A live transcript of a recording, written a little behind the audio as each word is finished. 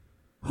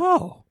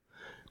Oh,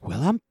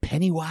 well, I'm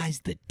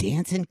Pennywise the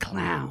Dancing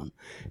Clown.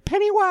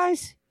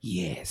 Pennywise?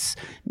 Yes.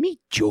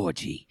 Meet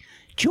Georgie.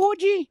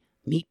 Georgie,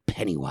 meet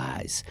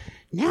Pennywise.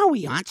 Now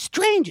we aren't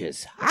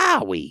strangers,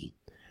 are we?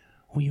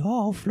 We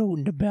all float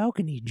in the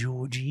balcony,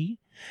 Georgie.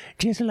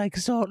 Just like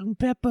Salt and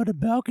Pepper, the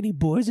balcony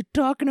boys are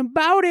talking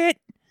about it.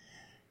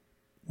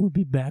 We'll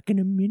be back in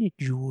a minute,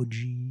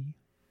 Georgie.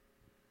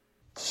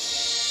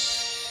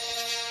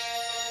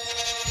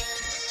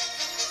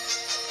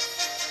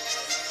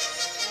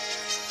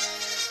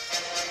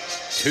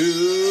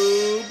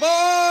 Two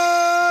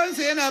boys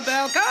in a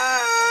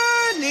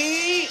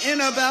balcony,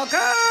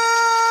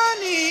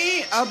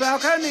 a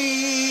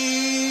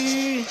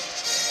balcony.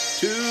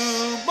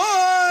 Two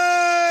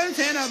boys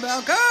in a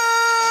balcony,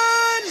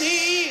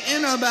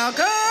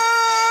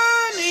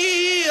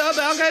 a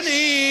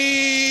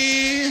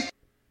balcony.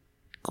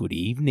 Good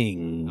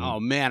evening. Oh,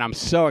 man, I'm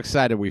so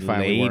excited we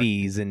finally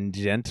Ladies and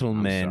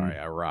gentlemen. I'm sorry,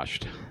 I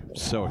rushed. I'm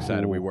so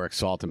excited we worked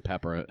Salt and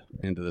Pepper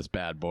into this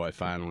bad boy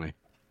finally.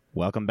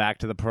 Welcome back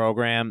to the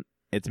program.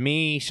 It's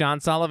me, Sean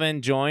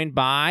Sullivan, joined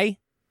by...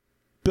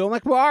 Bill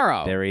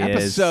McMorrow. There he is.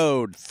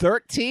 Episode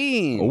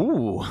 13.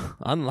 Ooh,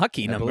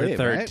 unlucky number believe,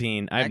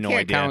 13. Right? I have no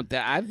idea. Count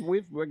that.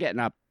 We're getting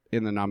up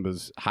in the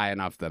numbers high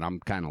enough that I'm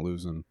kind of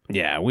losing.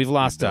 Yeah, we've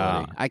lost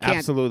I can't,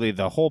 absolutely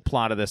the whole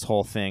plot of this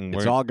whole thing.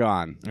 It's all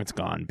gone. It's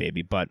gone,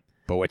 baby. But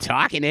we're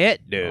talking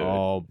it, dude.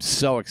 Oh,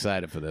 so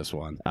excited for this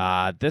one.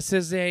 This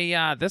is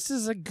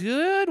a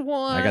good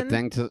one.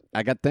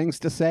 I got things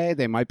to say.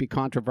 They might be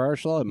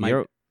controversial.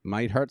 It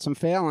might hurt some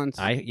feelings.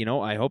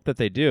 I hope that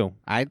they do.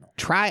 I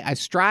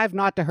strive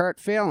not to hurt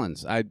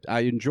feelings. I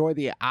enjoy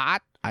the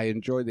art. I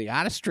enjoy the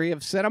artistry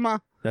of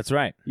cinema. That's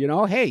right.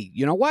 Hey,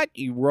 you know what?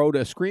 You wrote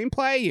a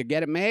screenplay, you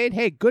get it made.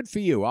 Hey, good for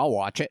you. I'll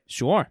watch it.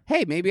 Sure.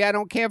 Hey, maybe I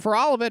don't care for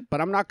all of it,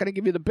 but I'm not going to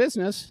give you the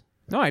business.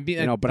 No,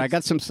 but I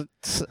got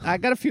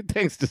a few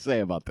things to say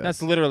about this.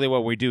 That's literally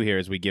what we do here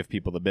is we give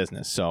people the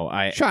business. So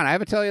Sean, I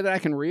ever tell you that I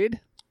can read? This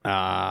is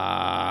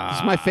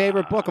my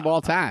favorite book of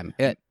all time.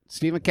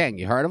 Stephen King.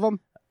 You heard of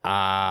him?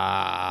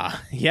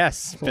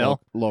 Yes,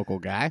 Phil. Local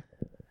guy.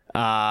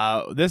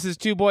 This is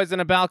Two Boys in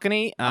a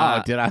Balcony.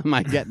 Am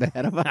I getting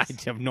ahead of us? I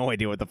have no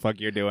idea what the fuck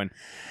you're doing.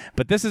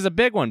 But this is a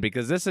big one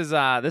because this is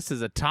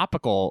a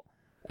topical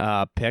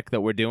pick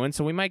that we're doing,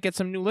 so we might get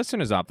some new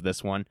listeners off of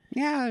this one.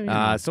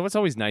 Yeah. So it's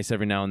always nice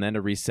every now and then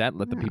to reset,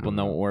 let the people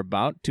know what we're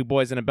about. Two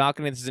Boys in a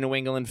Balcony. This is a New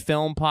England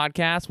film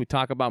podcast. We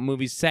talk about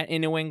movies set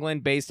in New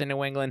England, based in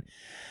New England,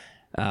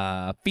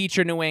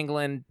 feature New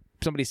England.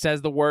 Somebody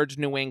says the words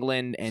New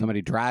England, and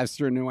somebody drives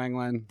through New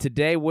England.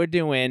 Today we're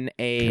doing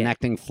a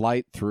connecting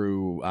flight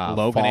through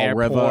Logan Fall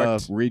Airport, River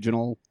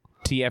Regional,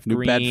 TF New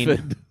Green,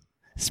 Bedford.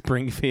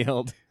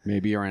 Springfield.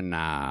 Maybe you're in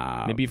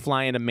maybe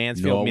flying to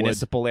Mansfield Norwood.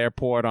 Municipal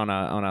Airport on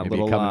a maybe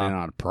little you're coming in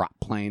on a prop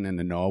plane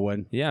into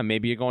Norwood. Yeah,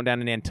 maybe you're going down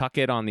to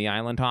Nantucket on the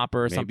Island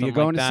Hopper or something like that. Maybe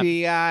you're going to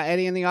see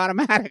Eddie and the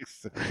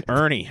Automatics.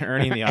 Ernie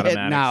and the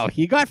Automatics. No,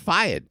 he got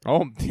fired.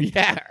 Oh,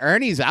 yeah,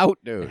 Ernie's out,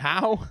 dude.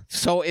 How?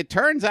 So it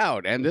turns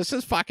out, and this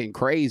is fucking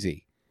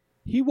crazy,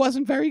 he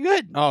wasn't very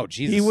good. Oh,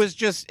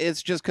 Jesus.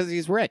 It's just because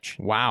he's rich.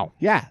 Wow.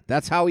 Yeah,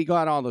 that's how he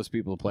got all those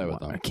people to play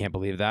with him. I can't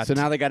believe that. So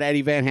now they got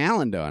Eddie Van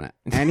Halen doing it.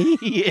 And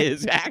he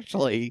is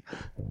actually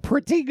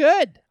pretty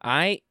good.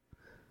 I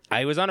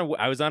was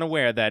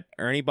unaware that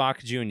Ernie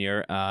Bach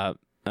Jr.,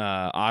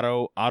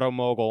 auto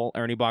mogul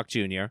Ernie Bach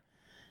Jr.,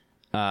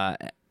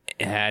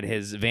 had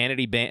his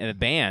vanity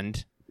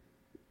band,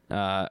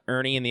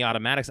 Ernie and the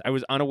Automatics. I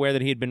was unaware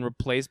that he had been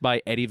replaced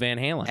by Eddie Van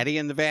Halen. Eddie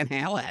and the Van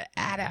Halen.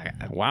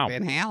 Wow.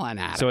 Van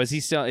Halen. So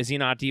is he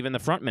not even the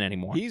frontman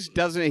anymore?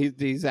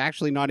 He's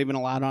actually not even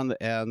allowed on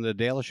the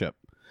dealership.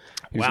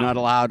 He's Wow. not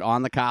allowed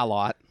on the car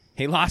lot.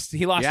 He lost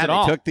it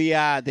all.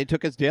 They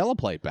took his dealer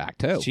plate back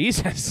too.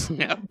 Jesus.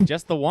 Yep.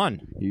 Just the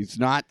one. He's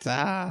not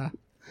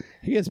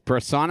he is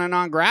persona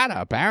non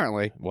grata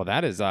apparently. Well,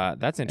 that's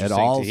interesting at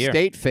all to hear.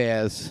 state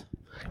fairs.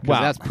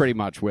 Wow. That's pretty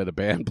much where the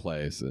band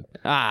plays.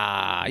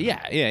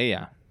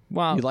 Yeah.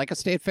 Well, You like a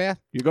state fair?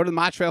 You go to the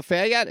Marshfield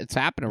Fair yet? It's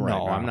happening right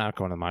now. No, I'm not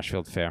going to the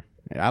Marshfield Fair.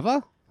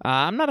 Ever?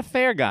 I'm not a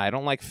fair guy. I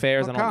don't like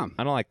fairs. How I don't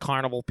come? like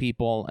carnival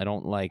people. I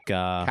don't like.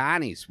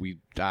 Connies, we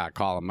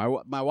call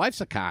them. My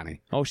wife's a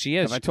Connie. Oh, she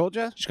is. Have I told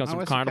you? She's got My some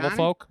wife's a carnival Connie?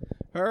 folk.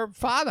 Her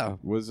father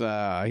was,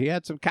 he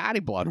had some Connie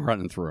blood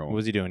running through him. What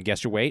was he doing?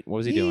 Guess your weight. What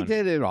was he doing? He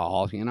did it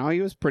all.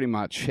 He was pretty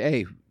much,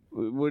 hey,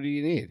 what do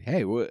you need?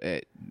 Hey,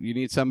 you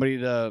need somebody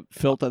to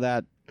filter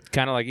that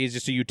Kind of like he's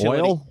just a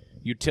utility. oil?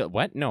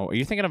 What? No. Are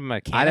you thinking of a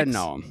mechanic? I didn't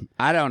know him.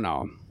 I don't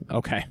know him.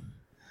 Okay.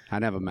 I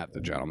never met the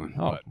gentleman.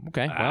 Oh, but,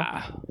 okay.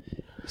 Well,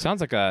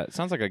 sounds like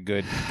a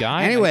good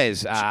guy.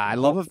 anyways, I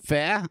love a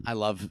fair. I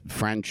love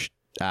French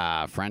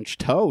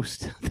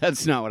toast.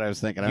 That's not what I was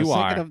thinking. I was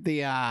thinking of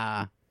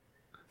the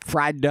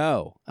fried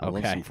dough. I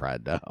love some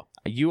fried dough.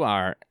 You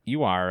are.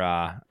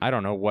 I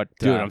don't know what.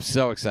 Dude, I'm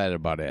so excited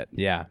about it.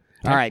 Yeah.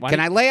 All right, can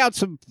I lay out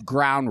some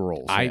ground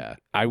rules here?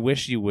 I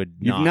wish you would.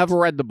 You've never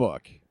read the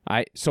book.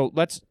 So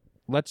let's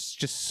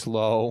just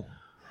slow.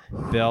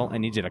 Bill, I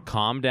need you to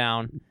calm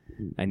down.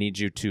 I need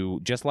you to,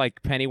 just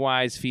like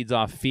Pennywise feeds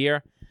off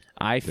fear,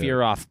 I feed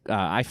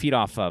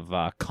off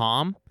of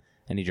calm.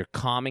 I need your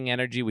calming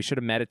energy. We should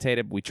have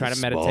meditated. We try to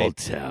meditate.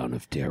 Small town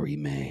of Derry,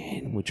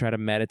 Maine. We try to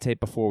meditate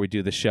before we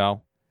do the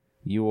show.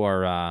 You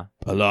are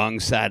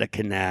alongside a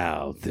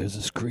canal. There's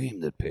a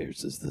stream that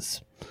pierces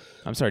this.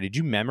 I'm sorry. Did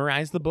you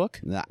memorize the book?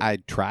 I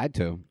tried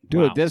to.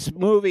 Dude, Wow. this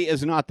movie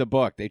is not the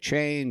book. They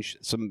changed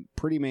some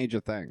pretty major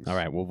things. All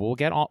right. Well, we'll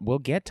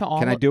get to all.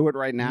 Can I do it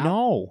right now?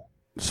 No.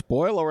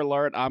 Spoiler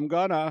alert, I'm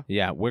gonna.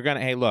 Yeah, we're gonna.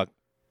 Hey, look.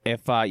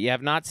 If you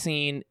have not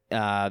seen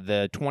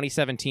the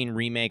 2017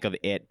 remake of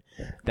It,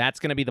 that's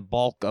gonna be the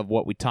bulk of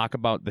what we talk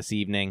about this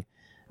evening.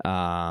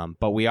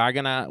 But we are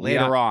gonna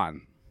Later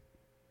on.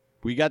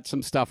 We got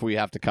some stuff we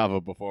have to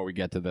cover before we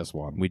get to this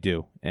one. We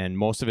do, and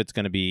most of it's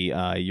going to be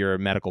your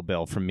medical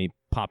bill from me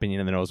popping you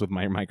in the nose with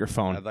my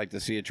microphone. I'd like to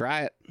see you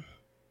try it.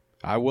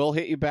 I will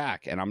hit you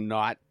back, and I'm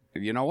not.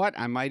 You know what?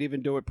 I might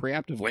even do it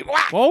preemptively.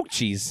 Oh,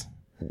 jeez.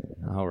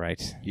 All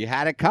right. You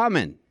had it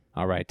coming.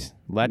 All right.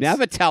 Let's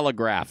Never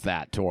telegraph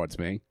that towards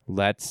me.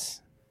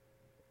 Let's.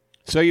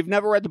 So you've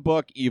never read the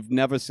book. You've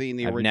never seen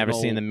the original. I've never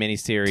seen the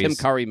miniseries. Tim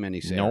Curry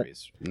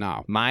miniseries.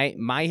 Nope. No.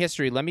 My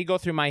history. Let me go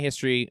through my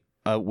history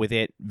with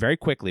It very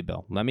quickly,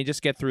 Bill. Let me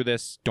just get through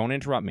this. Don't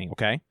interrupt me,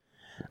 okay?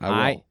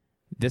 I will.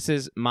 This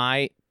is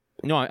my.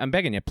 No, I'm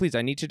begging you, please.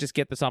 I need to just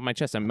get this off my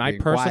chest. And my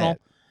Being personal,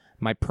 quiet.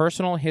 my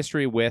personal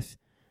history with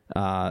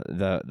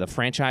the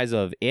franchise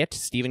of It,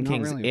 Stephen It's not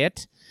King's really-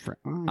 It.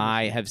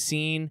 I have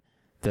seen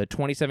the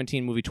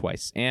 2017 movie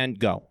twice. And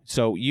go.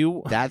 So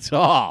you. That's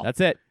all. That's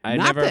it.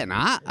 Nothing.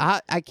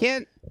 I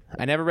can't.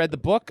 I never read the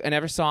book. I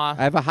never saw.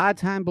 I have a hard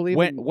time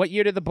believing. What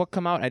year did the book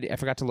come out? I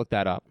forgot to look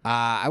that up.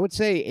 I would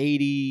say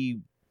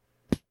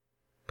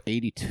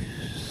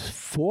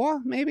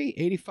 84, maybe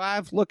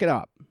 85. Look it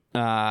up.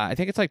 I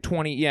think it's like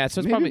 20. Yeah, so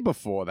it's Maybe probably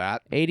before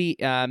that. 80,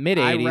 mid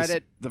 80s. I read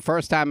it the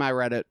first time I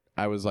read it.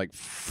 I was like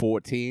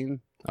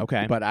 14.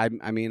 Okay. But I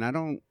mean, I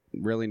don't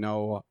really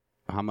know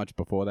how much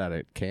before that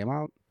it came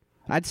out.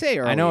 I'd say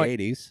early I know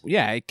 80s.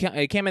 Yeah, it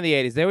came in the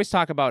 80s. They always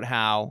talk about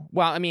how,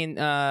 well, I mean,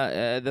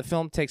 the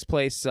film takes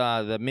place,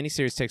 the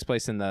miniseries takes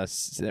place in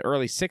the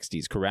early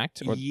 60s,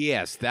 correct?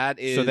 Yes, that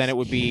is. So then it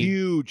would be-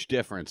 huge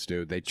difference,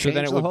 dude. They changed So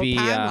then it the would whole be,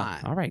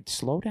 timeline. all right,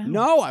 slow down.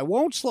 No, I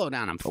won't slow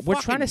down. We're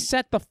trying to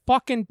set the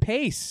fucking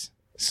pace.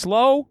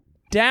 Slow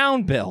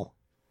down, Bill.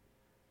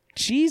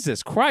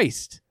 Jesus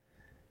Christ.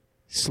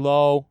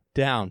 Slow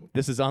down.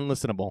 This is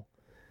unlistenable.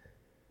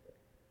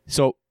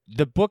 So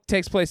the book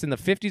takes place in the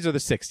 50s or the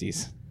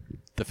 60s?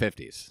 the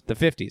 50s. The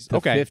 50s. The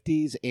Okay.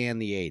 50s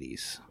and the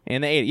 80s.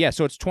 And the 80s. Yeah,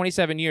 so it's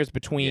 27 years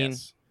between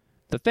Yes.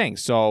 the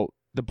things. So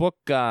the book,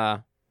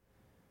 I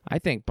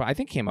think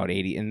came out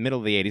in the middle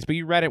of the 80s, but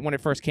you read it when it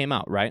first came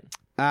out, right?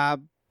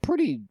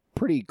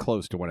 Pretty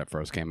close to when it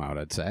first came out,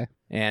 I'd say.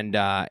 And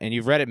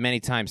you've read it many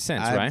times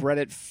since, I've right? read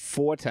it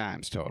 4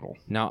 times total.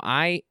 Now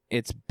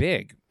it's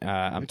big.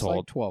 I'm It's told.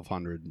 like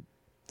 1,200,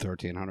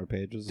 1,300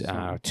 pages. Or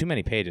something. Too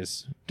many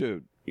pages.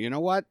 Dude, you know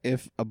what?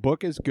 If a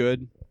book is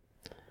good,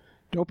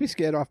 don't be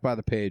scared off by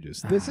the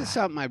pages. This is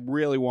something I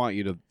really want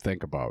you to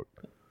think about.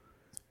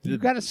 You've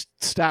got to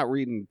start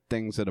reading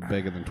things that are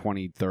bigger than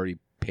 20, 30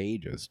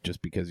 pages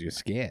just because you're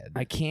scared.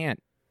 I can't.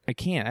 I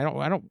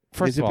don't.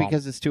 First Is it of all,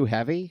 because it's too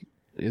heavy?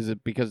 Is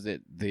it because the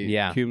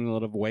Yeah.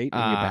 cumulative weight in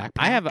your backpack?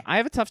 I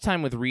have a tough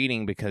time with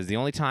reading because the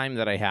only time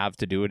that I have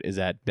to do it is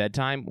at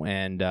bedtime.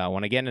 And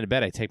when I get into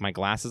bed, I take my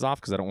glasses off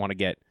because I don't want to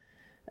get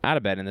out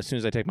of bed. And as soon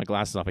as I take my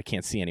glasses off, I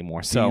can't see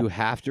anymore. So Do you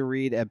have to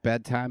read at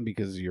bedtime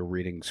because you're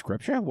reading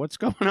scripture? What's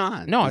going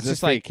on? No, Is it's this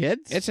just for like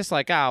kids. It's just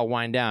like I'll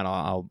wind down.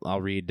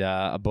 I'll read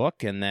a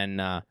book, and then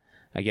I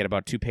get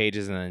about 2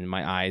 pages, and then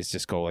my eyes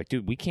just go like,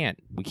 dude, we can't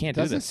do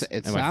Doesn't this.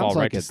 it and I sounds fall like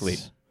right to it's, sleep.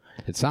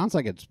 It sounds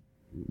like it's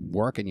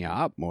working you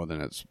up more than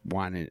it's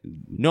winding.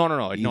 No.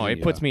 It Easy,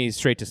 puts me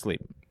straight to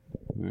sleep.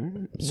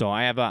 Alright. So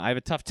I have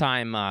a tough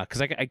time because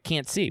I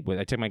can't see.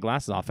 I take my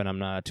glasses off, and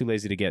I'm too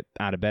lazy to get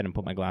out of bed and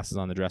put my glasses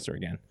on the dresser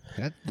again.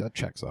 That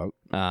checks out.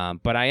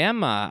 But I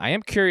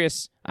am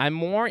curious. I'm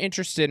more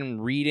interested in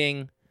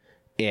reading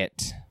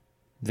it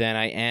than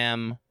I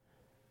am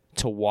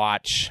to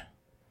watch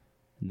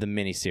the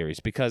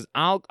miniseries because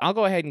I'll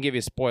go ahead and give you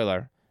a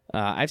spoiler.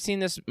 I've seen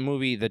this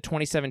movie, the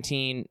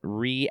 2017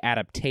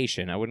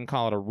 readaptation. I wouldn't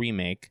call it a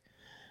remake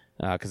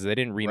because they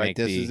didn't remake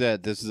Right,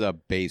 this is a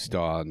based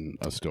on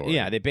a story.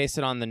 Yeah, they based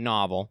it on the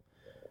novel.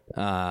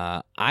 When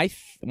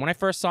I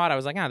first saw it, I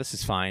was like, this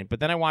is fine. But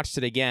then I watched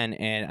it again,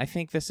 and I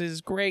think this is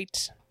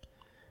great.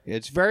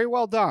 It's very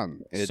well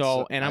done.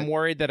 I'm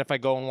worried that if I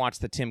go and watch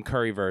the Tim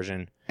Curry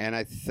version, and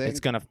I think it's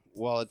gonna.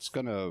 It's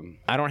gonna.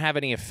 I don't have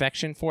any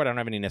affection for it. I don't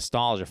have any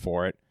nostalgia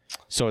for it.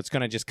 So it's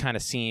gonna just kind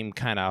of seem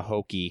kind of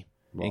hokey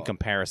in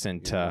comparison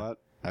You know to. what?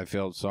 I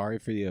feel sorry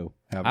for you.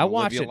 I'll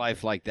watch your it,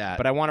 life like that.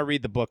 But I want to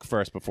read the book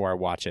first before I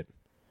watch it.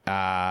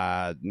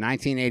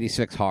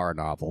 1986 horror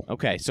novel.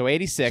 Okay, so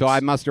 86. So I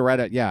must have read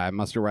it. Yeah, I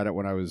must have read it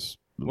when I was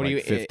What are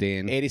you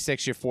 15.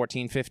 86. You're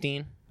 14,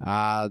 15.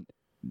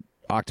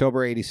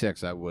 October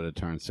 86, I would have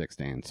turned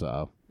 16.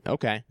 So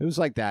Okay. it was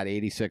like that,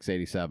 86,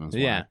 87 is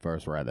when Yeah. I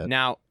first read it.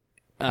 Now,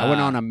 I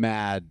went on a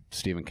mad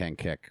Stephen King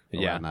kick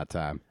Yeah. around that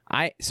time.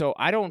 I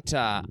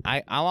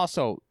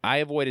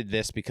avoided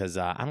this because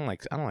I don't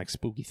like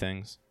spooky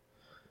things.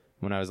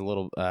 When I was a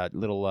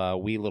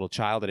wee little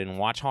child, I didn't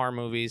watch horror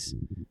movies.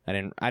 I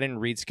didn't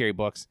read scary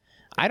books.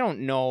 I don't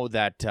know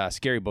that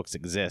scary books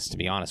exist, to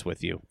be honest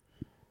with you.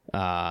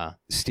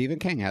 Stephen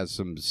King has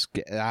some,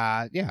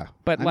 yeah.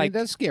 But I mean,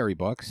 there's scary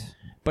books.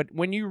 But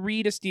when you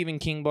read a Stephen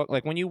King book,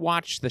 like when you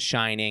watch The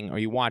Shining or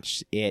you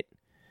watch It,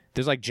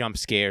 there's like jump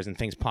scares and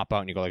things pop out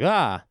and you go like,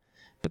 ah.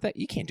 But that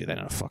you can't do that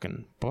in a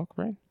fucking book,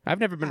 right? I've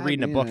never been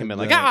reading a book and been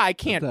like, I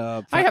can't.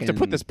 I have to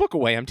put this book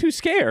away. I'm too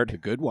scared. The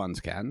good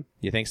ones can.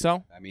 You think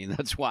so? I mean,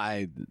 that's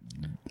why.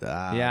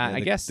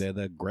 I guess they're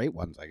the great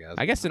ones.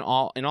 I guess in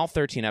all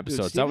 13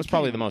 episodes, that was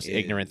probably the most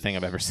ignorant thing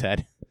I've ever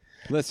said.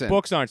 Listen,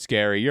 books aren't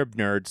scary. You're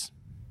nerds.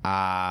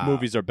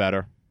 Movies are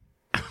better.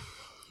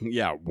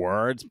 Yeah,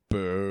 words.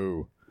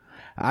 Boo.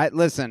 I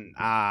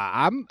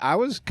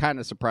was kind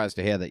of surprised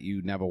to hear that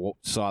you never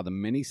saw the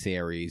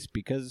miniseries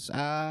because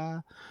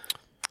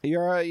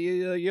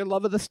you're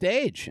love of the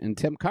stage and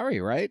Tim Curry,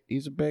 right?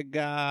 He's a big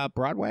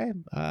Broadway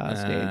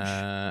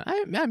stage.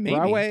 Maybe.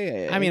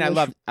 Broadway. I mean, I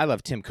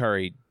love Tim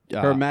Curry.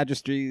 Her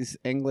Majesty's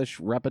English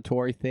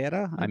Repertory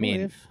Theater. I mean,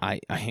 believe.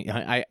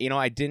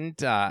 I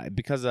didn't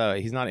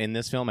because he's not in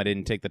this film. I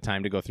didn't take the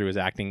time to go through his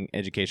acting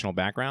educational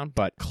background,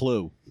 but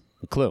Clue.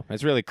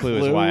 It's really Clue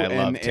is why I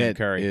love Tim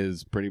Curry.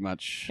 Is pretty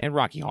much and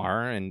Rocky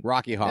Horror and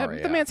Rocky Horror.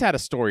 The man's had a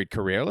storied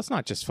career. Let's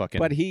not just fucking.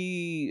 But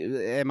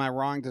am I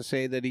wrong to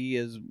say that he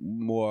is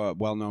more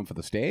well known for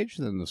the stage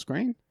than the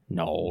screen?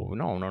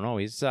 No.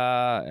 He's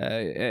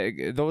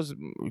those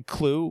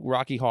Clue,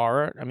 Rocky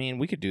Horror. I mean,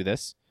 we could do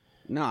this.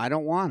 No, I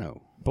don't want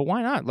to. But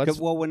why not?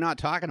 Well, we're not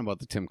talking about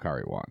the Tim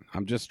Curry one.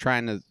 I'm just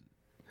trying to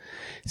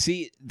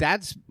see.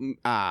 That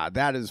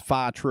is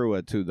far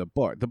truer to the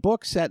book. The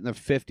book's set in the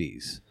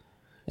 50s.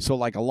 So,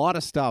 like, a lot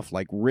of stuff,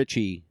 like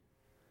Richie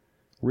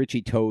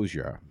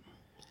Tozier,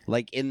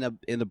 like in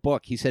the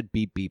book, he said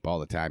beep beep all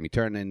the time. He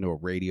turned into a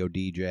radio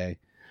DJ.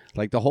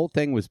 Like, the whole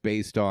thing was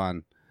based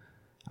on,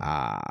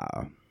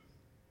 like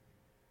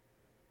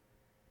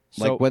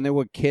when they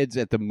were kids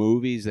at the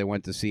movies, they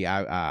went to see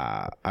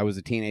I Was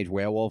a Teenage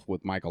Werewolf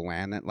with Michael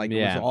Landon. Like,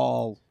 it was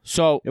all.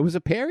 So it was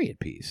a period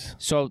piece.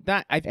 So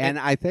that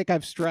I think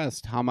I've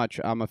stressed how much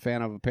I'm a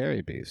fan of a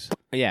period piece.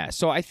 Yeah.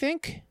 So I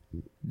think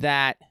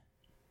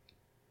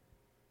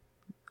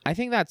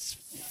that's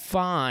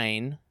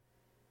fine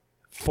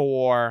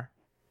for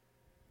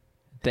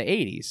the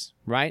 80s,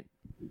 right?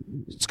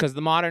 It's because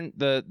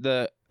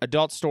the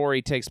adult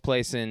story takes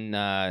place in.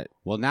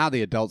 Well, now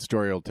the adult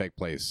story will take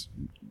place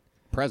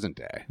present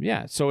day.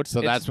 Yeah, so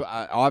that's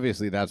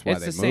obviously that's why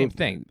it's they the same moved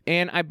thing.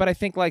 But I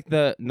think like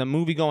the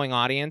movie going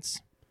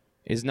audience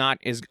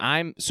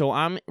I'm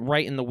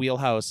right in the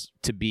wheelhouse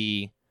to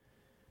be.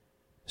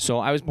 So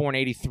I was born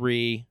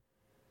 83.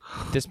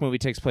 This movie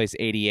takes place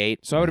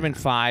 88, so I would have been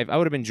 5. I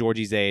would have been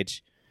Georgie's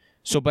age.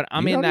 So, but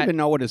I'm you in don't even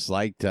know what it's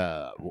like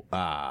to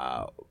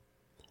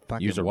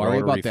use a worry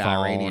about rotary the phone.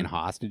 Iranian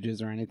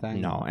hostages or anything.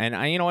 No, and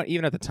you know what?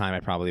 Even at the time, I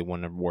probably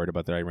wouldn't have worried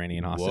about the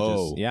Iranian hostages.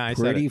 Whoa, yeah, I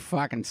pretty said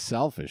fucking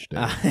selfish, dude.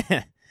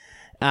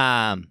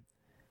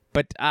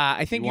 But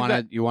I think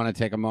you want to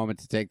take a moment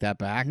to take that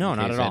back. No, in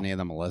not case at all. Any of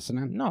them are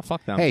listening? No,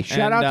 fuck them. Hey,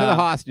 shout out to the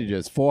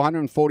hostages.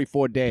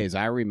 444 days.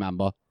 I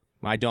remember.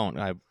 I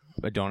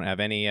don't have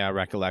any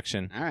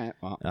recollection. All right.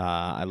 Well,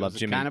 I love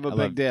Jimmy. Kind of a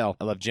big deal.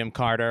 I love Jim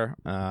Carter.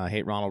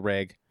 Hate Ronald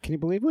Reagan. Can you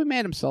believe we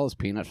made him sell his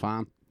peanut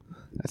farm?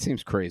 That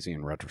seems crazy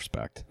in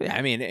retrospect. Yeah,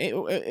 I mean,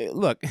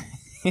 look,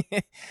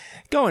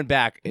 going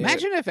back.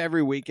 Imagine if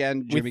every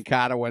weekend Jimmy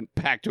Carter went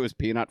back to his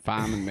peanut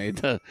farm and made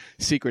the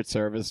Secret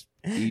Service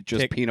eat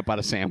just peanut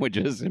butter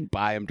sandwiches and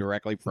buy them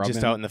directly from him.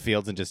 Just out in the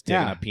fields and just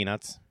digging up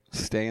peanuts.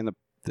 Stay in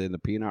the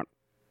peanut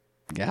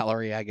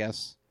gallery, I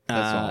guess.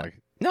 That's all.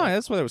 No,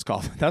 that's what it was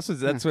called. That's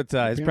what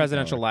his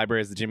presidential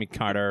library is, the Jimmy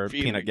Carter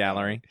Peanut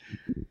Gallery.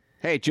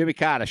 Hey, Jimmy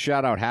Carter,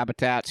 shout out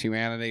Habitats,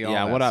 Humanity, all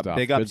that what up? stuff.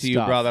 Big up Good to you,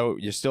 stuff. brother.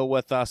 You're still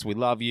with us. We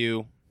love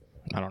you.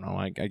 I don't know.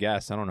 I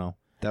guess. I don't know.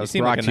 That was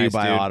seem brought like a to you nice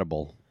by dude.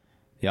 Audible.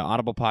 Yeah,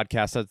 Audible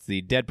podcast. That's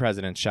the Dead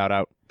Presidents. Shout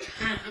out.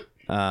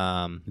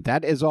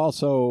 That is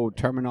also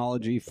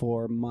terminology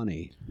for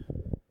money.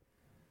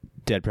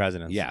 Dead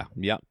Presidents. Yeah.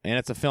 Yep. And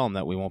it's a film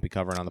that we won't be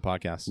covering on the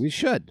podcast. We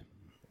should.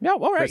 Yeah,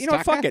 all right. Chris You know,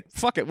 Tucker?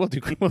 fuck it. We'll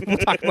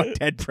talk about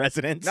Dead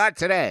Presidents. Not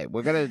today.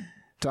 We're going to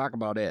talk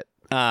about it.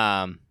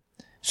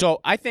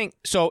 So I think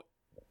the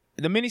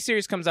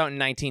miniseries comes out in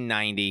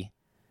 1990,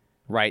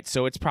 right?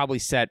 So it's probably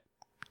set.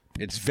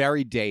 It's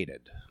very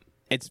dated.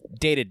 It's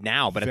dated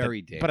now, but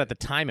dated. But at the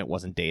time it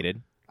wasn't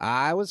dated.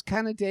 I was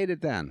kind of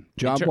dated then.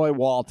 John Boy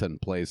Walton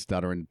plays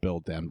Stuttering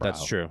Bill Denbrough.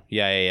 That's true.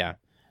 Yeah.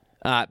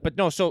 But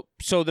no. So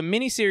the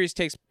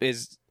miniseries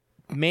is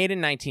made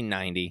in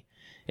 1990.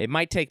 It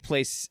might take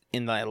place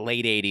in the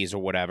late 80s or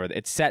whatever.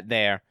 It's set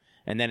there,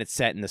 and then it's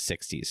set in the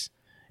 60s,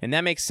 and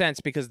that makes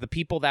sense because the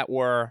people that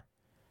were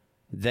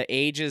the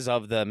ages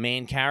of the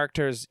main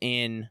characters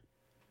in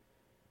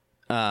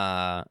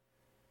the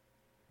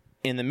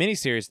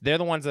miniseries, they're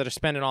the ones that are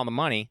spending all the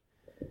money.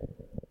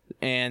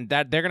 and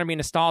that they're going to be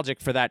nostalgic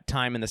for that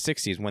time in the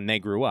 60s when they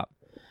grew up.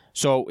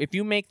 So if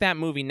you make that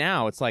movie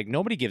now, it's like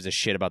nobody gives a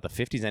shit about the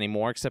 50s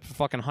anymore except for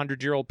fucking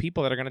 100-year-old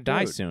people that are going to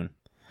die soon.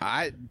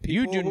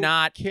 You do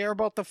not care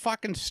about the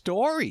fucking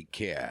story,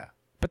 care.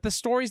 But the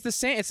story's the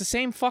same. It's the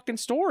same fucking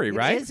story,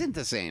 right? It isn't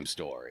the same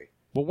story.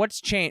 But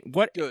what's changed?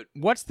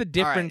 What's the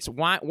difference?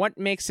 Why? What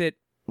makes it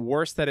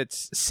worse that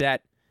it's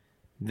set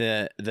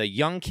the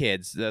young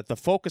kids, the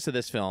focus of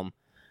this film?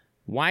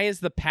 Why is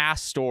the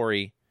past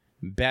story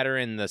better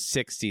in the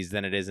 60s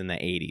than it is in the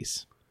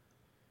 80s?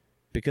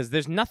 Because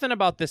there's nothing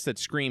about this that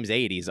screams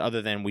 80s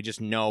other than we just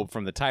know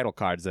from the title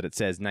cards that it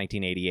says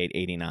 1988,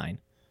 89.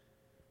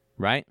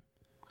 Right?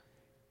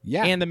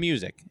 Yeah. And the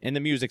music. And the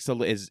music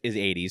still is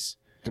 80s.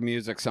 The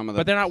music, some of the...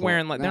 But they're not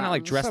wearing like they're not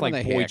like dressed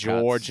like Boy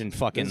George and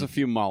fucking... There's a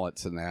few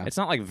mullets in there. It's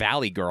not like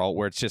Valley Girl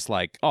where it's just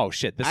like, oh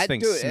shit, this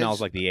thing smells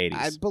like the 80s.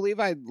 I believe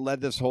I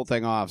led this whole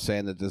thing off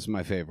saying that this is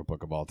my favorite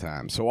book of all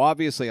time. So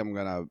obviously I'm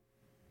going to...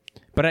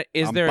 But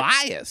I'm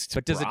biased.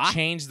 But does it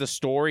change the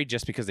story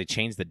just because they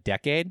changed the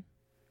decade?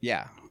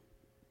 Yeah.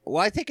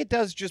 Well, I think it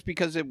does just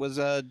because it was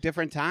a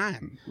different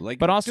time.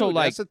 But also,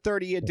 that's a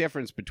 30-year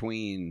difference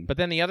between... But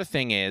then the other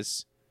thing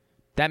is,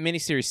 that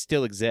miniseries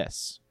still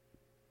exists.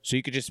 So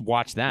you could just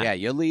watch that. Yeah,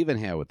 you're leaving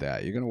here with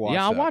that. You're going to watch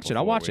I'll watch it.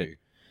 I'll watch it.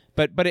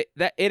 But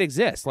it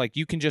exists. Like,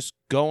 you can just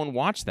go and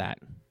watch that.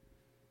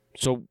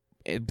 So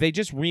they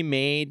just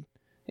remade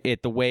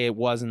it the way it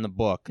was in the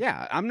book.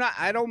 Yeah,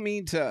 I don't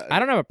mean to... I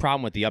don't have a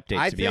problem with the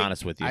updates, to be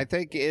honest with you. I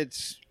think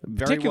it's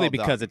very particularly well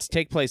because done. it's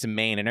take place in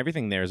Maine, and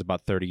everything there is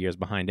about 30 years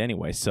behind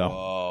anyway, so...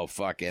 Oh,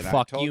 fuck it.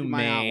 Fuck I told you, my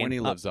Maine. Aunt Winnie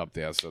lives up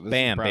there, so this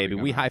Bam, is baby.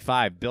 We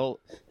high-five.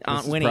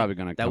 Aunt Winnie. Probably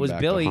gonna that come was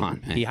back to Billy.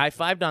 haunt me. He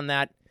high-fived on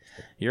that.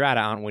 You're out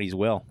of Aunt Winnie's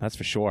will. That's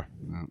for sure.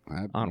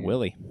 Aunt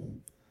Willie.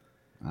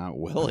 Aunt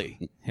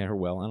Willie? Yeah, her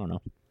will. I don't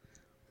know.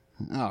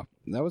 Oh,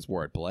 that was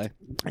wordplay.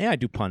 Yeah, I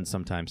do puns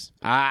sometimes.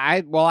 So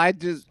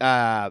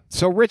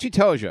Richie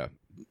Tozier,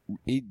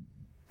 he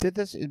did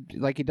this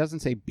like he doesn't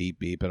say beep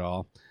beep at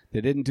all.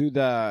 They didn't do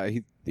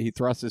he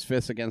thrust his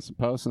fist against the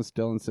post and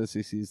still insists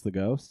he sees the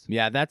ghost.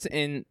 Yeah, that's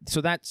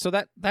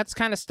that's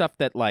kind of stuff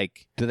that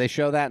like. Do they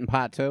show that in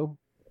part 2?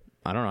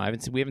 I don't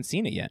know. We haven't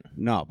seen it yet.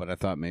 No, but I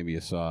thought maybe you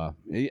saw.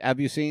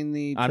 Have you seen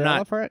the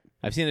trailer for it?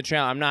 I've seen the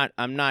trailer.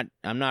 I'm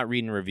not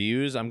reading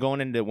reviews. I'm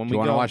going into when Do we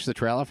want go. to watch the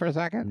trailer for a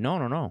second?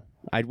 No.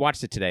 I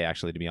watched it today,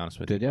 actually, to be honest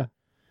with you. Did you?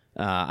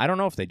 I don't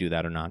know if they do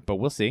that or not, but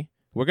we'll see.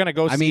 We're gonna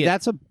go.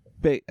 That's a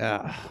big.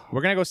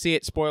 We're gonna go see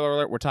it. Spoiler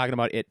alert: we're talking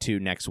about it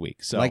 2 next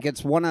week. So like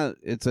it's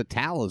a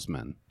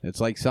talisman. It's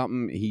like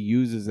something he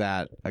uses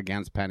that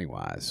against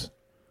Pennywise.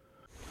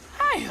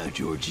 Hiya,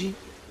 Georgie.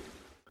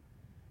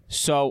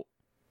 So.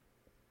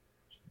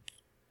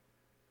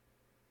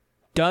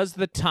 Does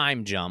the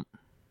time jump,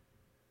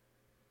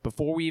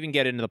 before we even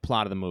get into the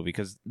plot of the movie,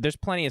 because there's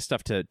plenty of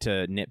stuff to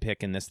nitpick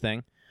in this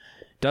thing,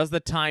 does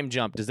the time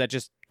jump, does that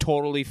just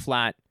totally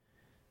flat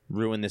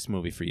ruin this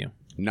movie for you?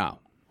 No.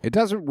 It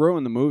doesn't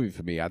ruin the movie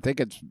for me. I think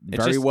it's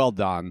very well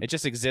done. It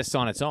just exists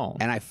on its own.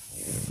 And I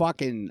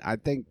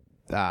think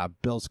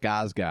Bill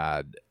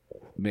Skarsgård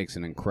makes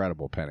an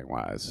incredible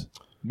Pennywise.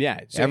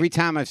 Yeah. So every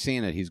time I've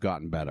seen it, he's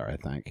gotten better, I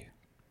think.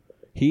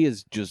 He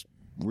is just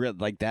real,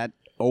 like that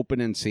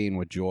opening scene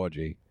with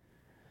Georgie.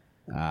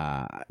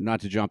 Not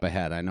to jump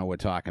ahead, I know we're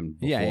talking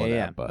before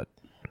that, but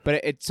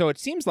it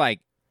seems like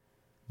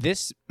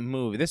this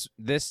movie,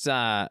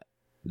 the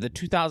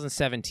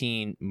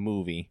 2017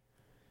 movie,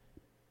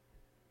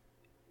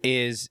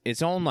 is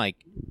its own like.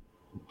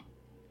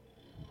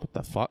 What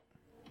the fuck?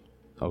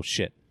 Oh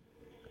shit!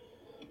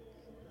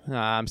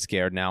 I'm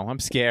scared now. I'm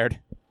scared.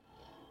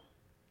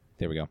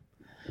 There we go.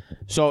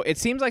 So it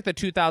seems like the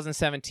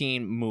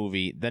 2017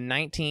 movie, the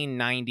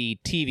 1990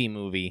 TV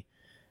movie,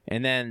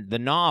 and then the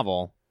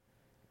novel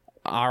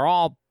are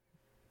all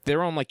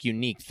their own like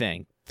unique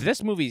thing.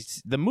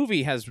 The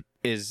movie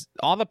is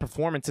all the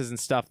performances and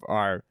stuff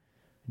are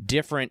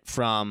different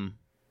from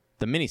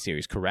the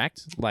miniseries,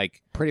 correct?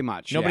 Like pretty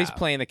much. Nobody's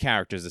playing the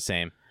characters the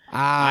same.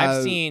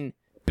 I've seen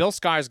Bill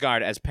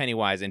Skarsgård as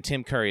Pennywise and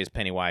Tim Curry as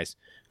Pennywise.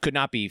 Could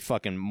not be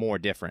fucking more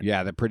different.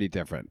 Yeah, they're pretty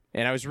different.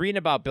 And I was reading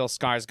about Bill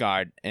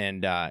Skarsgård,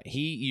 and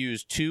he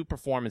used 2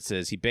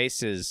 performances. He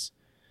based his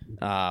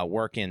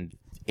work in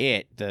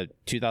It, the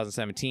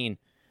 2017,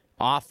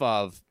 off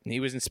of.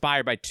 He was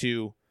inspired by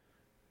 2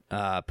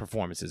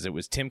 performances. It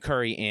was Tim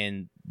Curry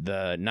in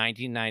the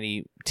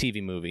 1990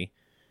 TV movie,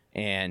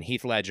 and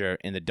Heath Ledger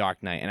in The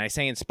Dark Knight. And I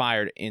say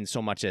inspired in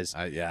so much as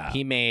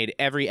he made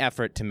every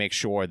effort to make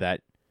sure that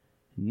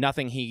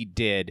nothing he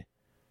did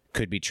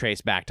could be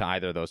traced back to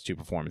either of those 2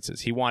 performances.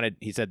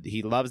 He said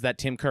he loves that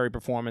Tim Curry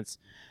performance.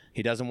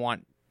 He doesn't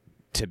want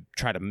to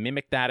try to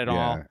mimic that at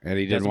all. And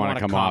he didn't want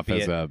to come off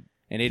as and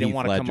he didn't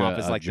want to come off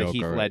as like the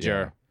Heath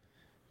Ledger.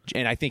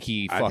 Yeah. And I think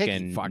he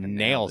fucking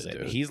nails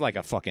it. He's like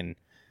a fucking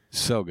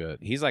so good.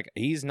 He's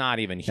not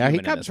even human. Yeah,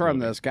 he comes from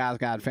movie. the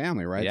Skarsgård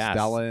family, right? Yeah,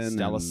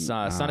 Stellan,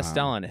 son of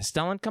Stellan. Has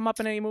Stellan come up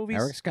in any movies?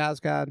 Eric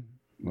Skarsgård.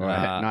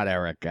 Not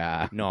Eric.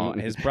 No,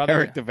 his brother.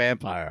 Eric the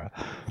Vampire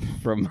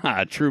from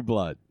True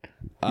Blood.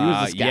 He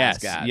was the yes.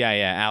 Skarsgård. Yeah,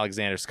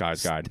 Alexander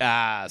Skarsgård.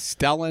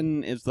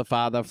 Stellan is the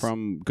father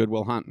from Good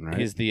Will Hunting, right?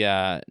 He's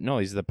the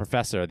he's the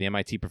professor, the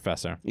MIT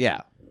professor.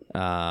 Yeah.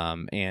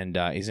 And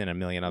he's in a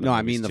million other No,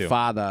 I movies mean the too.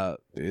 father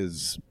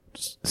is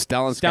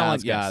Stellan Stellan,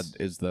 Skarsgård yes.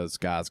 is the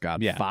Skarsgård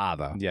Yeah.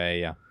 father.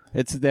 Yeah.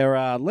 It's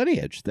their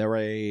lineage. They're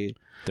a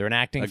They're an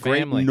acting great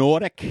family.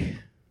 Nordic,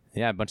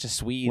 Yeah, a bunch of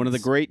Swedes. one of the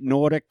great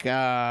Nordic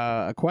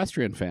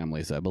equestrian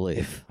families, I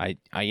believe. I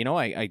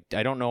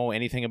don't know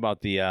anything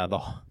about the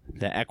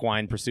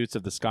equine pursuits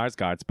of the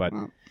Skarsgårds, but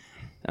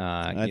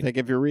I think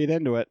if you read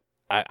into it,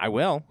 I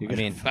will. you I can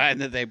mean, find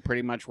that they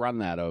pretty much run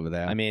that over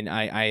there.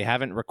 I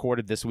haven't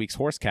recorded this week's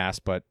Horsecast,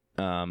 but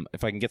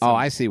if I can get some,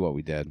 I see what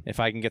we did. if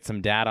I can get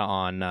some data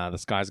on the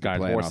Skarsgård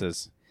Playing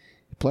horses.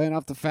 Playing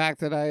off the fact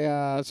that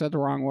I said the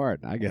wrong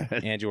word. I get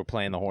it. And you were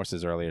playing the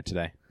horses earlier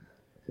today.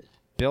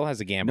 Bill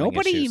has a gambling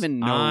Nobody issues. even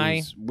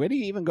knows. Where do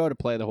you even go to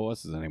play the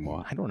horses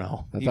anymore? I don't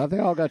know. I thought they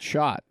all got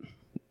shot.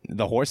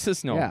 The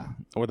horses? No. Yeah.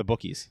 Or the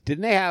bookies.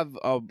 Didn't they have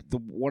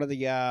one of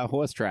the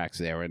horse tracks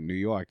there in New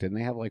York? Didn't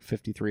they have like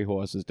 53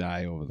 horses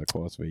die over the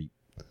course of a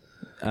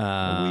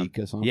week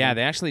or something? Yeah,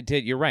 they actually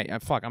did. You're right.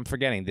 I'm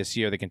forgetting. This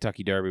year, the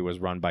Kentucky Derby was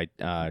run by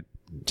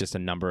just a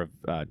number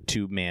of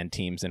two-man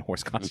teams in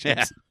horse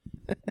costumes.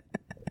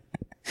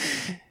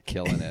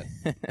 Killing it.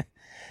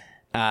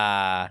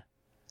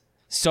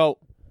 So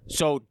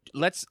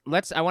let's.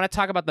 I want to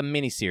talk about the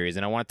miniseries,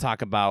 and I want to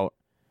talk about.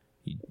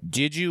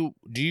 Do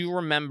you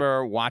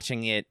remember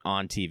watching it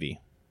on TV?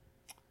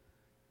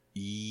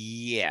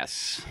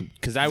 Yes.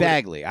 Because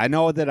Vaguely. I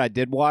know that I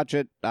did watch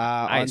it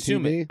I on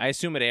assume TV. I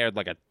assume it aired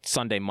like a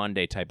Sunday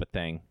Monday type of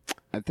thing.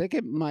 I think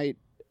it might.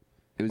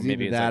 It was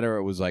Maybe either it's that like or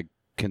it was like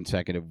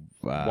consecutive.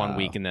 1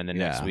 week and then the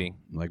next week.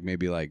 Like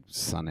maybe like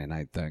Sunday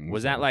night thing.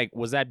 Was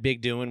that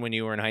big doing when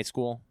you were in high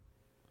school?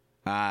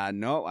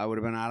 No, I would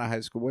have been out of high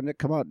school. When did it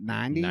come out?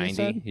 90?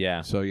 90?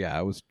 Yeah. So yeah,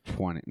 I was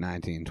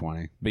 19,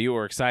 20. But you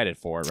were excited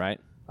for it, right?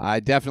 I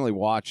definitely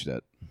watched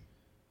it.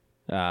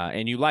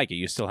 And you like it.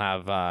 You still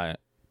have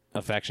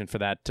affection for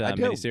that I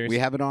do. miniseries? We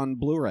have it on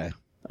Blu-ray.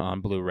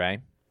 On Blu-ray.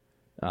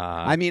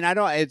 I mean, I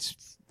don't.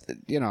 It's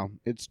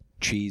it's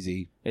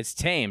cheesy. It's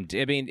tamed.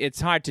 I mean,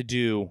 it's hard to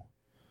do.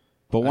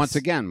 But once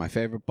again, my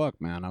favorite book,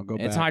 man. I'll go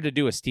back. It's hard to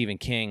do a Stephen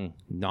King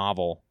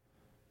novel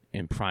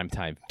in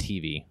primetime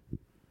TV.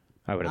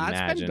 I would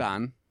imagine. It's been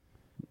done.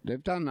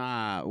 They've done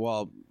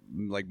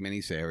like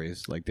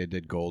miniseries, like they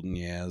did Golden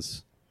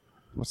Years.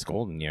 What's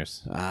Golden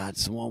Years?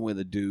 It's the one where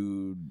the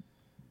dude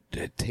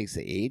takes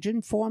the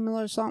aging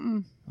formula or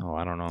something. Oh,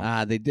 I don't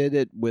know. They did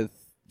it with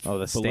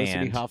The Felicity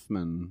Stand.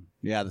 Huffman.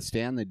 Yeah, The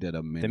Stand. They did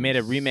a They made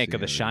a remake of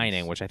The miniseries.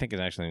 Shining, which I think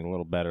is actually a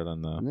little better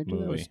than the And they did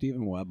that with movie.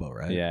 Steven Weber,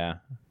 right? Yeah.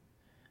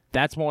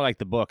 That's more like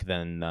the book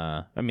than.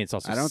 I mean, it's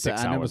also 6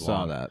 hours I never saw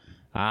long. that.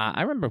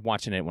 I remember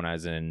watching it when I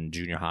was in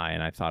junior high,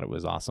 and I thought it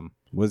was awesome.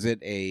 Was it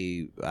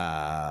a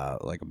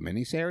like a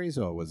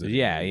miniseries or was it?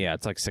 Yeah.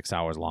 It's like 6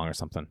 hours long or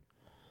something.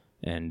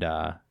 And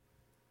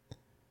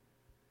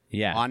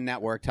yeah, on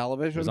network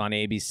television. it was on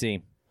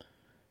ABC.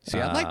 See,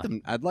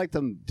 I'd like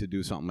them to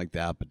do something like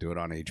that, but do it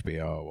on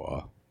HBO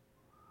or.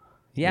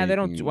 Yeah, they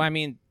don't. Making- Well, I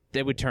mean,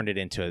 they would turn it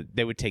into.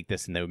 They would take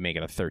this and they would make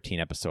it a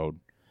 13-episode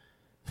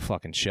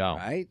fucking show.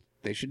 Right?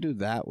 They should do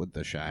that with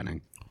The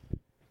Shining.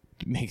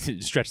 Make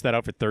it, stretch that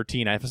out for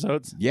 13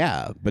 episodes.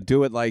 Yeah, but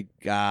do it like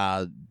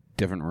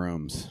different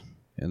rooms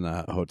in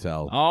the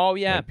hotel. Oh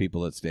yeah, Like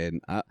people that stayed.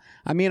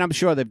 I mean, I'm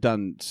sure they've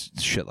done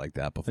shit like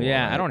that before.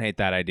 yeah. right? I don't hate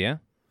that idea.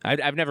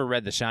 I've never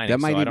read The Shining, That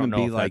might so I even don't know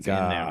be if like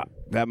that's in there.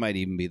 that might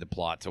even be the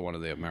plot to one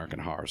of the American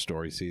Horror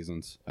Story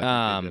seasons.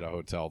 I think they did a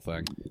hotel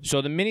thing.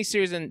 So the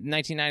miniseries in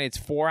 1990, it's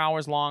 4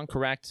 hours long,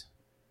 correct?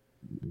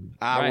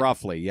 Right.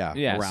 Roughly, yeah.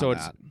 Yeah. around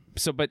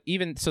So that.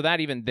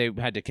 even they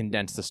had to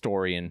condense the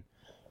story, and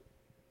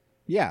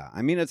Yeah,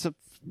 I mean it's a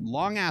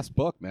long ass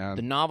book, the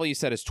man. novel you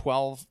said is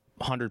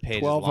 1,200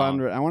 pages long.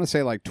 1,200. I want to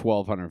say like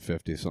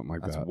 1,250, something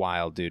like That's that.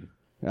 wild, dude.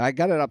 I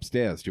got it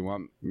upstairs. Do you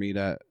want me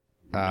to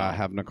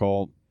have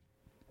Nicole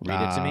Read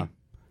it to me.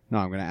 No,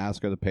 I'm going to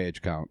ask her the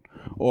page count,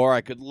 or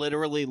I could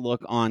literally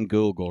look on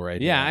Google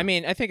right Yeah, now. I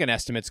mean, I think an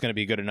estimate's going to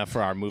be good enough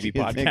for our movie You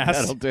think podcast.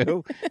 that'll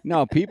do?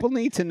 No, people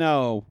need to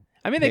know.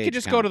 I mean, they could page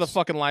just go to the counts.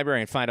 fucking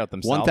library and find out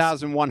themselves.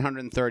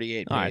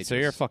 1,138 All right, pages. so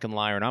you're a fucking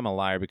liar, and I'm a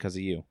liar because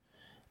of you.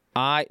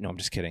 No, I'm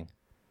just kidding.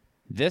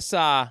 This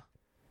no,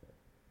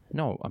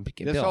 I'm This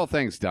Bill, whole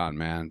thing's done,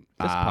 man.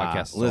 this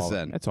podcast is over.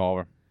 Listen, It's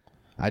over.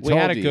 I we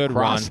told had a you, good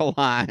cross run.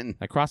 the line.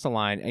 I crossed the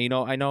line. And,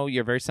 I know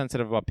you're very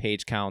sensitive about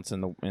page counts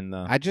in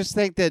the. I just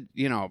think that,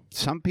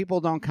 some people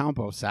don't count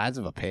both sides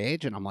of a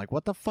page, and I'm like,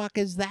 what the fuck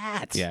is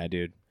that? Yeah,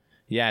 dude.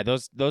 Yeah,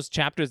 those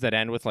chapters that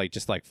end with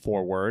just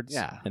 4 words.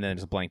 Yeah. And then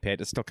just a blank page.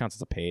 It still counts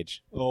as a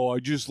page. Oh, I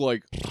just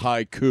like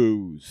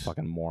haikus.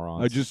 Fucking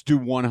morons. I just do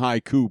one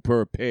haiku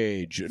per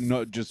page,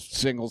 not just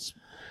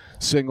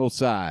single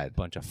side.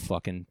 Bunch of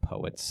fucking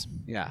poets.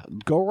 Yeah,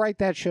 go write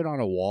that shit on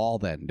a wall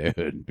then,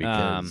 dude.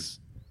 Because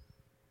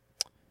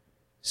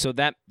So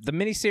the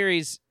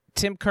miniseries,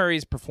 Tim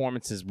Curry's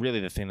performance is really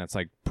the thing that's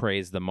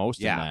praised the most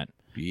in Yeah. that.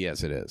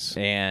 yes, it is.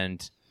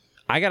 And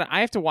I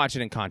have to watch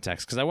it in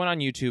context because I went on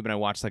YouTube and I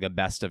watched like a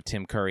best of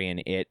Tim Curry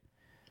and It,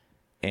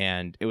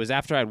 and it was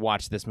after I'd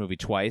watched this movie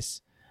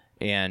twice,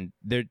 and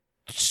they're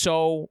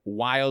so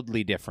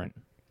wildly different.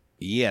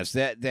 Yes,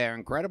 they're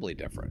incredibly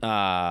different.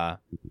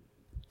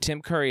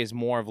 Tim Curry is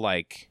more of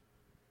like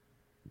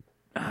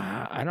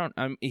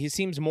he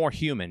seems more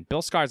human.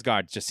 Bill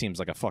Skarsgård just seems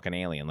like a fucking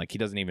alien. Like he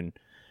doesn't even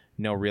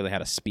know really how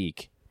to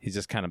speak. He's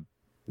just kind of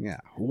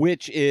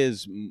which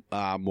is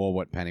more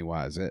what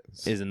Pennywise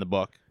is in the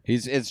book.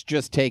 It's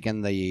just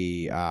taken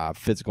the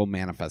physical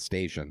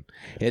manifestation.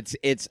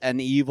 It's an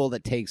evil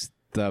that takes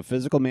the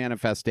physical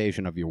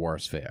manifestation of your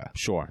worst fear.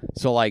 Sure.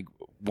 So like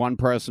one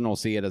person will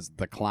see it as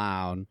the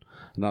clown,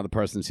 another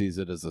person sees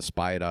it as the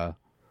spider.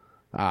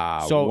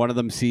 So one of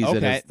them sees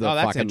it as the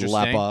fucking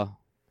leper.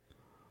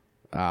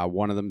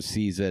 One of them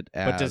sees it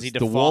as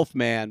the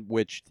Wolfman,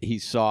 which he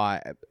saw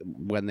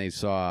when they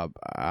saw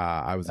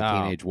I Was a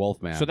Teenage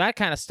Wolfman. So that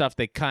kind of stuff,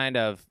 they kind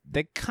of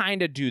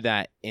do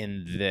that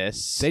in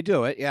this. They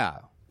do it, yeah.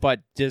 But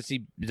does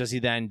he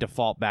then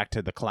default back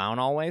to the clown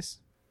always?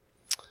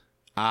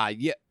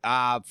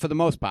 For the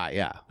most part,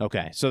 yeah.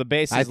 Okay, so the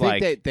base is I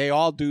think they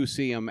all do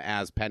see him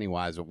as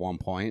Pennywise at one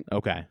point.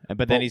 Okay,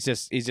 but then he's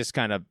just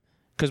kind of.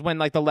 Because when,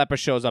 like, the leper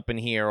shows up in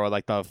here, or,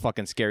 like, the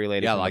fucking scary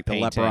lady from like the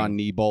leper on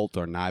Neibolt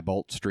or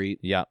Neibolt Street.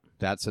 Yep.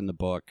 That's in the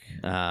book.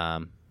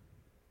 And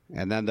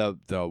then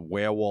the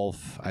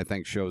werewolf, I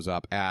think, shows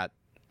up at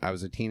I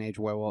Was a Teenage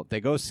Werewolf.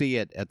 They go see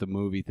it at the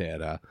movie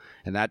theater,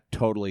 and that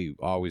totally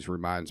always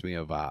reminds me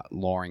of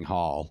Loring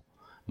Hall,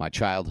 my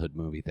childhood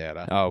movie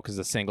theater. Oh, because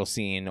the single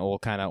scene,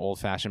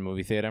 old-fashioned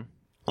movie theater?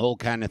 Old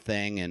kind of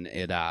thing, and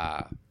it...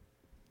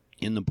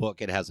 in the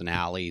book, it has an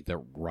alley that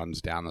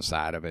runs down the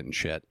side of it and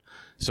shit.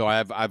 So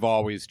I've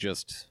always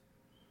just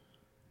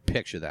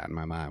pictured that in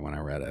my mind when I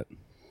read it.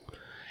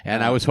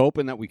 And I was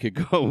hoping that we could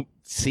go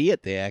see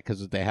it there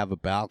because they have a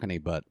balcony,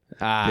 but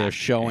they're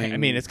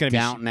showing it's gonna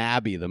Downton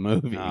Abbey, the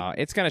movie.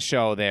 It's going to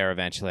show there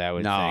eventually, I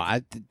would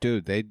think.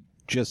 Dude, they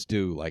just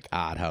do like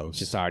art house.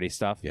 Just arty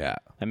stuff? Yeah.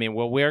 I mean,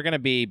 well, we're going to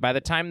be, by the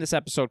time this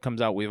episode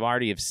comes out, we've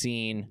already have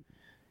seen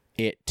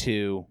it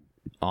too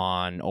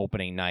on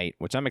opening night,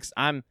 which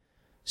I'm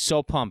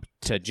so pumped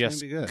to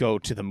just go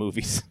to the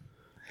movies.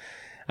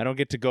 I don't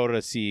get to go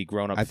to see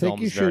grown-up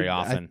films very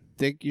often. I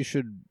think you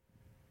should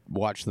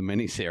watch the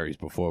miniseries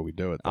before we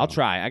do it, though. I'll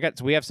try.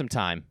 We have some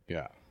time.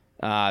 Yeah.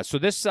 So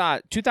this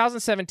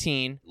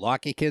 2017.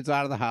 Lock your kids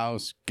out of the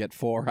house. Get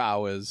 4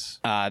 hours.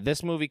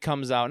 This movie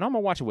comes out. No, I'm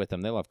going to watch it with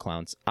them. They love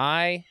clowns.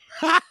 That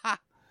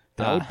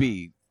would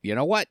be... You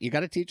know what? You got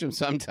to teach them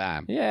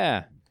sometime.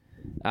 Yeah.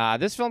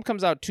 This film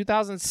comes out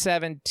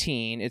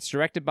 2017. It's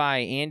directed by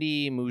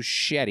Andy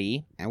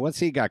Muschietti. And what's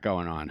he got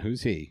going on?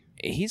 Who's he?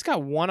 He's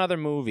got one other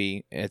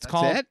movie.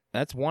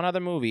 That's one other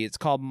movie. It's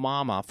called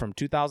Mama from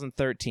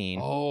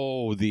 2013.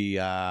 Oh,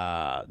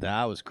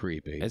 that was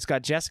creepy. It's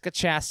got Jessica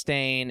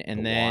Chastain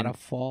and then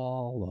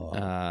Waterfall.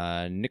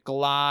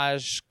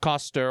 Nicolaj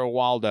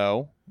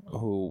Coster-Waldau,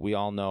 who we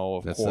all know,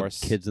 of course.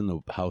 The Kids in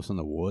the House in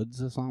the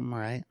Woods or something,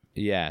 right?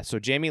 Yeah. So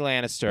Jamie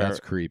Lannister. That's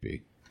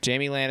creepy.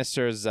 Jamie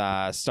Lannister's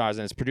stars,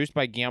 and it's produced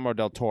by Guillermo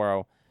del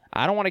Toro.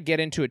 I don't want to get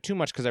into it too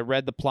much because I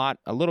read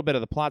a little bit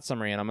of the plot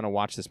summary, and I'm going to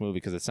watch this movie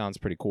because it sounds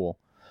pretty cool.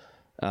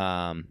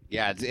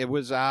 It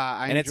was.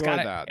 I enjoyed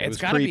that. It was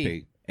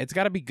creepy. It's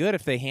got to be good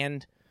if they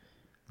hand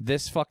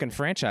this fucking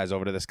franchise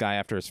over to this guy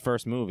after his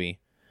first movie.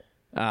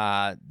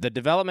 The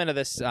development of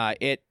this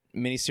It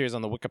miniseries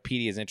on the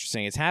Wikipedia is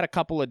interesting. It's had a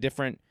couple of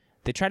different.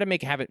 They try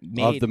to have it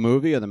made of the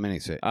movie or the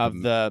miniseries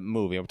of the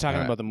movie. We're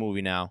talking about the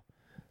movie now.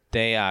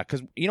 They,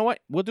 because you know what?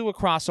 We'll do a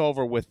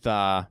crossover with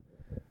the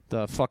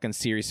fucking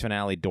series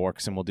finale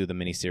dorks, and we'll do the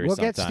miniseries. We'll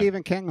sometime. Get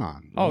Stephen King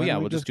on. Oh yeah,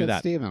 we'll just do that.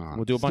 Steven on.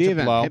 We'll do a bunch of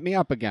blow. Hit me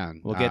up again.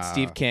 We'll get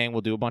Steve King.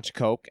 We'll do a bunch of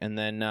coke, and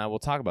then we'll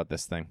talk about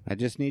this thing. I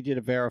just need you to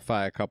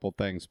verify a couple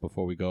things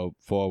before we go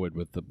forward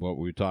with what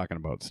we were talking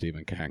about,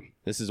 Stephen King.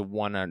 This is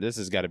this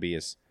has got to be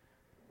his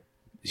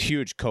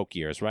huge coke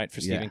years, right,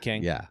 for Stephen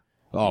King? Yeah.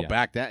 Oh, yeah.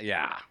 Back then,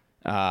 yeah.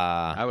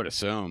 I would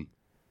assume.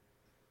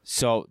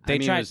 So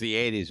it was the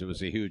 80s. It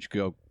was a huge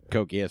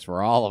coke years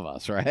for all of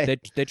us, right?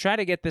 They try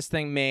to get this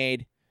thing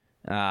made.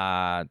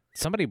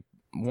 Somebody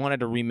wanted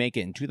to remake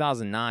it in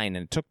 2009,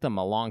 and it took them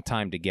a long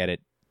time to get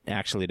it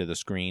actually to the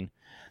screen.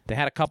 They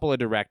had a couple of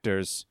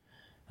directors,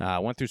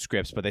 went through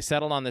scripts, but they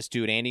settled on this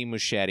dude, Andy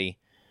Muschietti.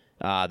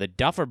 The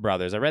Duffer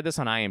Brothers, I read this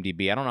on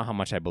IMDb. I don't know how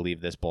much I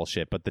believe this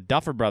bullshit, but the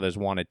Duffer Brothers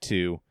wanted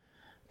to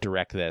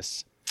direct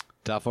this.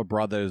 Duffer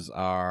Brothers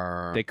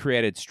are... They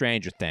created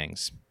Stranger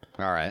Things.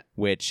 All right.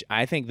 Which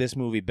I think this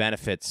movie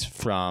benefits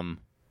from.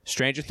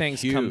 Stranger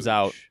Things comes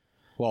out...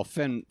 Well,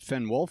 Finn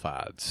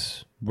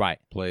Wolfhard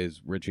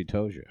plays Richie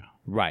Tozier.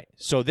 Right.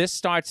 So this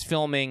starts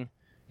filming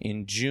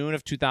in June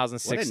of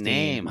 2016. What a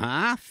name,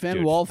 huh? Finn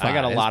Wolfhard. I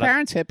got His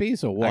parents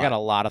hippies or what? I got a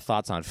lot of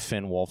thoughts on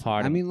Finn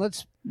Wolfhard. I mean,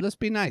 let's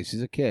be nice.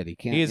 He's a kid. He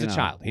can't. He is a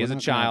child. He is a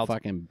child.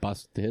 Fucking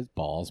bust his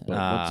balls. But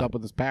what's up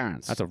with his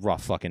parents? That's a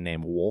rough fucking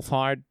name,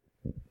 Wolfhard.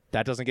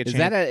 That doesn't get changed.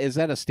 Is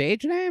that a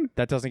stage name?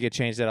 That doesn't get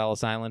changed at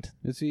Ellis Island.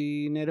 Is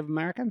he Native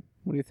American?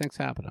 What do you think's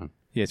happening?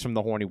 Yeah, it's from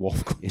the Horny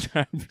Wolf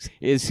Club.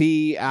 Is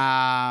he? Is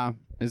that?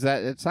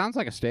 It sounds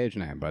like a stage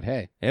name, but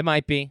hey, It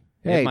might be.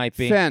 hey, It might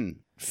be.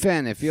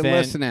 Finn, if you're Finn,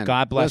 listening,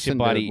 God bless you, listen,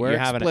 buddy. Dude, we're You're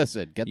having a-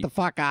 explicit. Get the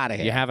fuck out of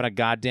here. You're having a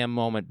goddamn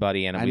moment,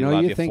 buddy, and I we know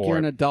love you you think for you're it.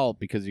 an adult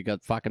because you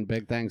got fucking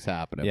big things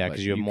happening. Yeah, but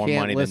because you have more can't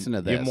money. Listen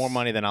than, to this. You have more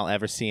money than I'll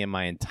ever see in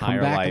my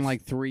entire Come back life. in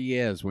like 3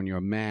 years when you're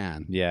a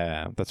man.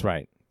 Yeah, that's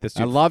right. This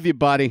I dude, love you,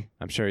 buddy.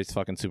 I'm sure he's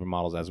fucking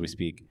supermodels as we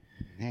speak.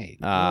 Hey,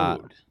 Uh,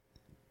 dude.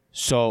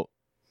 So,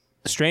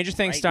 Stranger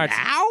Things Right starts.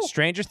 now?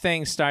 Stranger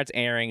Things starts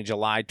airing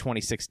July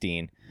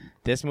 2016.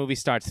 This movie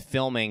starts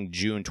filming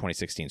June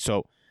 2016.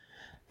 So,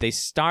 they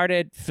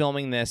started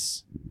filming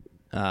this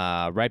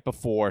right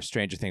before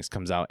Stranger Things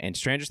comes out, and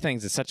Stranger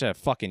Things is such a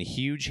fucking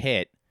huge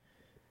hit,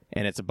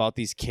 and it's about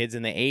these kids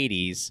in the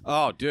 80s.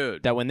 Oh,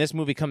 dude. That when this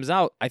movie comes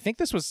out, I think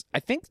this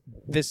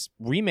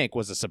remake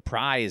was a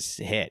surprise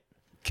hit,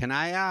 Can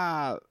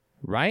I?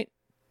 right?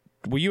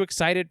 Were you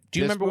excited? Do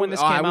you This remember when movie-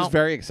 this came I was out?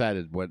 very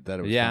excited that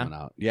it was Yeah. coming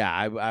out. Yeah,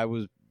 I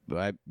was.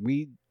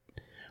 We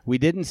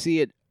didn't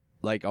see it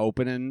like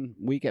opening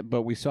weekend,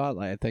 but we saw it.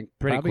 Like, I think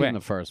Pretty probably in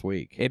quick. the first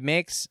week. It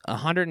makes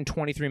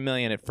 123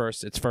 million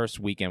its first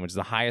weekend, which is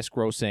the highest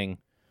grossing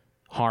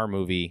horror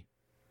movie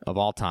of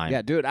all time.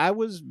 Yeah, dude. I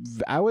was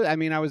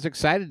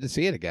excited to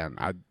see it again.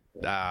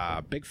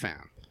 Big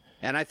fan,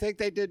 and I think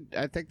they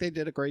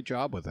did a great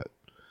job with it.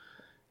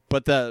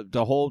 But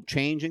the whole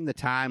changing the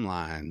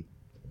timeline.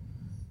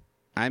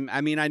 I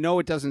know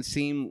it doesn't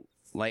seem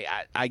like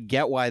I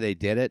get why they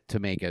did it to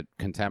make it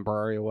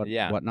contemporary or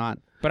whatnot.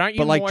 But aren't you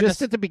But like more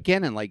just at the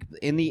beginning, like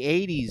in the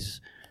 80s,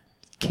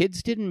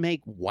 kids didn't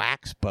make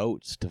wax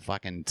boats to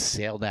fucking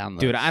sail down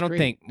the dude, I don't street,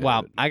 think. dude.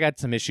 Wow, I got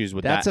some issues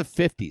with That's that. a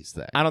 50s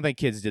thing. I don't think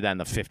kids did that in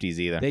the 50s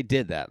either. They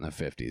did that in the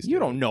 50s. You dude.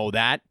 don't know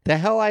that. The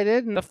hell I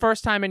didn't. The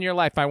first time in your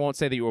life, I won't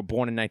say that you were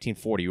born in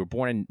 1940. You were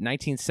born in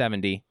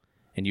 1970,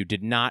 and you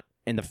did not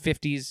in the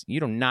 50s. You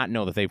do not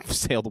know that they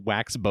sailed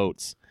wax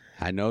boats.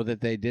 I know that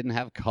they didn't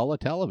have color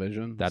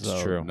television. That's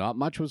so true. Not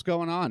much was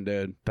going on,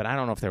 dude. But I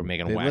don't know if they were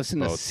making They wax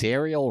listened to boats.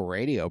 serial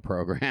radio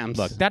programs.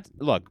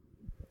 Look.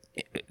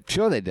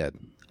 Sure they did.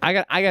 I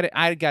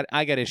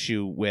got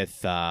issue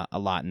with a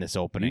lot in this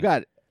opening. You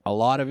got a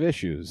lot of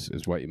issues,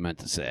 is what you meant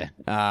to say.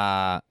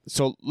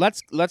 So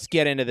let's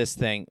get into this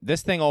thing.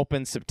 This thing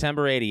opens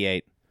September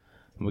 '88.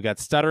 We got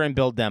Stuttering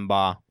Bill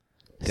Denbrow.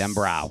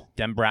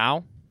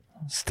 Denbrow.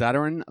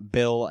 Stuttering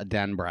Bill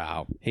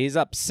Denbrow. He's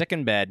up sick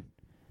in bed.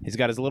 He's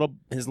got his little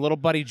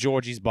buddy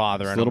Georgie's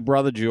bothering His him. little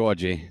brother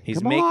Georgie. He's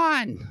Come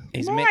on.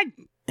 he's Come ma- on,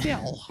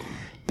 Bill.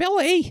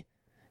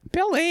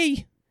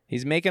 Billy.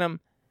 He's making him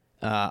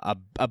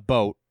a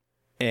boat,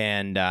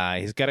 and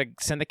he's got to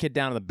send the kid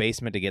down to the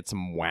basement to get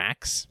some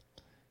wax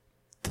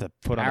to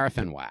put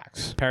Paraffin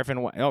wax. on paraffin.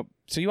 Oh,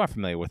 so you are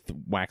familiar with the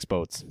wax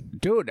boats?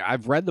 Dude,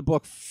 I've read the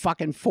book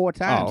fucking 4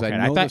 times. Oh, okay.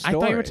 I know the story. I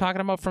thought you were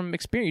talking about from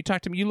experience. You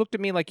talked to me. You looked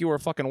at me like you were a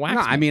fucking wax.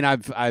 No, I mean,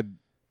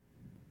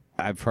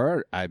 I've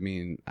heard. I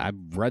mean, I've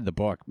read the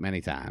book many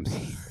times.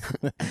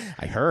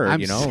 I heard.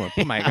 I'm I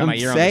put my I'm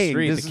ear on the saying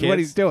street. this the is what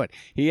kids- he's doing.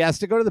 He has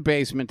to go to the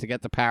basement to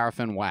get the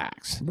paraffin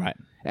wax, Right.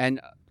 and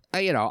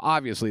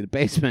obviously the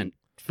basement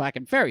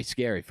fucking very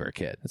scary for a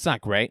kid. It's not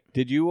great.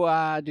 Did you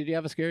have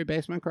a scary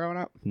basement growing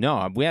up?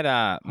 No, we had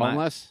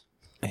Homeless.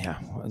 Yeah,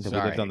 we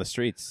Sorry. lived on the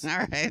streets. All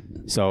right.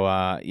 So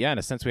in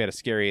a sense, we had a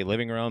scary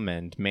living room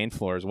and main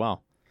floor as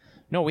well.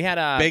 No, we had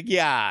a Big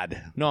yard.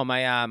 No,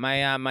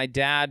 my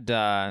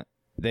dad.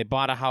 They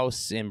bought a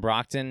house in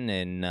Brockton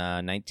in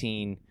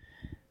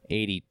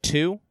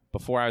 1982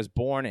 before I was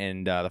born,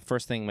 and the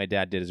first thing my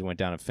dad did is we went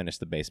down and finished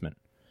the basement.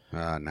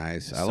 Oh,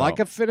 nice. I So- like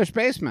a finished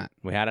basement.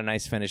 We had a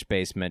nice finished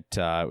basement,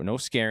 no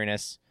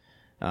scariness.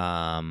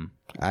 I've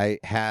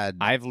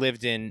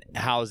lived in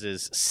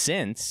houses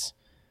since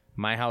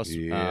my house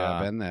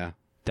I've been there.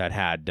 that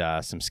had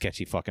some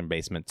sketchy fucking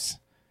basements.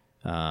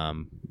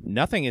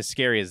 Nothing as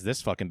scary as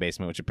this fucking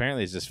basement, which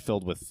apparently is just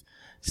filled with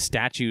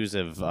statues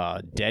of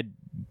dead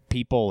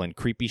people and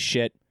creepy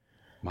shit.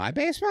 My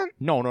basement?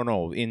 No.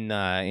 In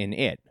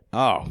it.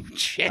 Oh,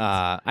 shit.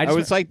 I I just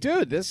was like,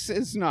 dude, this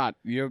is not.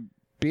 You're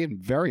being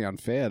very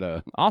unfair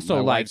to. also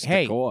my like, wife's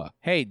decor.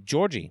 hey,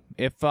 Georgie,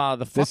 if the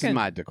This fucking is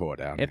my decor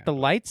down if here. the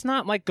light's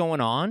not like going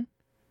on,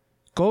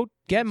 go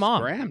get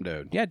mom. Scram,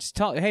 dude. Yeah, just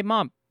tell. Hey,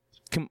 mom,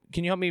 can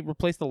you help me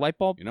replace the light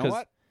bulb? You know 'Cause-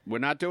 what? We're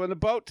not doing the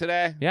boat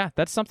today. Yeah,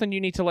 that's something you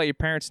need to let your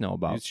parents know You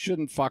about.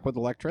 shouldn't fuck with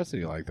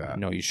electricity like that.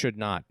 No, you should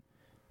not.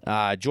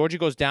 Georgie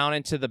goes down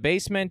into the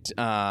basement,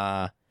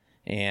 and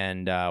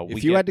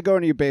If you had to go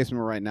into your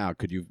basement right now,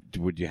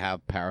 would you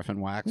have paraffin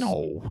wax?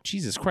 No,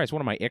 Jesus Christ!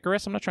 What am I,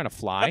 Icarus? I'm not trying to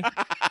fly.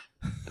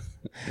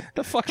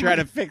 The fuck? Trying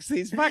to fix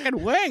these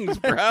fucking wings,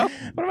 bro.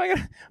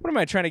 What am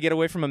I trying to get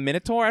away from a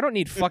Minotaur? I don't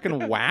need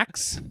fucking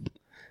wax.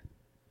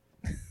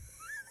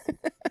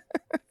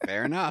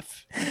 Fair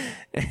enough.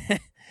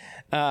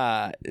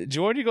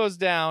 Georgie goes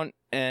down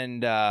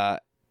and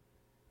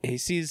he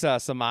sees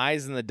some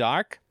eyes in the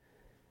dark.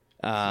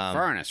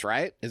 Furnace,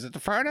 right? Is it the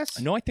furnace?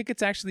 No, I think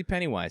it's actually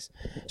Pennywise.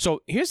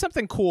 So here's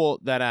something cool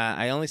that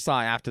I only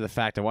saw after the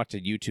fact. I watched a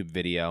YouTube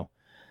video.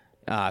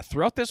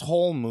 Throughout this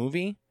whole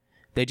movie,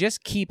 they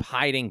just keep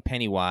hiding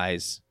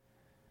Pennywise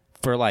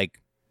for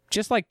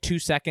just 2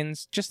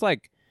 seconds,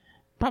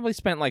 probably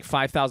spent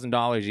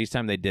 $5,000 each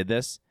time they did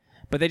this,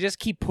 but they just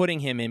keep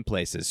putting him in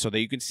places so that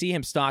you can see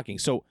him stalking.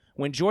 So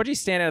when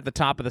Georgie's standing at the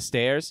top of the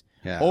stairs,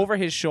 over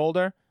his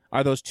shoulder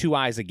are those 2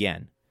 eyes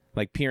again,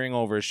 peering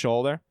over his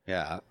shoulder.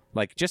 Yeah.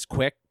 Just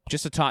quick,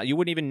 just a top. You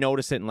wouldn't even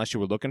notice it unless you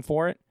were looking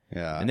for it.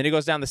 Yeah. And then he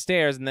goes down the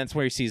stairs, and that's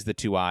where he sees the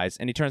 2 eyes,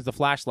 and he turns the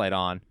flashlight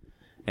on,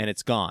 and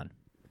it's gone.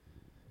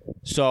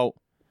 So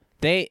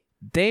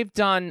they've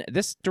done,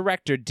 this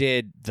director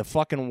did the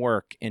fucking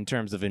work in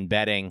terms of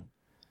embedding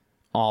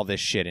all this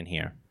shit in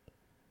here.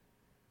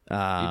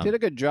 You did a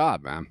good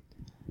job, man.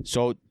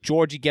 So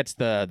Georgie gets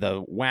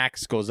the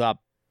wax, goes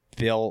up.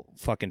 Bill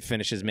fucking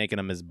finishes making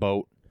him his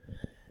boat.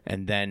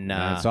 And then...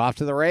 and it's off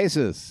to the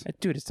races.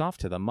 Dude, it's off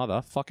to the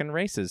motherfucking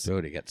races.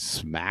 Dude, he gets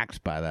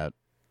smacked by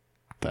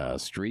the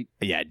street.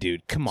 Yeah,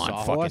 dude, come on,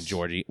 Sawhorse? fucking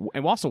Georgie.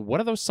 And also, what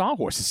are those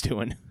sawhorses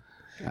doing?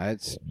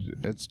 It's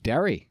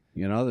Derry.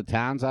 You know, the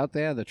towns out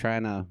there, they're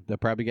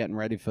probably getting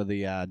ready for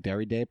the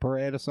Derry Day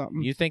Parade or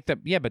something. You think that,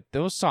 yeah, but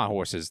those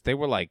sawhorses, that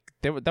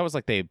was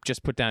like they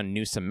just put down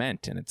new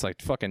cement, and it's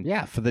like fucking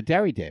for the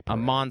Derry Day a Parade.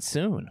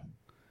 monsoon.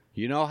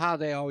 You know how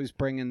they always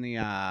bring in the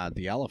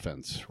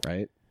elephants,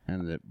 right?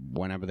 And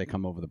whenever they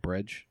come over the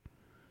bridge.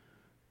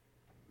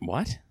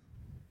 What?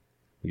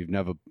 You've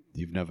never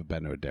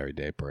been to a Derry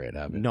Day Parade,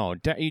 have you? No,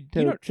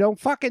 don't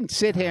fucking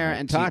sit here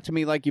and talk to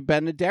me like you've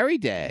been to Derry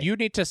Day. You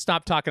need to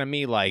stop talking to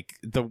me like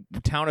the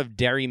town of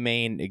Derry,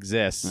 Maine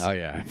exists. Oh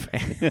yeah,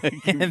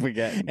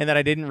 and that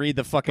I didn't read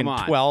the fucking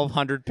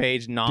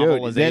 1,200-page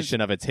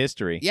novelization of its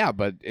history. Yeah,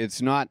 but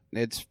it's not.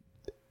 It's.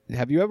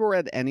 Have you ever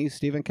read any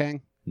Stephen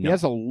King? No. He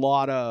has a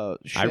lot of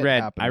shit. I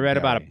read in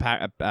about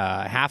Derry.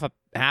 half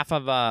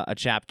of a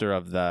chapter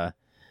of the.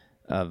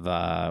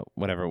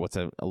 Whatever, what's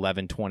a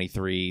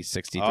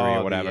 11/23/63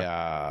 or whatever,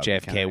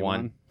 JFK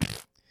one.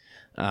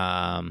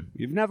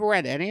 You've never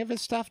read any of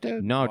his stuff,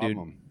 dude? No, dude.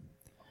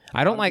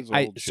 I don't like.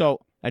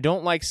 I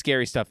don't like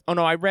scary stuff. Oh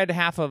no, I read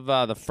half of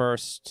the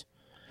first.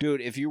 Dude,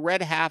 if you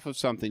read half of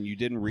something, you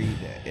didn't read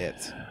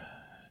it.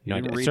 You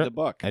didn't read the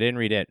book. I didn't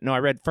read it. No, I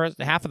read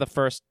half of the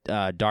first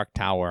Dark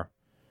Tower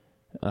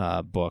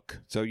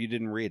book. So you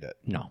didn't read it?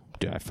 No,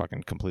 dude, I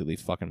completely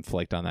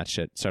flaked on that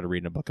shit. Started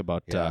reading a book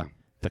about.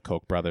 The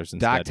Koch brothers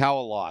instead. Dark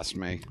Tower lost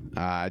me.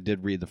 I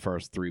did read the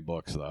first 3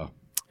 books though.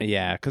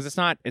 Yeah, because it's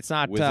not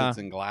Wizards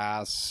and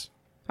Glass.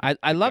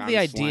 I love the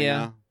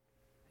idea.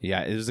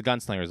 Yeah, it was the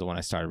Gunslinger is the one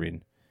I started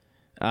reading.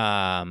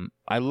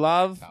 I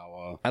love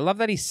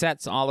that he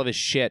sets all of his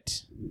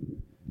shit.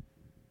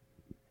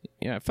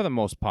 Yeah, for the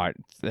most part,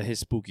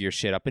 his spookier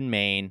shit up in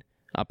Maine,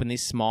 up in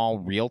these small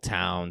real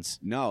towns.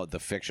 No, the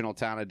fictional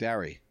town of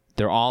Derry.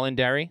 They're all in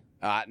Derry.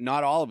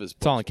 Not all of his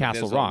books. It's all in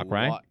Castle Rock,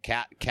 right?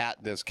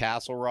 There's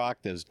Castle Rock.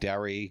 There's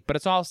Derry. But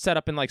it's all set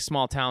up in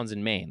small towns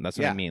in Maine. That's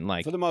what I mean.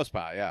 For the most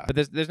part, yeah. But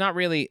there's not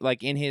really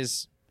in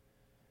his.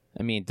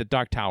 I mean, the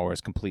Dark Tower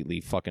is completely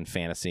fucking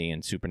fantasy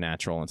and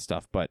supernatural and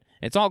stuff, but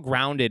it's all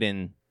grounded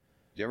in.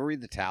 Did you ever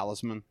read The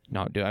Talisman?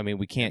 No, dude. I mean,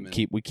 you cannot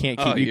keep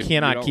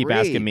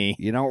asking me.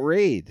 You don't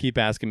read. Keep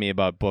asking me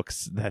about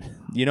books that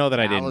that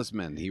I didn't.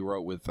 Talisman. He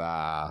wrote with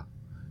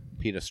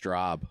Peter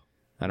Straub.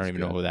 I don't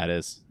even know who that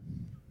is.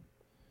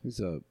 He's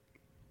a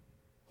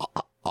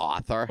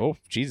author. Oh,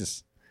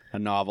 Jesus. A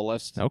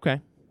novelist.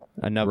 Okay.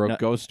 Wrote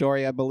Ghost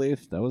Story, I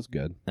believe. That was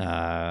good. All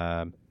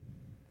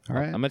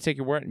right. I'm going to take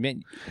your word.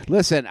 Man,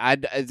 listen,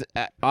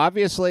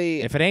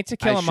 obviously, if it ain't To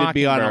Kill a Mockingbird, I should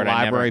be on a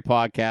library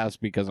podcast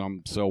because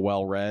I'm so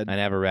well read. I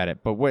never read it,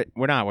 but we're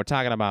not. We're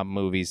talking about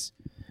movies.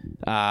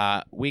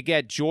 We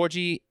get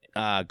Georgie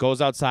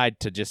goes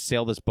outside to just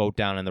sail this boat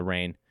down in the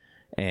rain,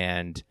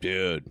 and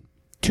dude,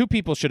 2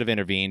 people should have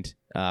intervened.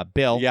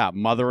 Bill. Yeah,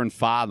 mother and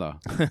father.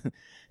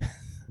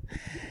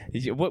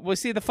 We'll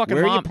see the fucking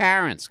Where mom. are your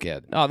parents,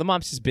 kid? Oh, the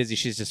mom's just busy.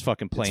 She's just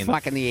fucking playing. It's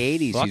fucking the 80s.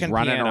 He's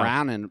running piano.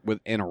 around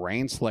in a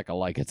rain slicker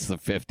like it's the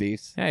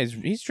 50s. Yeah,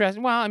 he's dressed.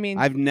 Well, I mean,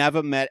 I've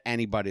never met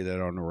anybody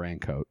that owned a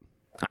raincoat.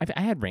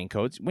 I had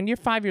raincoats. When you're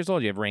 5 years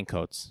old, you have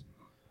raincoats.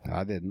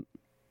 I didn't.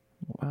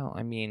 Well,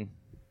 I mean,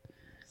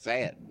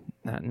 say it.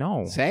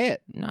 No, say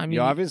it. No, I mean,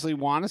 you obviously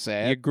want to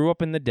say it. You grew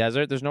up in the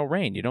desert. There's no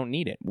rain. You don't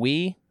need it.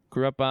 We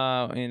grew up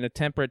in a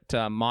temperate,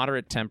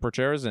 moderate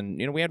temperatures,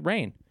 and we had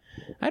rain.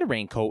 I had a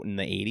raincoat in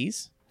the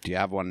 80s. Do you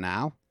have one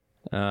now?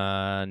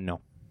 No.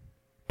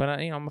 But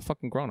I'm a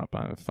fucking grown up.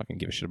 I don't fucking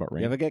give a shit about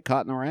rain. You ever get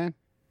caught in the rain?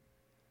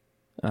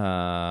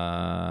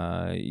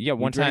 Yeah.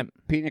 One time.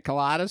 Pina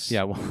coladas.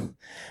 Yeah.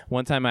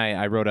 One time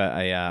I wrote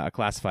a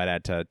classified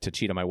ad to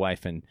cheat on my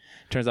wife, and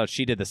turns out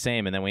she did the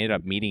same. And then we ended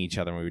up meeting each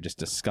other, and we were just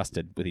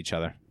disgusted with each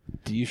other.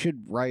 You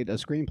should write a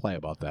screenplay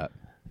about that.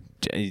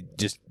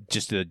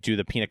 Just to do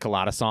the Pina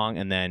Colada song,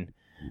 and then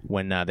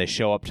when they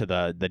show up to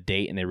the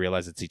date and they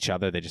realize it's each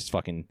other, they just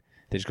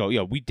go,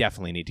 yo, we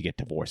definitely need to get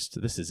divorced.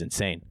 This is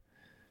insane.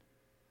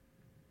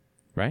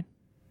 Right?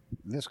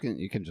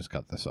 You can just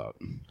cut this out.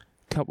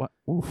 Cut what?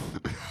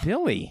 Oof.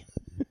 Billy.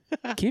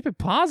 Keep it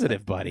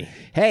positive, buddy.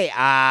 Hey,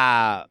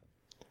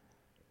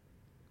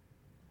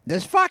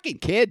 this fucking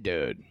kid,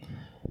 dude.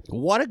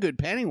 What a good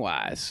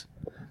Pennywise.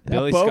 That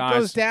Billy boat Scars-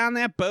 goes down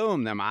there,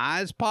 boom, them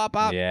eyes pop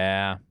up.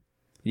 Yeah.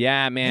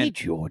 Yeah, man. Hey,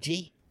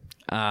 Georgie.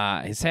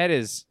 His head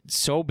is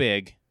so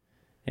big,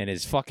 and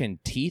his fucking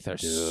teeth are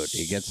Dude,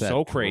 he gets that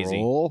so crazy.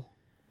 droll.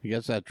 He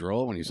gets that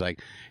droll when he's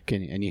like,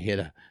 and you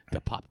hear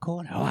the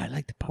popcorn. Oh, I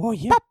like the popcorn. Oh,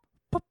 yeah.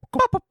 Pop,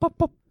 pop, pop, pop,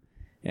 pop.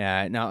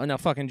 Yeah, no,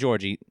 fucking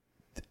Georgie.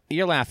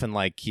 You're laughing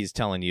like he's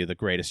telling you the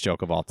greatest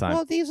joke of all time.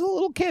 Well, he's a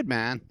little kid,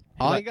 man.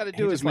 All you got to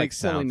do he is just make likes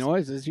silly sounds.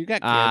 noises. You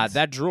got kids.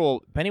 That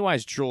drool,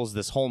 Pennywise drools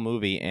this whole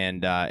movie,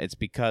 and it's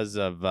because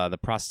of the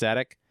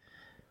prosthetic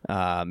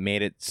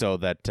made it so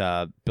that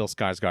Bill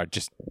Skarsgård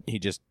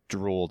just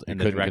drooled. You And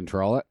couldn't the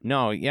control it.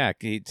 No, yeah,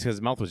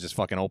 his mouth was just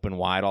fucking open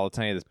wide all the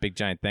time. This big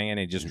giant thing, and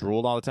he just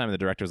drooled all the time. And the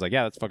director was like,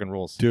 "Yeah, that's fucking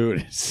rules."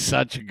 Dude, it's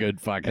such a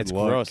good fucking It's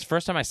look. gross.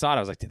 First time I saw it, I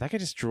was like, "Did that guy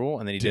just drool?"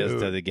 And then he does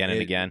it again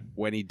and again.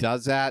 When he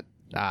does that,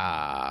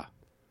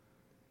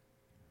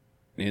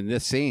 in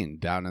this scene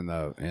down in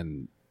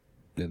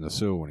the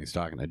zoo when he's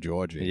talking to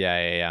Georgie.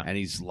 Yeah. And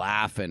he's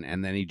laughing,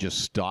 and then he just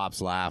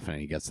stops laughing,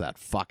 and he gets that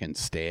fucking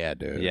stare,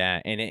 dude.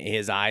 Yeah, and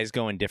his eyes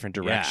go in different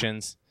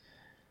directions.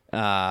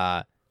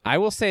 I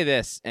will say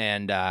this,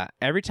 and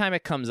every time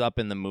it comes up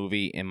in the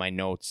movie, in my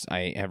notes,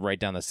 I have write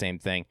down the same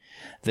thing.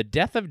 The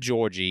death of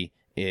Georgie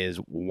is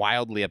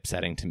wildly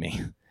upsetting to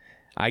me.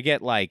 I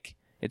get like,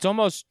 it's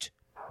almost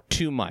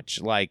too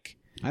much. Like,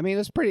 I mean,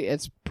 it's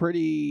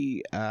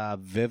pretty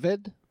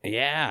vivid.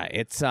 yeah,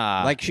 it's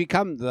Like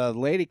the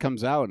lady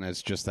comes out, and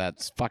it's just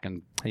that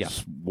fucking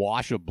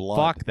wash of blood.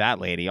 fuck that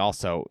lady.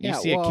 Also, you Yeah,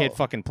 see a well- kid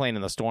fucking playing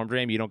in the storm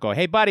drain, you don't go,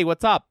 "Hey, buddy,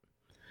 what's up?"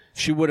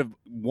 She would have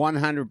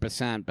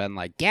 100% been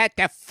like, "Get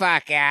the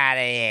fuck out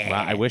of here."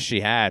 Well, I wish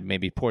she had.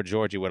 Maybe poor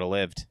Georgie would have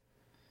lived.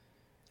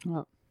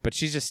 Well, But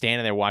she's just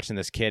standing there watching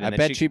this kid. And I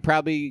then bet she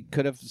probably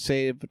could have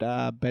saved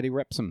Betty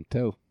Ripsom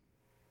too.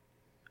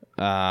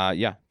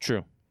 Yeah,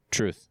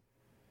 truth.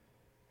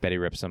 Betty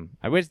Ripsom.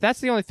 I wish that's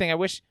the only thing I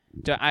wish.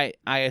 I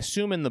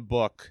assume in the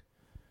book,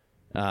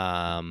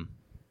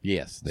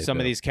 Yes, they some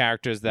do. of these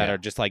characters that Yeah. are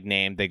just like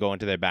named, they go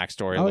into their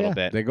backstory a Oh, little yeah.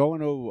 bit. They go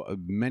into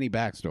many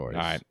backstories.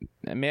 All right,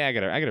 maybe I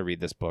gotta read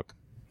this book.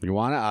 You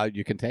want it?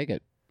 You can take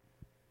it.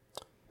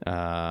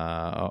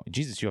 Oh,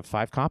 Jesus, you have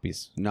 5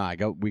 copies. No,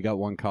 we got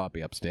one copy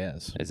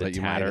upstairs. Is it But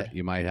tattered?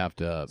 You might have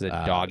to. Is it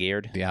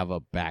dog-eared? Do you have a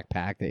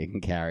backpack that you can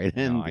carry it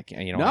in? No, I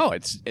can't. You know. No,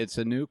 what? it's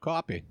a new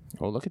copy.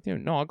 Oh, look at you.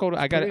 No, I'll go.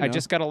 I pretty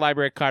just got a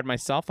library card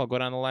myself. I'll go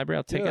down to the library.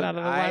 I'll take it Dude, out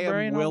of the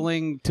library.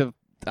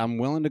 I'm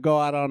willing to go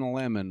out on a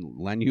limb and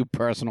lend you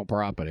personal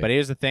property. But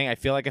here's the thing. I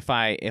feel like if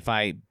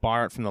I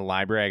borrow it from the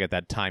library, I get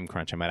that time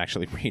crunch. I might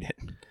actually read it.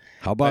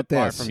 how about but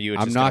borrow this? from you,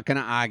 it's I'm just not going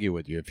to argue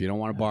with you. If you don't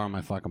want to borrow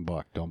my fucking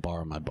book, don't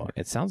borrow my book.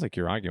 It sounds like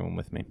you're arguing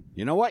with me.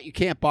 You know what? You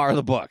can't borrow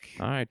the book.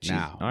 All right, geez.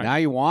 Now, All right. now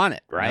you want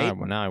it, right?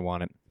 Now I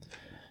want it.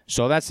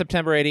 So that's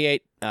September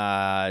 88.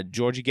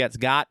 Georgie gets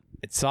got.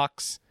 It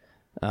sucks.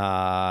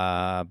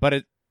 But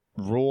it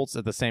rules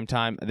at the same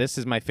time. This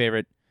is my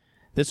favorite.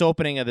 This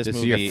opening of this This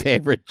movie. is your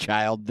favorite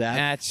child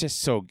death? It's just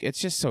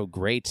so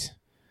great.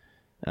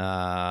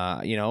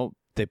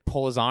 They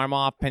pull his arm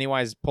off.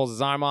 Pennywise pulls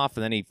his arm off,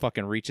 and then he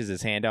fucking reaches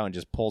his hand out and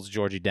just pulls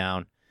Georgie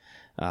down.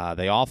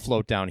 They all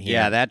float down here.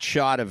 Yeah, that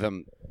shot of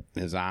him,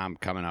 his arm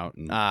coming out.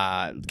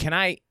 And,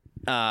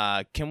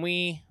 Can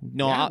we?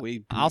 No, Yeah,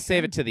 I'll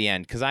save it to the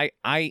end because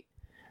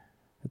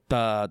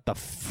the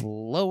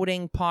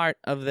floating part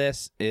of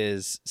this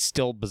is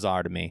still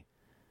bizarre to me.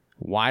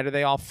 Why do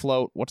they all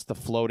float? What's the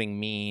floating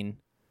mean?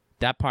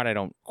 That part I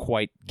don't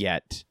quite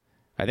get.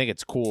 I think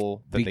it's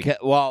cool that because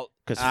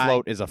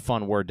float is a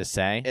fun word to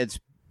say. it's.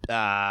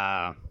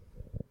 I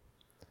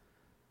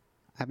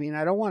mean,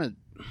 I don't want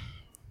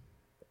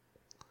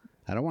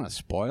to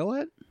spoil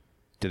it.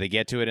 Do they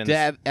get to it in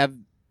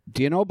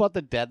Do you know about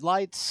the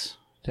deadlights?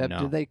 No.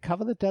 Did they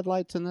cover the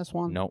deadlights in this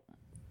one? Nope.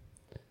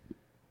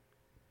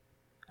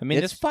 I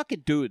mean, It's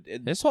fucking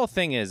dude. this whole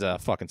thing is a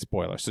fucking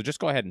spoiler, so just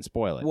go ahead and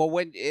spoil it. Well,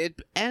 when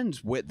it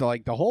ends with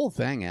the whole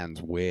thing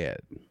ends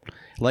weird.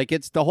 Like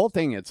it's the whole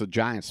thing. It's a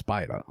giant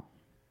spider.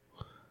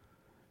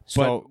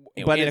 So,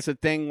 but in it's a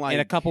thing like in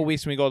a couple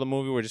weeks when we go to the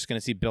movie, we're just going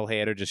to see Bill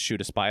Hader just shoot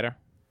a spider.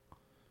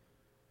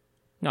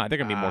 No, they're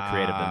going to be more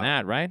creative than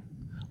that, right?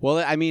 Well,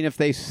 I mean, if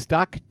they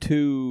stuck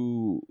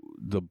to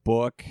the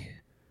book,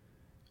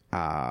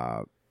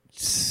 Eddie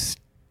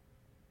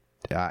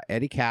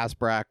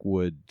Kaspbrak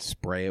would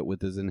spray it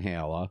with his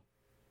inhaler.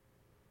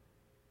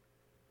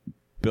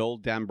 Bill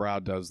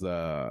Denbrow does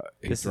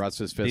he thrusts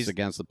his fist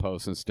against the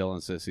post and still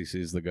insists he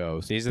sees the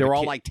ghost. They're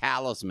all like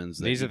talismans.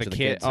 That These are each the of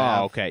kids. have.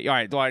 Oh, okay. All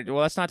right. Well,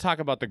 let's not talk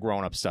about the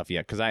grown-up stuff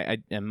yet because I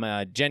am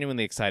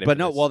genuinely excited. But for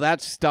no, this. well,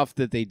 that's stuff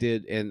that they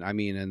did in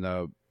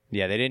the.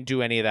 Yeah, they didn't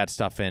do any of that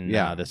stuff in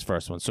this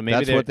first one. So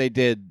maybe That's what they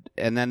did,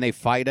 and then they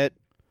fight it,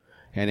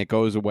 and it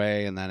goes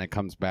away, and then it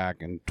comes back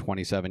in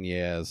 27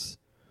 years.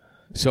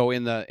 So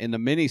in the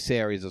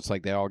miniseries, it's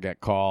like they all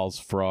get calls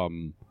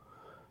from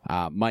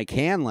Mike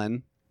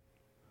Hanlon,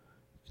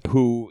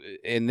 who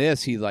in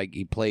this he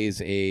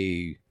plays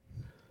a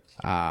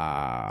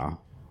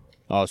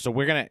Oh, so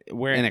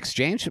we're in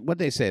exchange. What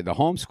they say? The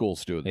homeschool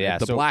student. Yeah,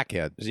 the so- black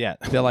kid. yeah.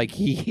 They're like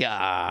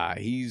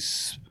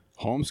he's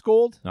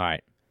homeschooled, All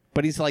right.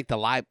 but he's like the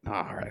live. All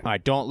right. All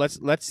right. Don't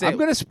let's say. I'm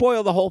gonna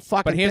spoil the whole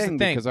fucking But here's thing,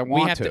 the thing: because I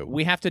want we have to.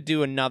 We have to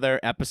do another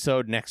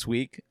episode next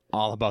week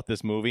all about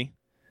this movie,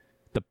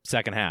 the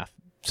second half.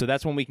 So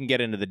that's when we can get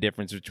into the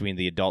difference between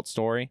the adult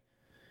story.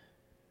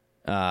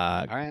 All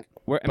right.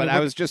 But But I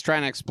was just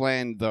trying to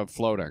explain the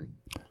floating.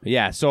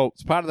 yeah. So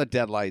It's part of the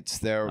deadlights.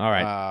 They're all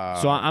right.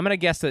 So I'm gonna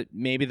guess that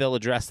maybe they'll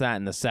address that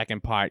in the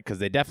second part because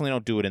they definitely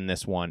don't do it in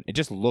this one. It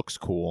just looks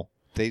cool.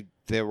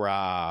 they're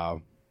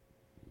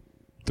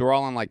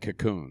all in like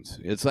cocoons.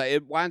 It's like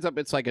it winds up.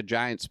 It's like a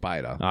giant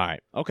spider, All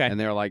right. Okay. and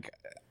they're like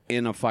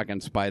in a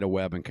fucking spider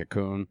web and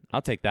cocoon.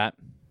 I'll take that.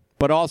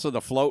 But also the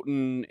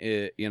floating,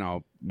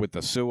 with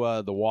the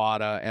sewer, the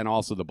water, and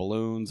also the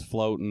balloons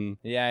floating.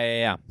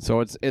 Yeah. So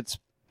it's.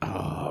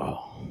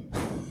 Oh.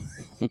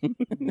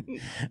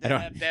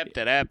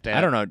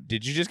 I don't know.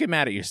 Did you just get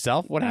mad at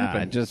yourself? What I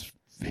happened? just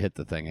hit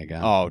the thing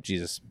again. Oh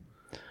Jesus.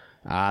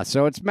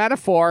 So it's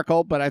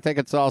metaphorical, but I think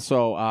it's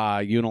also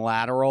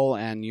unilateral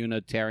and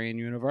Unitarian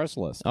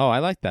Universalist. Oh, I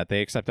like that.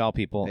 They accept all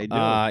people. They do.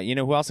 You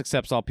know who else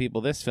accepts all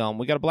people? This film.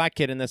 We got a black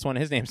kid in this one.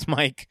 His name's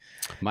Mike.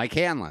 Mike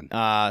Hanlon.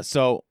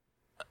 So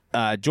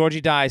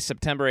Georgie dies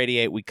September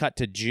 88. We cut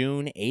to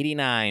June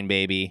 89,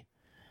 baby.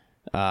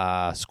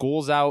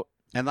 School's out.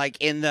 And like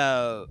in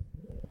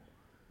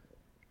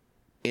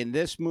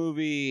this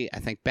movie, I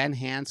think Ben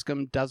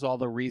Hanscom does all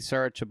the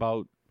research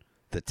about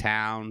the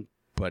town,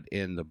 but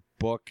in the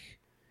book,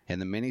 in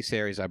the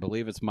miniseries, I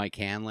believe it's Mike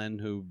Hanlon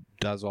who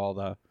does all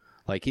the,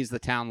 like, he's the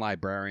town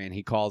librarian.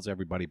 He calls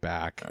everybody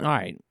back. All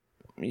right.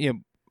 Yeah.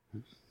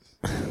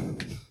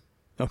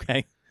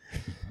 Okay.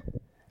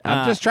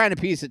 I'm just trying to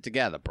piece it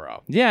together,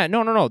 bro. Yeah,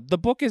 no. The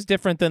book is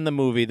different than the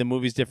movie. The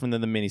movie's different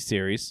than the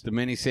miniseries. The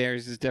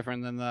miniseries is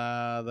different than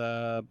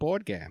the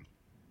board game.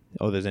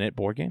 Oh, there's an It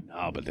board game?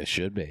 No, but there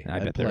should be. I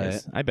I'd bet there play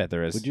is. it. I bet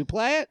there is. Would you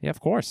play it? Yeah, of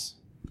course.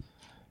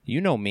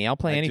 You know me. I'll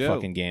play I any do.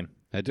 fucking game.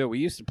 I do. We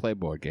used to play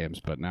board games,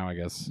 but now I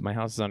guess My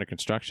house is under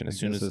construction. As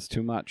soon as it's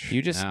too much.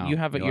 You just- Now, you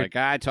have a- you're you're- like,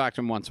 I talk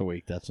to him once a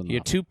week. That's enough.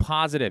 you're too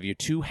positive, you're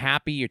too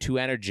happy, you're too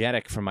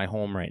energetic for my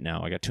home right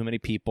now. I got too many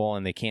people,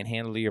 and they can't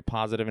handle your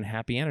positive and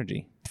happy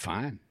energy.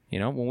 Fine. You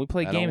know, when we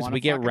play I don't games, wanna we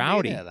get fucking be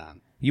rowdy. there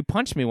then. You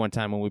punched me one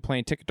time when we were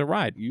playing Ticket to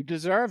Ride. You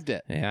deserved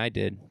it. Yeah, I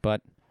did.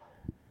 But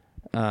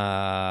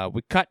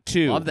we cut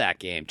to Love that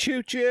game.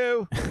 Choo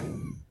choo.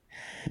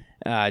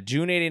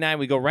 June 89.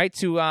 We go right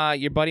to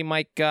your buddy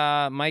Mike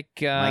Mike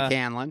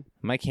Hanlon.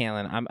 Mike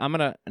Hanlon. I'm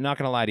not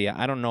gonna lie to you.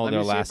 I don't know Let their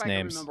me see last if I can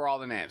names. remember all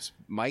the names.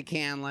 Mike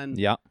Hanlon.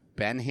 Yep.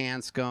 Ben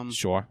Hanscom.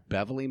 Sure.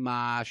 Beverly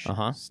Marsh.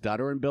 Uh-huh.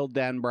 Stutter and Bill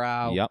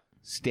Denbrow. Yep.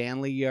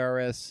 Stanley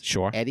Uris.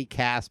 Sure. Eddie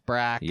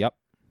Kasprack. Yep.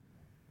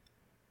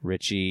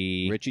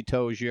 Richie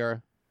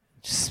Tozier.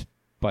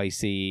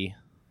 Spicy.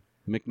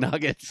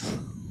 McNuggets.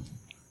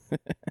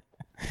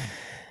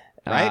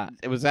 Right?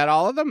 Was that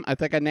all of them? I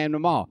think I named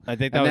them all. I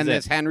think that and was then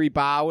there's it. Henry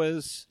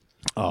Bowers.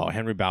 Oh,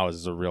 Henry Bowers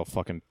is a real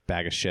fucking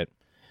bag of shit.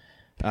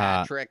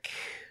 Patrick.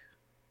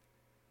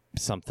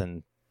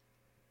 Something.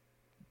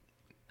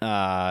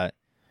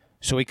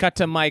 So we cut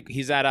to Mike.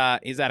 He's at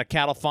a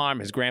cattle farm.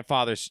 His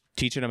grandfather's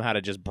teaching him how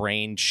to just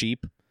brain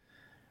sheep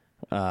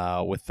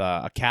with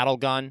a cattle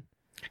gun.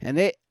 And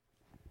they.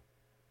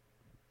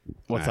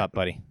 What's All right. up,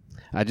 buddy?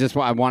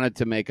 I wanted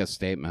to make a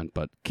statement,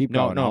 but keep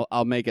No, going. no.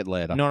 I'll make it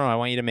later. No, I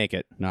want you to make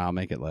it. No, I'll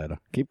make it later.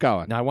 Keep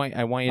going. No, I want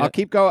you I'll to.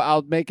 keep going.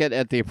 I'll make it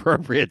at the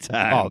appropriate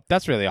time. Oh,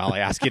 that's really all I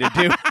ask you to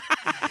do.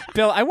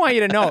 Bill, I want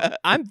you to know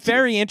I'm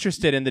very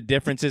interested in the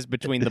differences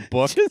between the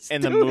book Just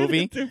and the do it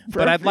movie, at the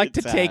but I'd like to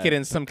appropriate take it time.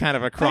 in some kind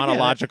of a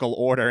chronological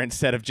order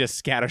instead of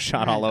just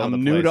scattershot all over the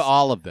I'm place. new to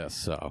all of this,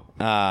 so.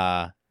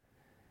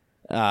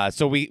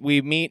 So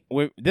we meet.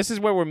 This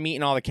is where we're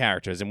meeting all the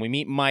characters, and we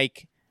meet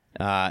Mike.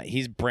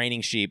 He's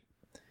braining sheep.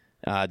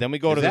 Then we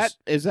go to this.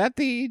 Is that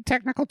the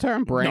technical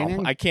term,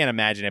 braining? No, I can't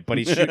imagine it, but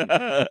he's shooting.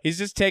 He's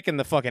just taking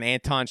the fucking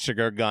Anton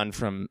Chigurh gun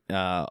from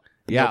No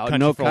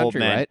Country for Old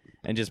Men right?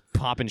 and just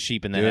popping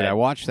sheep in the Dude, head. I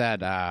watched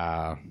that.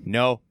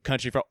 No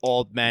Country for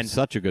Old Men.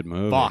 Such a good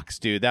movie. Fox,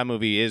 dude, that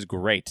movie is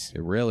great.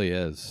 It really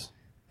is.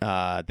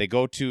 They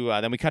go to.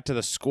 Then we cut to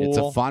the school. It's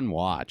a fun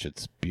watch.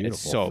 It's beautiful.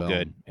 It's so film.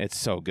 good. It's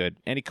so good.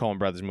 Any Coen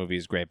Brothers movie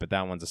is great, but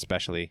that one's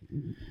especially.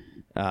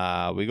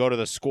 We go to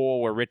the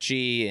school where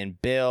Richie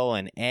and Bill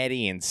and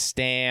Eddie and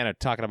Stan are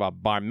talking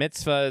about bar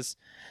mitzvahs,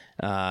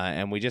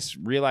 and we just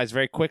realize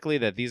very quickly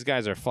that these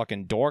guys are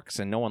fucking dorks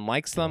and no one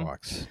likes them.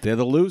 Fox. They're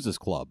the Losers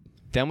Club.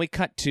 Then we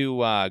cut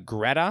to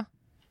Greta.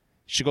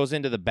 She goes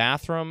into the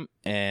bathroom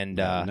and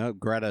No,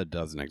 Greta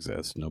doesn't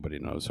exist. Nobody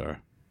knows her.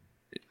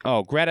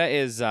 oh, Greta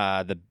is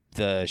the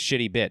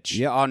shitty bitch.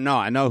 Yeah. Oh no,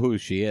 I know who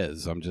she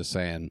is. I'm just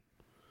saying.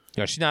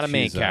 No, she's not a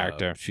main she's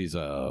character. She's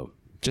a.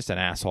 Just an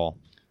asshole.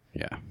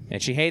 Yeah.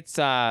 And she hates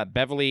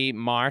Beverly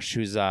Marsh,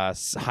 who's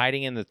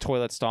hiding in the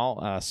toilet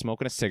stall,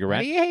 smoking a Why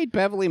cigarette. do you hate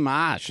Beverly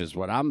Marsh? Is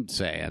what I'm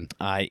saying.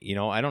 I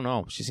don't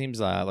know. She seems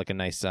like a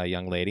nice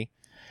young lady.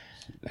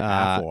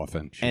 Half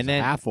orphan. She's and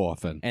then- half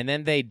orphan. And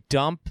then they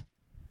dump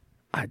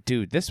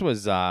dude, this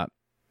was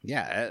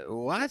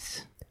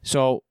what?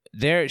 so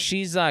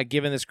she's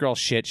giving this girl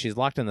shit. She's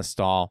locked in the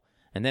stall,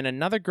 and then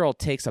another girl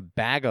takes a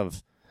bag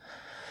of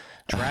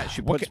Trash.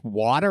 She puts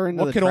water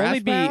into what the could trash only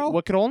be barrel?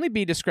 what could only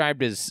be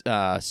described as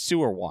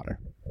sewer water.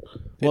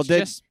 Well,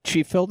 It's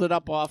she filled it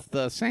up off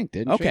the sink,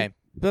 didn't she? okay,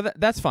 but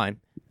that's fine.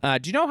 Do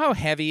you know how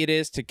heavy it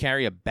is to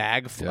carry a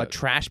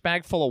trash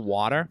bag full of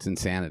water? It's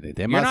insanity.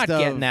 You're not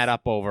getting that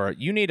up over.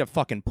 You need a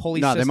fucking pulley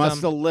No, system. they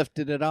must have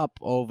lifted it up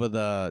over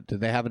the. Did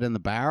they have it in the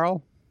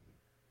barrel?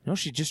 No,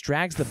 she just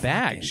drags the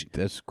bag.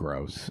 That's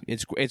gross.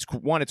 It's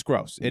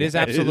gross. It is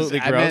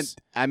absolutely gross.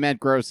 I meant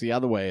gross the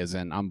other way, as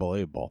in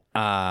unbelievable.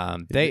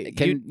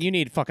 You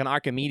need fucking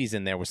Archimedes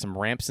in there with some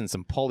ramps and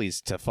some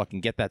pulleys to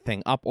fucking get that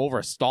thing up over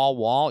a stall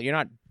wall. You're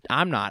not.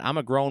 I'm not. I'm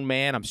a grown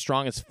man. I'm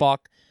strong as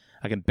fuck.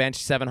 I can bench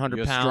 700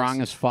 You're pounds.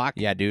 strong as fuck.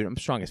 Yeah, dude. I'm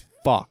strong as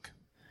fuck.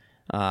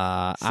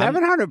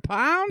 700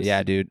 pounds?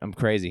 Yeah, dude. I'm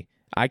crazy.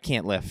 I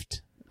can't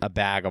lift a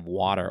bag of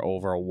water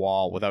over a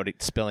wall without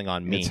it spilling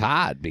on me. It's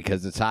hard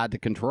because it's hard to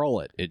control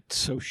it. It's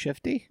so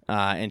shifty.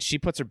 And she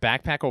puts her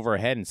backpack over her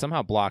head and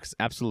somehow blocks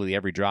absolutely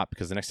every drop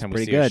because the next time we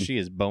Pretty see her, good. she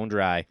is bone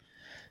dry.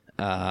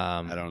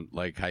 I don't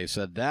like how you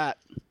said that.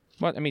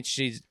 Well,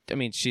 she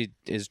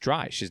is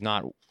dry. She's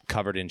not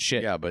covered in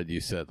shit. Yeah, but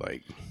you said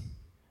like.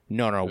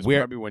 No, It was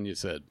we're probably when you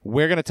said.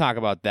 we're gonna talk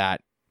about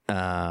that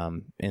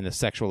in the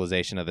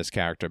sexualization of this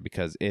character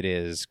because it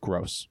is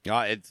gross.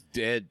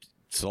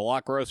 It's a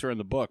lot grosser in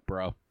the book,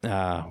 bro.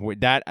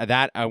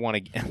 That I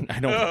want to. I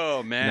don't.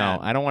 Oh man. No,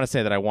 I don't want to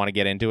say that I want to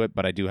get into it,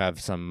 but I do have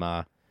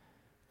some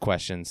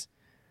questions.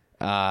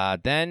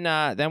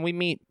 Then we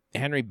meet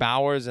Henry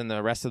Bowers and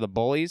the rest of the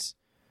bullies,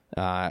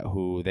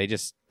 who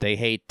they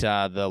hate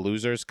the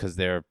losers because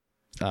they're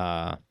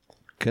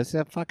Because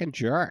they're fucking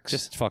jerks.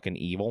 just fucking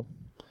evil.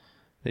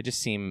 They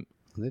just seem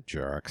they're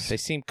jerks. they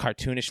seem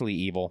cartoonishly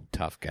evil.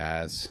 Tough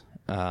guys.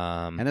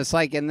 And And it's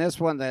like in this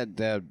one that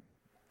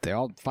they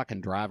all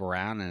fucking drive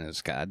around in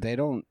this guy. They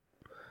don't.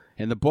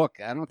 In the book,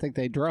 I don't think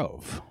they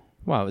drove.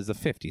 well, it was the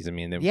 50s. I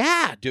mean,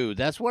 Yeah, dude,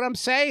 that's what I'm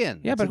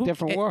saying. yeah, It's but a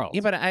different world.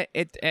 Yeah, but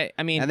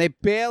I mean, And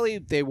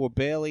they were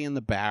barely in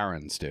the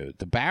Barrens, dude.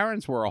 The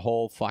Barrens were a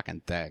whole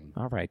fucking thing.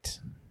 all right.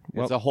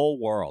 It's a whole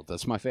world.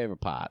 That's my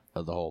favorite part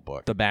of the whole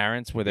book. The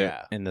Barrens were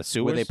there in the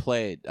sewers. Where they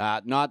played,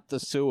 not the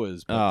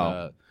sewers, but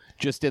Oh.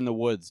 just in the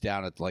woods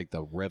down at like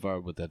the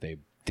river that they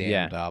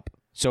dammed up.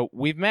 So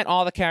we've met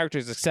all the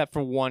characters except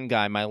for one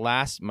guy.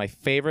 My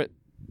favorite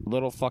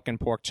little fucking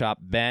pork chop,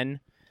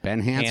 Ben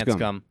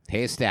Hanscom.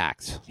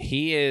 Haystacks.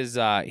 He is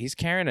he's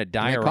carrying a Do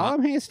they call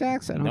diorama. him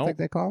Haystacks? I don't Nope. think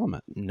they call him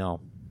it.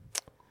 No.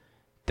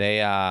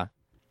 They're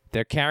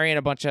carrying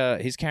a bunch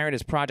of he's carrying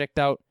his project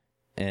out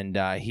and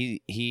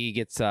he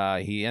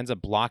ends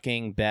up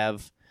blocking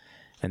Bev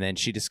and then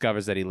she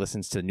discovers that he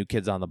listens to New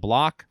Kids on the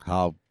Block.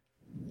 How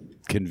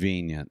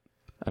convenient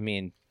I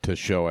mean, to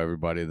show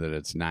everybody that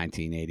it's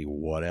 1980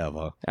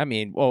 whatever.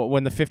 well,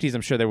 when the 50s,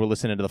 I'm sure they were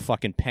listening to the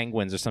fucking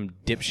Penguins or some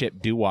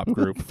dipshit doo-wop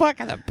group.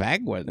 Fucking the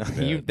Penguins.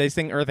 dude. They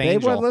sing Earth They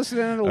Angel. were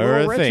listening to Little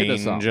Earth Richard or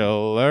something.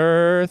 Angel,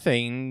 Earth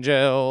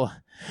Angel,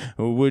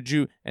 would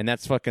you? And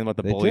that's fucking what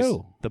the They bullies.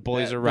 do. The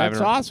bullies are arriving.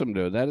 That's awesome,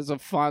 dude. That is a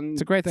fun.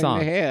 It's a great thing song.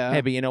 to hear.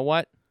 Hey, but you know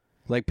what?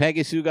 Like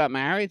Peggy Sue Got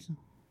Married.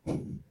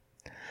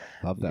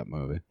 Love that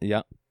movie.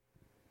 Yep.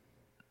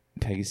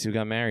 Peggy Sue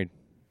got married.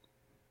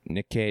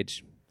 Nick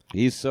Cage.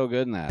 He's so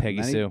good in that. Peggy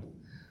And then Sue.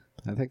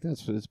 I think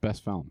that's his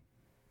best film.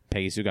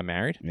 Peggy Sue got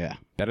married. Yeah.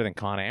 Better than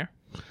Con Air.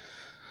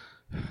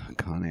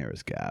 Con Air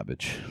is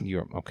garbage.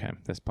 You're okay.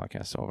 This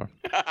podcast's over.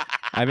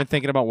 I've been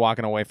thinking about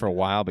walking away for a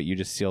while, but you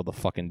just sealed the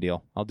fucking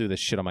deal. I'll do this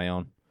shit on my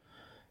own.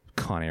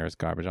 Con Air is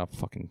garbage. I'll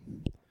fucking.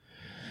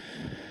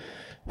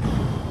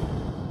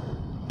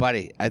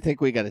 Buddy, I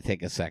think we got to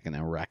take a second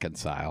and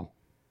reconcile.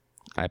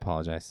 I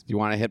apologize. Do you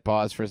want to hit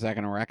pause for a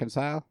second and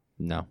reconcile?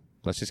 No,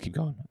 let's just keep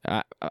going.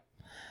 I'm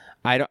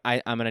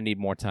gonna need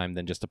more time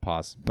than just a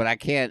pause. But I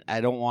can't. I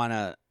don't want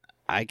to.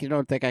 I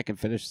don't think I can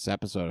finish this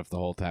episode if the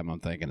whole time I'm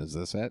thinking, is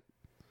this it?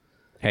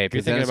 Hey, if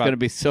you're Because then thinking it's going to about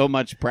be so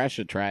much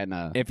pressure trying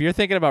to. if you're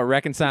thinking about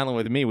reconciling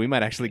with me, we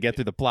might actually get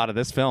through the plot of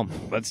this film.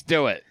 Let's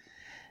do it.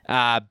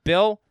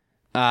 Bill.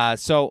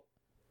 So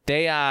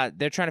they're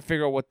trying to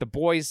figure out what the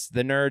boys,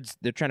 the nerds,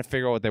 they're trying to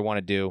figure out what they want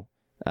to do.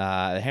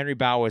 Henry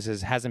Bowers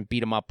hasn't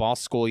beat him up all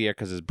school year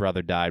because his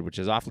brother died, which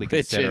is awfully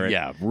considerate.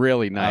 Yeah,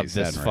 really nice. Of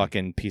this Henry.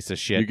 fucking piece of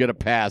shit. You get a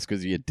pass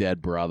because of your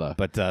dead brother.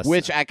 But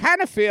which I kind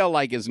of feel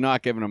like is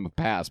not giving him a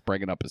pass,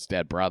 bringing up his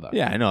dead brother.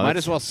 Yeah, I know. Might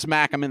as well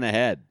smack him in the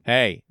head.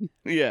 Hey,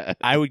 Yeah.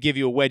 I would give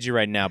you a wedgie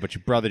right now, but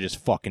your brother just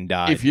fucking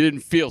died. If you didn't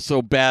feel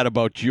so bad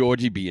about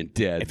Georgie being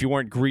dead, If you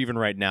weren't grieving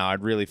right now,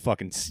 I'd really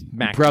fucking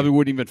smack you probably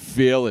wouldn't even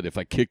feel it if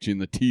I kicked you in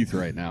the teeth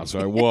right now, so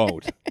I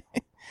won't.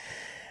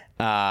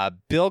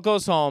 Bill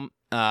goes home,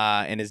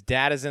 and his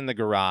dad is in the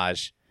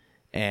garage,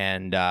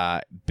 and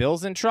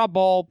Bill's in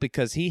trouble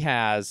because he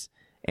has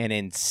an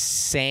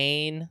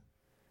insane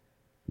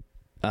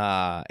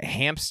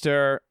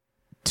hamster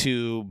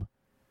tube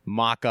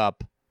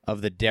mock-up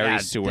of the Derry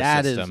sewer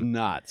that system. is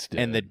nuts, dude.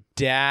 And the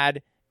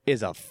dad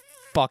is a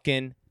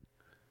fucking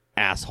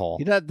asshole.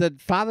 The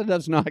father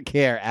does not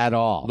care at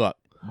all. Look,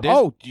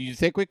 do you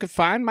think we could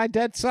find my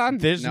dead son?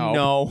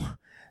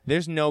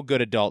 there's no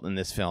good adult in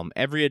this film.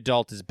 Every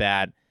adult is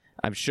bad.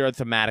 I'm sure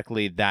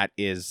thematically that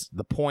is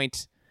the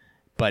point.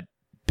 But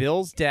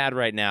Bill's dad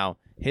right now,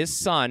 his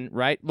son,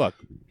 right? Look,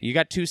 you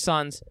got 2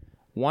 sons.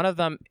 One of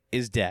them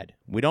is dead.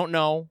 We don't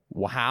know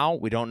how.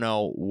 We don't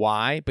know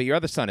why. But your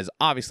other son is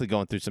obviously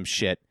going through some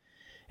shit.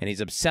 And he's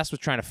obsessed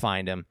with trying to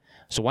find him.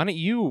 So why don't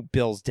you,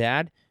 Bill's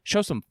dad,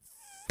 show some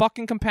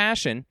fucking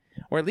compassion,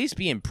 or at least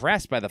be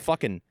impressed by the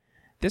fucking...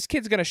 This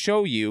kid's going to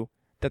show you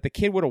that the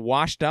kid would have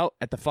washed out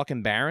at the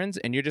fucking Barrens,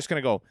 and you're just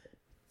going to go,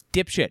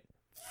 dipshit,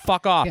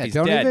 fuck off, he's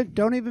dead.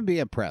 Don't even be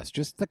impressed.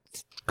 Just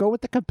go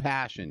with the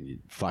compassion, you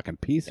fucking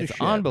piece of It's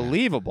shit.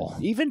 unbelievable.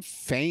 Man. Even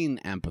feign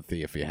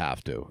empathy if you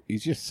have to.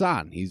 He's your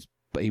son.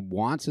 He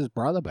wants his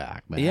brother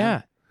back, man.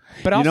 Yeah.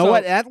 But you also, know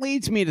what? That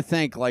leads me to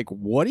think, like,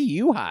 what are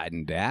you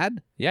hiding,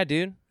 Dad? Yeah,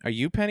 dude. Are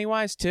you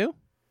Pennywise too?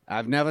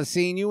 I've never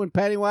seen you and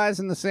Pennywise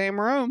in the same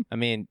room. I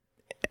mean,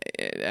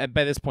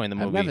 by this point in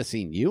the movie... I've never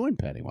seen you and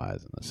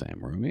Pennywise in the same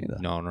room either.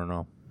 No,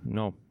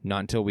 not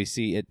until we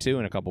see it too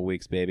in a couple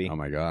weeks, baby. Oh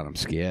my God, I'm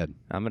scared.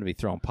 I'm gonna be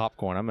throwing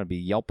popcorn. I'm gonna be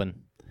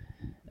yelping.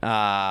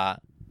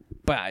 But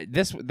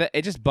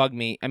it just bugged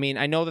me. I mean,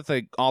 I know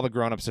that all the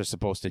grown-ups are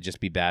supposed to just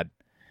be bad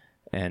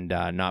and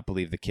not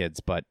believe the kids,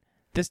 but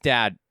this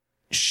dad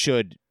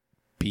should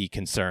be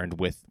concerned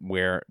with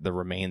where the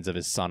remains of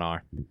his son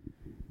are.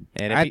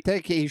 And I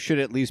think he should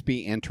at least be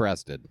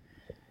interested.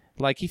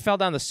 Like, he fell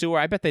down the sewer.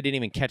 I bet they didn't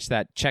even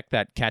check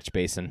that catch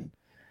basin.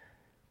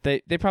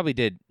 They probably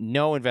did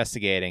no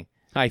investigating.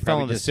 He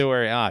fell in the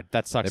sewer.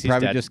 That sucks. They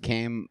probably just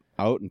came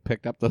out and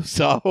picked up those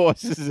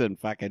sawhorses and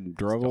fucking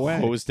drove away.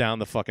 Hose down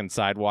the fucking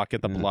sidewalk,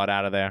 get the blood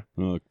out of there.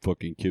 Oh,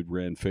 fucking kid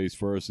ran face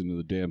first into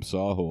the damn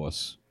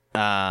sawhorse.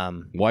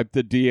 Wipe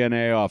the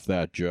DNA off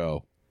that,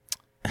 Joe.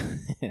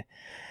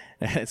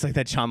 It's like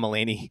that John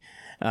Mulaney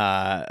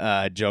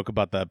joke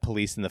about the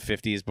police in the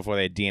 50s before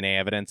they had DNA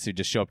evidence who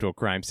just show up to a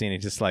crime scene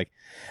and just like,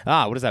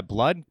 what is that,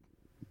 blood?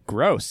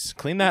 Gross.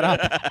 Clean that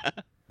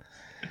up.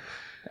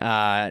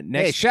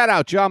 Next, hey, shout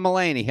out John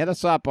Mulaney. Hit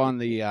us up on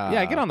the...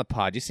 yeah, get on the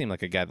pod. You seem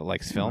like a guy that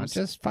likes films.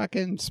 Just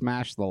fucking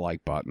smash the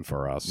like button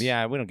for us.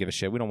 Yeah, we don't give a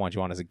shit. We don't want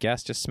you on as a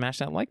guest. Just smash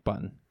that like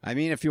button. I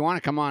mean, if you want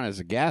to come on as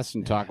a guest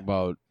and talk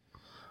about...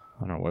 I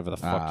don't know, whatever the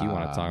fuck you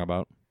want to talk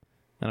about.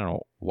 I don't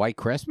know. White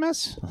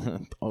Christmas?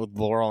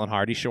 Laurel and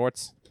Hardy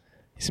shorts?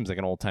 He seems like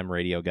an old-time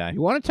radio guy.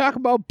 You want to talk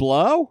about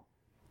Blow?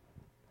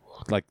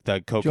 Like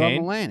the cocaine?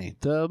 John Mulaney,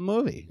 the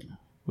movie.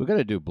 We got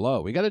to do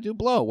Blow. We got to do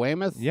Blow.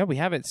 Weymouth. Yeah, we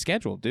have it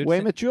scheduled, dude.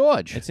 Weymouth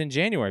George. It's in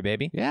January,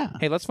 baby. Yeah.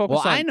 Hey, let's focus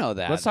on... Well, I know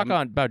that. Let's talk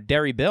about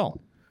Derry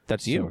Bill.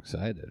 That's you. So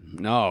excited.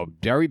 No,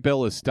 Derry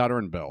Bill is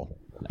Stuttering Bill.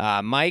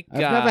 Mike... I've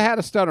never had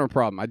a stuttering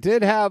problem. I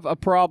did have a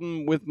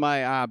problem with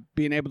my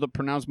being able to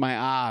pronounce my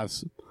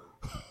R's.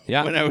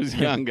 Yeah. When I was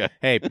younger.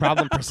 Hey,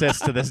 problem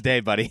persists to this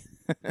day, buddy.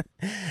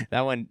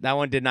 That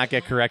one did not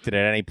get corrected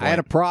at any point. I had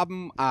a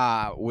problem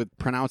with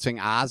pronouncing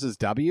R's as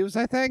W's,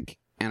 I think,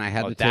 and I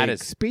had to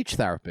take speech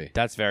therapy.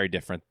 That's very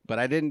different. But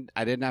I didn't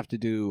have to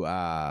do.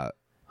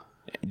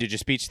 Did your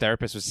speech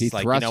therapist was he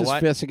like, thrusts you know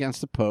his fist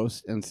against the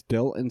post and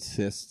still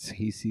insists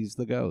he sees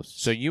the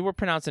ghost. So you were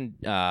pronouncing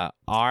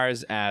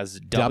R's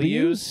as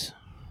W's?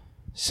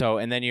 So,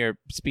 and then your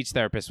speech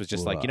therapist was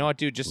just like, you know what,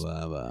 dude, just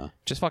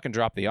fucking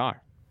drop the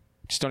R.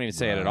 Just don't even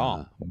say it at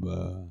all.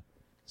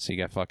 So you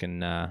got fucking...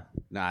 Nah,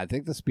 I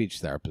think the speech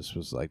therapist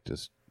was like,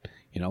 just,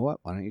 you know what?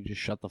 Why don't you just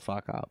shut the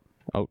fuck up?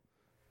 Oh.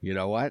 You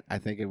know what? I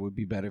think it would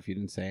be better if you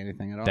didn't say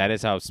anything at all. That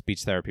is how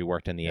speech therapy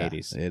worked in the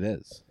 80s. It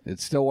is.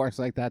 It still works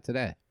like that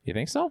today. You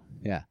think so?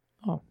 Yeah.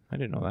 Oh, I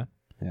didn't know that.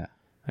 Yeah.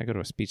 I go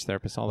to a speech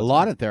therapist all the time. A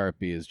lot of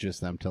therapy is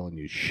just them telling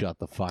you, shut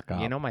the fuck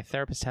up. You know, my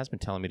therapist has been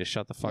telling me to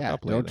shut the fuck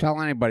up lately. Don't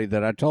tell anybody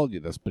that I told you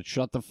this, but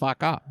shut the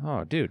fuck up.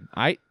 Oh, dude.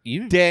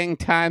 Dang,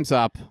 time's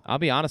up. I'll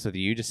be honest with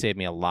you. You just saved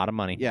me a lot of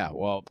money. Yeah,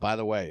 well, by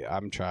the way,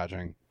 I'm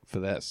charging for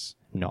this.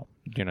 No,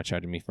 you're not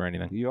charging me for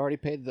anything. You already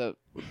paid the...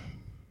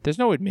 There's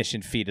no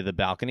admission fee to the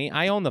balcony.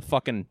 I own the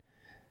fucking...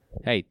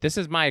 Hey, this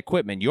is my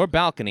equipment. Your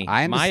balcony.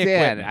 I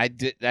understand. My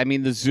equipment. I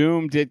mean, the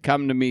Zoom did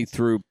come to me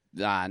through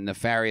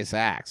nefarious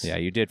acts. Yeah,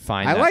 you did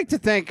find I that. like to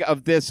think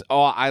of this.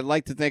 I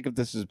like to think of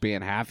this as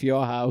being half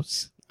your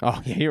house.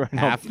 Oh, yeah, you're right.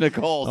 Half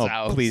Nicole's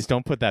house. Please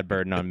don't put that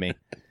burden on me.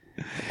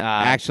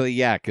 Actually,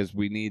 yeah, because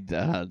we need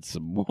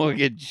some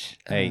mortgage.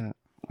 Hey,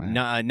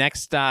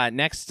 next,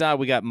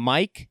 we got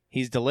Mike.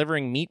 He's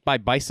delivering meat by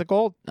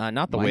bicycle.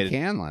 Not the Mike way to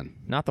Hanlon.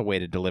 Not the way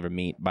to deliver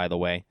meat, by the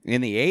way. In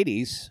the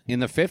 80s,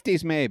 in the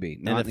 50s, maybe.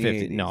 Not in the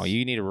 50s. No,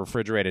 you need a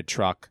refrigerated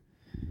truck.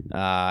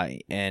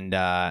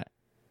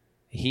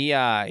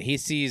 He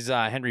sees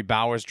Henry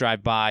Bowers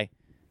drive by,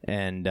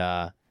 and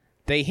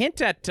they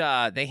hint at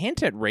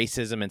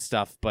racism and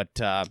stuff, but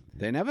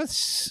they never.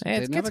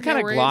 It gets kind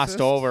of glossed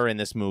over in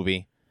this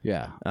movie.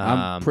 Yeah,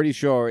 I'm pretty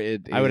sure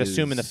it. I would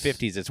assume in the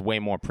 50s it's way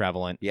more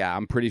prevalent. Yeah,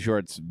 I'm pretty sure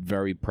it's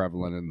very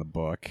prevalent in the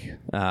book.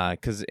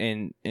 Because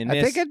in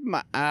this,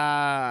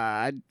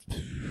 I think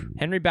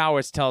Henry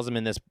Bowers tells him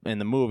in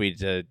the movie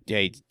to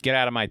get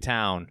out of my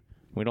town.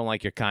 We don't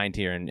like your kind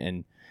here.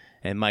 And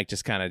Mike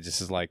just kind of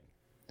just is like,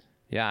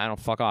 yeah, I don't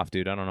fuck off,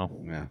 dude. I don't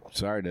know. Yeah.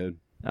 Sorry, dude.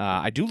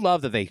 I do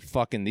love that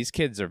these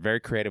kids are very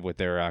creative with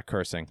their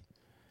cursing.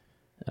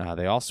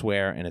 They all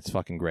swear, and it's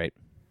fucking great.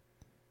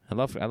 I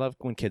love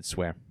when kids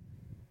swear.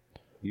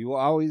 You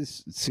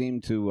always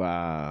seem to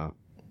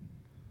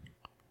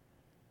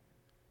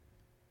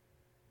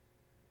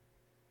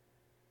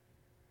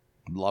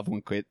love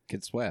when kids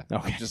swear.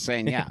 Okay. I'm just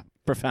saying, yeah.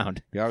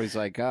 Profound. You're always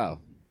like, oh,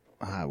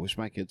 I wish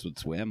my kids would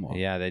swear more.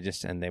 Yeah,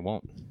 they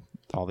won't.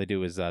 All they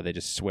do is they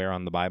just swear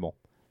on the Bible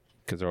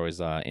because they're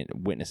always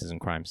witnesses in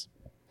crimes.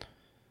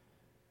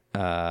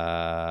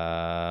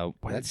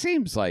 That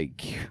seems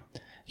like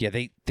Yeah,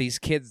 these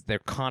kids, they're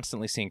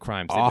constantly seeing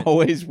crimes.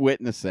 always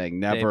witnessing,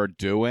 never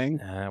doing.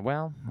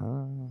 No,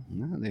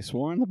 they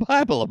swore in the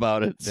Bible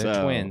about it. they're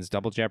so twins.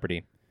 Double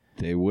jeopardy.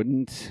 They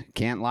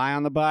can't lie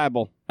on the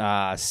Bible.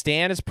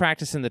 Stan is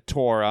practicing the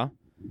Torah,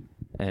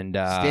 and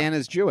Stan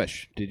is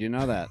Jewish. Did you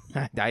know that?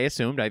 I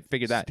assumed. I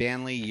figured that.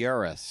 Stanley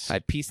Uris. I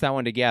pieced that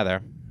one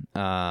together.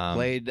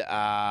 Played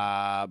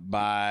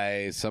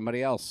by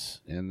somebody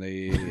else in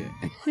the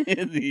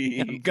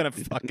I'm gonna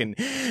fucking.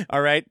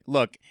 All right,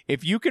 look.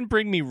 If you can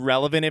bring me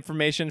relevant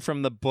information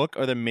from the book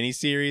or the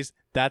miniseries,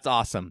 that's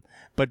awesome.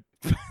 But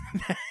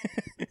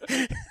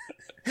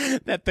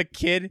that the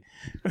kid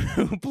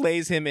who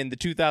plays him in the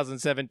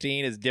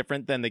 2017 is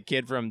different than the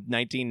kid from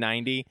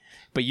 1990,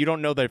 but you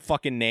don't know their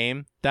fucking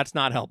name, that's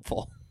not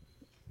helpful.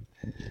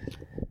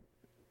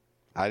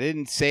 I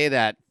didn't say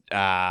that.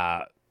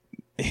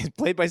 He's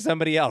played by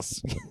somebody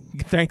else.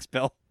 Thanks,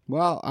 Bill.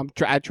 Well,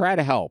 I try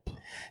to help.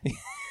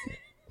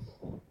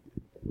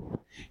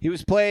 He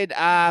was played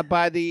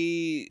by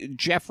the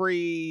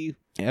Jeffrey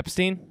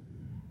Epstein?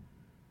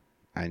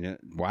 I know.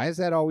 Why is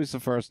that always the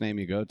first name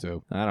you go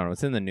to? I don't know.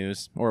 It's in the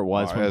news, or it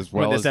was as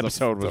when well this as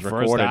episode was the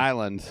recorded. First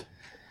Island.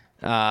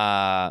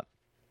 Well,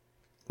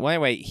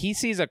 anyway, he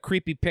sees a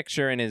creepy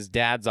picture in his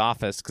dad's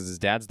office because his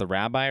dad's the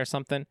rabbi or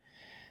something,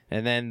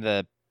 and then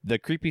the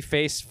creepy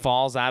face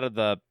falls out of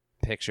the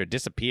picture,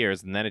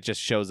 disappears, and then it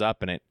just shows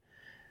up, and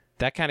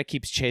that kind of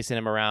keeps chasing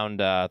him around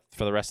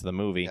for the rest of the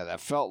movie. Yeah, that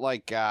felt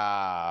like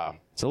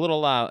it's a little.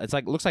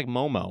 Looks like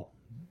Momo.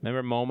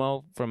 Remember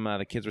Momo from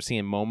the kids were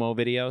seeing Momo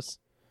videos.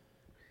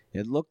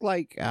 it looked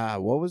like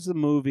what was the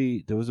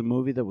movie? There was a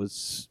movie that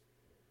was,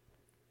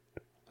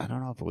 I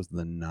don't know if it was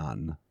The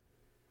Nun.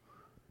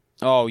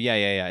 Oh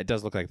yeah. It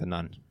does look like The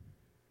Nun.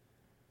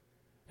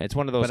 It's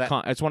one of those.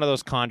 It's one of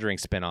those Conjuring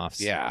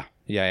spin-offs. Yeah.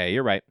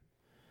 You're right.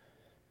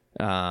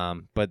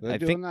 But I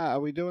think are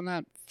we doing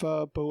that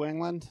for Boo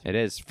England? it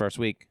is first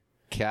week.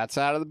 Cats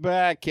out of the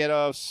bag,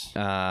 kiddos.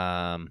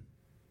 Um,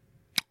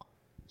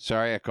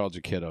 Sorry, I called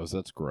you kiddos.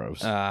 That's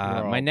gross.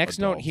 my next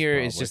note here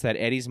is just that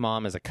Eddie's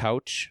mom is a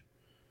couch,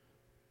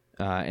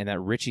 and that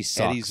Richie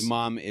sucks. Eddie's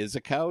mom is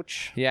a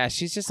couch. Yeah,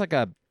 she's just like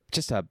a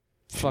She's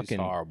fucking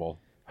horrible.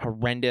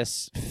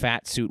 horrendous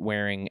fat suit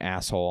wearing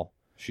asshole.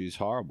 She's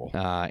horrible.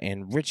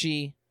 And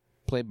Richie,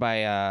 played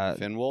by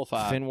Finn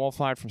Wolfhard. Finn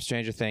Wolfhard from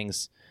Stranger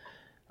Things.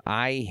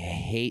 I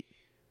hate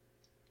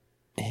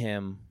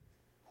him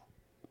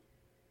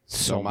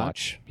so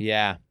much.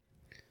 Yeah.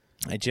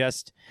 I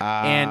just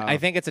and I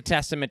think it's a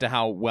testament to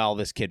how well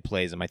this kid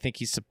plays him. I think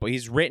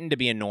he's written to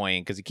be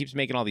annoying because he keeps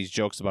making all these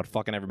jokes about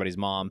fucking everybody's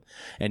mom,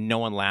 and no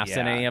one laughs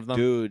at any of them.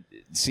 Dude,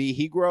 see,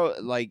 he grow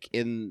like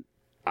in.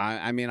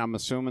 I mean, I'm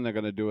assuming they're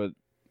gonna do it.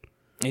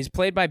 He's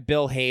played by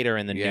Bill Hader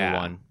in the new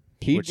one.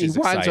 He which is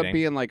winds exciting. up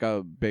being like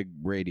a big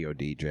radio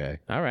DJ.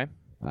 All right.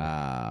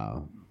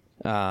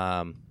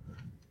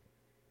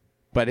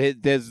 But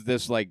there's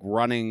this like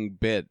running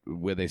bit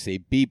where they say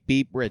beep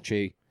beep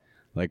Richie,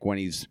 like when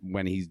he's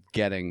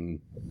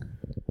being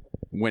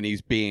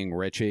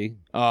Richie.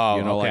 Oh,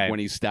 you know, okay. like when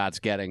he starts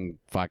getting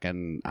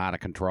fucking out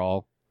of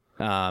control.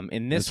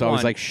 In this So I was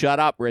one, like, shut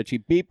up, Richie.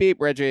 Beep beep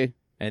Richie.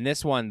 in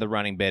this one, the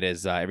running bit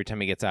is every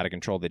time he gets out of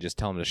control, they just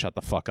tell him to shut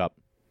the fuck up.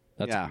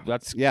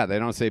 That's Yeah, they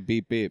don't say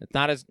beep beep.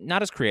 not as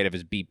creative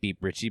as Beep Beep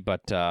Richie,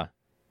 but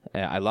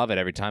I love it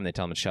every time they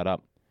tell him to shut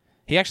up.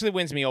 He actually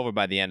wins me over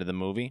by the end of the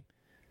movie.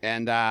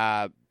 And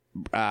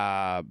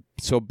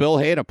so Bill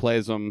Hader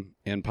plays him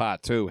in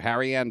part 2.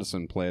 Harry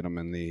Anderson played him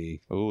in the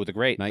Ooh, the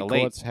great, Night the late,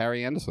 Courts.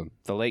 Harry Anderson.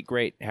 the late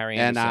great Harry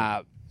And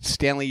Anderson.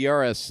 Stanley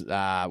Uris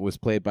was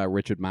played by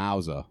Richard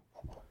Mauser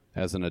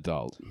as an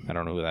adult. I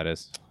don't know who that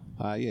is.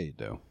 Yeah, you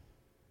do.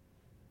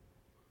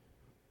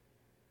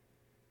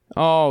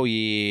 Oh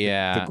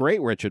yeah, The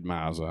great Richard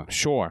Mauser.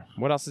 sure.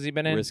 What else has he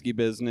been in? Risky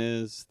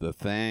Business, The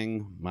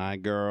Thing, My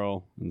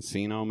Girl,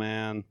 Encino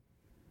Man.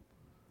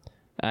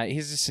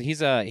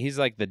 He's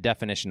like the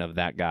definition of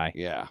that guy.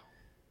 Yeah.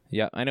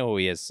 Yeah, I know who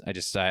he is.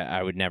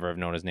 I would never have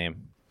known his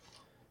name.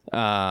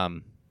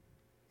 Little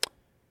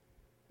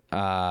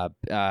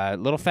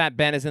Fat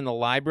Ben is in the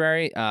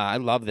library. I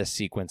love this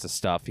sequence of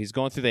stuff. He's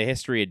going through the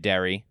history of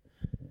Derry,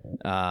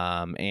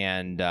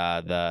 and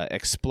the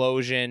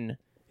explosion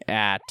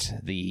at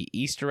the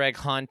Easter egg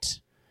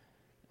hunt.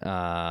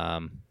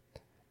 What?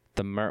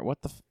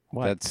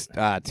 That's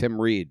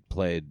Tim Reed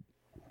played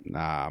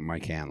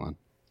Mike Hanlon.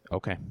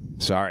 Okay.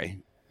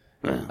 Sorry.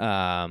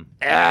 Cut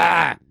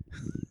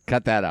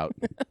that out.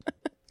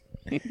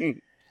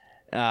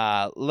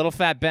 Little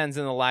Fat Ben's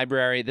in the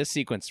library. This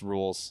sequence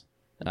rules.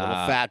 Little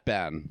Fat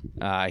Ben.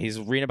 He's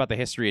reading about the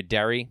history of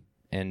Derry,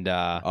 and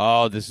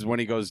This is when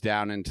he goes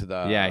down into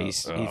the. he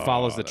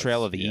follows the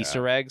trail of the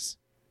Easter eggs.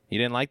 You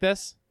didn't like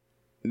this?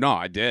 No,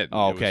 I did.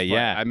 Oh, It was okay, fun.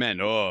 yeah. I meant,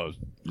 Yeah,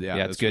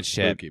 it's this good was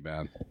shit. Spooky,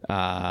 man.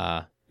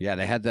 Uh, Yeah,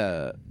 they had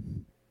the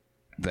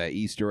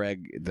Easter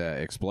egg,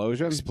 the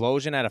explosion.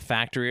 explosion at a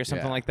factory or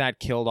something Yeah. like that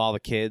killed all the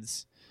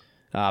kids.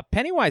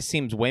 Pennywise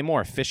seems way more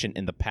efficient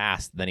in the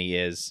past than he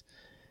is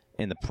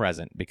in the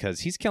present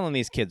because he's killing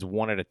these kids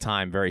one at a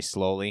time very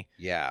slowly.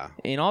 Yeah.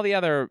 In all the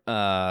other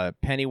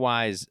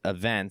Pennywise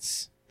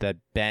events that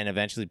Ben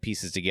eventually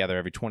pieces together,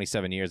 every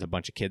 27 years a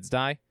bunch of kids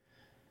die.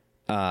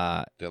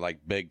 They're like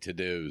big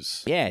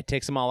to-dos. Yeah, it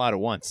takes them all out at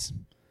once.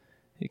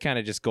 He kind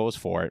of just goes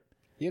for it.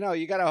 You know,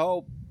 you got to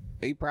hope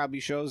he probably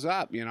shows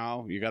up, you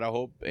know. You got to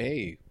hope,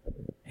 hey.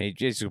 He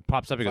just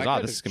pops up and goes,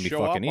 oh, this is going to be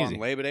fucking easy.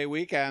 On Labor Day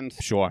weekend.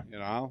 Sure. You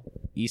know.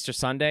 Easter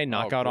Sunday,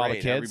 knock out all the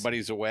great. kids.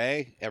 Everybody's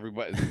away.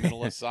 Everybody's in the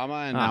middle of summer,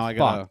 and Ah, now I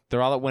got to.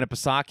 They're all at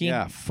Winnipesaukee.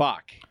 Yeah,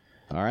 fuck.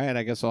 All right,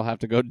 I guess I'll have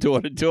to go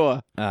door to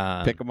door.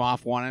 Pick them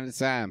off one at a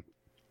time.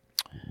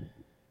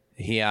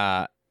 He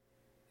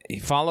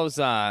follows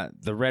the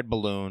red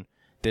balloon.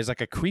 There's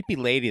like a creepy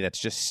lady that's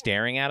just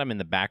staring at him in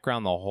the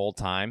background the whole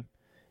time,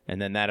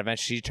 and then that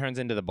eventually she turns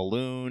into the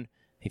balloon.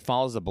 He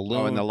follows the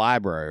balloon. Oh, in the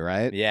library,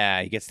 right?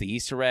 Yeah, he gets the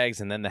Easter eggs,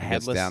 and then the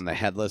headless Down the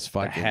headless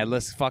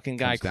fucking.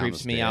 guy comes down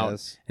creeps the me out,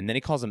 stairs. and then he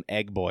calls him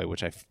Egg Boy,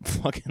 which I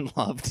fucking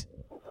loved.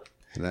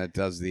 And that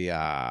does the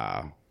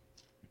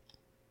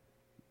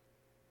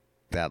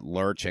that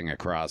lurching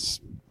across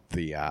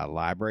the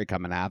library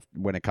coming after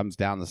when it comes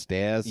down the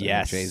stairs. And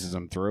Yes. it chases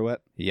him through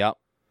it. Yep.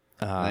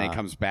 And then he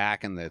comes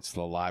back, and it's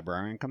the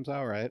librarian comes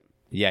out, right?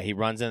 Yeah, he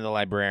runs into the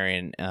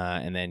librarian,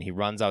 and then he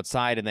runs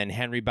outside, and then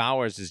Henry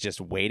Bowers is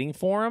just waiting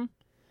for him,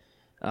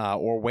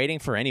 or waiting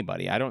for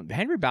anybody.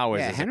 Henry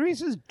Bowers is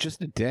Henry's is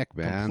just a dick, a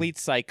man. complete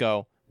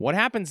psycho. What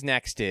happens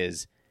next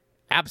is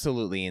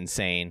absolutely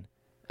insane.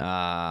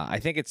 I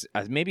think it's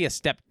maybe a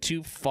step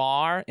too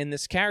far in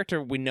this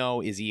character we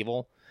know is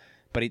evil,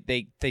 but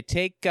they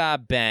take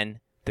Ben,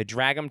 they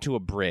drag him to a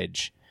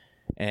bridge,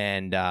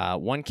 and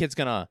one kid's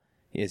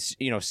is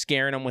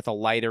scaring him with a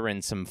lighter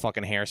and some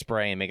fucking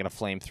hairspray and making a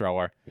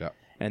flamethrower. Yeah.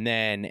 And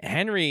then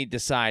Henry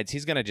decides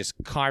he's gonna just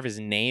carve his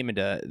name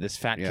into this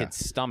fat kid's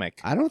stomach.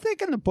 I don't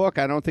think in the book,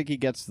 he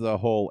gets the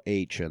whole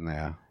H in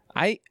there.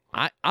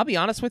 I'll be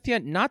honest with you,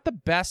 not the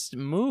best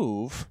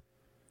move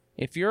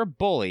if you're a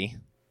bully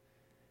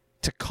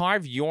to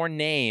carve your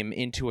name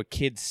into a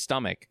kid's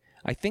stomach.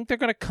 I think they're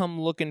gonna come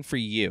looking for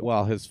you.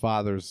 Well, his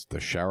father's the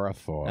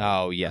sheriff or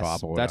Oh yes,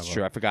 cop or that's whatever.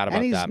 true. I forgot about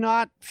And he's that.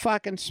 not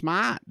fucking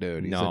smart,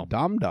 dude. He's No. a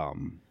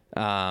dum-dum.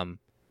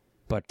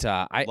 But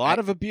A lot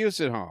of abuse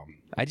at home.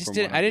 I just from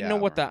didn't. what I didn't know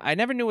what gathering. I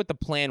never knew what the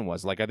plan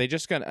was. Like,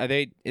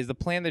 is the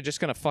plan they're just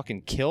gonna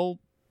fucking kill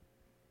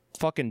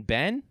fucking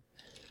Ben?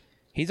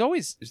 He's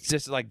always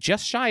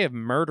just shy of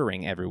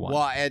murdering everyone.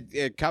 Well,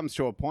 it comes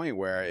to a point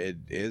where it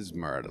is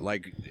murder.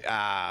 Like,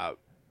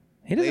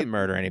 he doesn't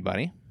murder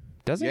anybody,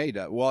 does he? yeah, he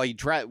does. Well, he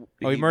tried.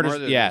 Oh, he murders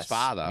murdered yes, his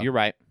father. You're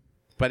right.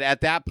 But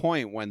at that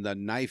point, when the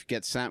knife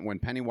gets sent, when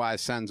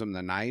Pennywise sends him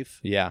the knife,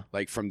 Yeah.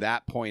 like from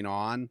that point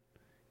on,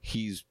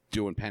 he's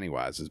doing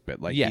Pennywise's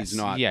bit. Like Yes. he's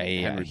not Yeah,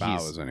 Henry he's-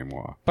 Bowers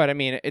anymore. But I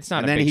mean, it's not.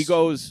 And a then big he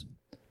goes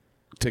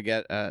to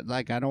get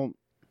like I don't.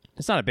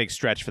 It's not a big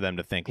stretch for them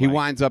to think. He like,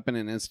 winds up in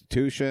an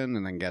institution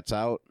and then gets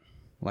out.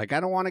 Like I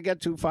don't want to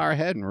get too far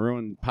ahead and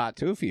ruin part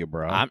 2 for you,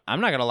 bro. I'm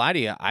not gonna lie to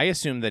you. I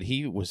assumed that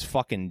he was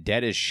fucking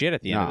dead as shit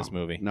at the end of this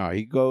movie. No,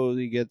 he goes.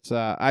 He gets.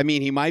 I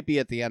mean, he might be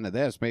at the end of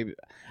this. Maybe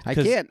I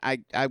 'Cause can't. I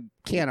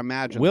can't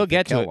imagine. We'll that they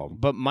get to kill it. him.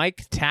 But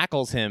Mike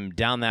tackles him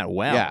down that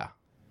well. Yeah,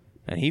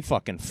 And he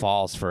fucking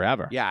falls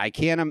forever. yeah. I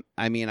can't.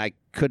 I mean, I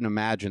couldn't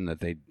imagine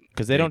that they.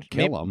 Because they don't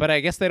kill maybe- him. But I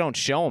guess they don't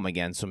show him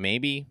again. So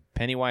maybe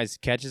Pennywise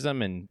catches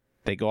him and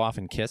they go off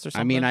and kiss or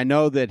something. I mean, I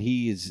know that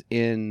he's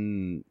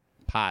in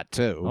part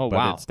 2. Oh, but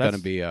wow. It's going to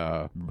be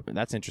a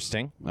That's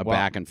interesting.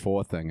 back and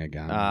forth thing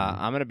again.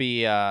 I'm gonna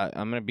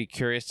be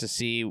curious to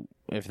see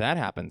if that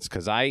happens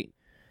because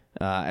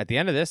at the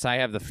end of this I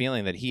have the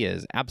feeling that he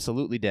is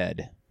absolutely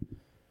dead.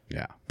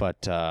 yeah,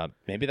 But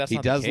maybe that's he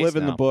not does the case live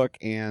in the now. book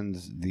and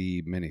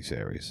the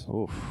miniseries.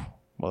 Oof.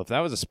 Well, if that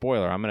was a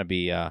spoiler, I'm gonna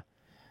be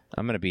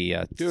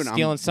Dude,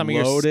 stealing I'm some of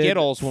your loaded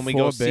Skittles when we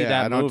go for see beer.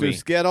 that I don't movie. do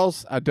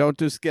Skittles. I don't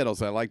do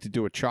Skittles. I like to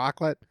do a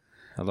chocolate.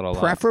 A little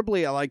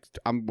Preferably,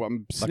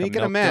 I'm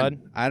sneaking them Milk in.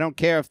 Dud? I don't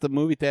care if the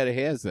movie theater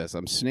hears this.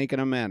 I'm sneaking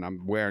them in.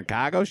 I'm wearing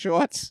cargo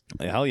shorts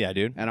hell yeah,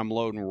 dude. and I'm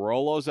loading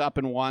Rolos up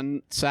in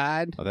one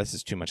side. Oh, this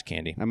is too much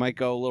candy. I might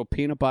go a little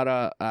peanut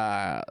butter.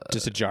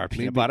 Just a jar of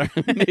peanut maybe- butter.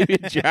 maybe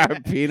a jar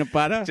of peanut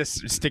butter.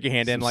 Just stick your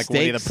hand in some like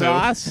Winnie steak the Pooh.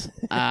 sauce.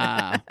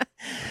 I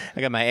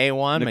got my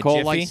A1,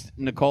 Nicole my Jiffy.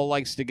 Nicole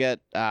likes to get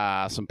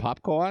some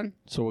popcorn,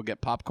 so we'll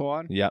get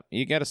popcorn. Yep,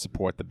 you got to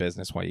support the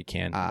business while you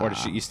can. Or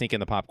does you sneak in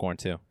the popcorn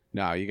too?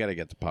 No, you got to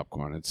get the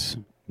popcorn. It's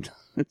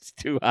It's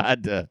too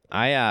hard to.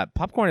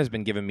 Popcorn has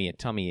been giving me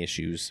tummy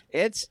issues.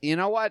 It's, you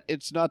know what?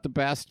 It's not the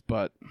best,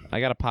 but I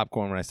got a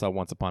popcorn when I saw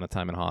Once Upon a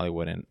Time in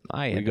Hollywood, and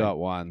we got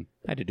one.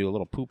 I had to do a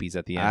little poopies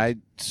at the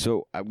end.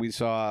 We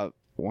saw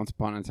Once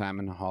Upon a Time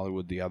in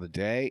Hollywood the other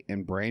day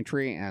in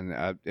Braintree,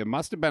 and it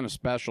must have been a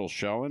special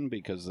showing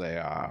because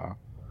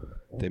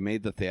they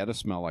made the theater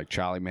smell like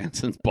Charlie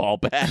Manson's ball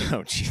bag.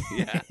 Oh, gee.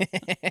 Yeah.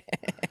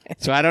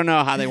 So I don't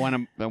know how they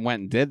went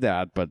and did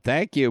that, but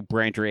thank you,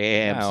 Braintree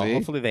AMC. Wow,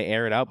 hopefully they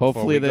air it out.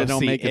 Hopefully before we they go don't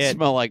see make it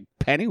smell like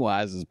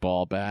Pennywise's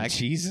ball bag.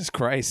 Jesus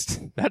Christ,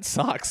 that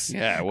sucks.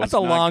 Yeah, that's a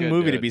long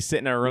movie to be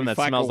sitting in a room that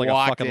smells like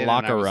a fucking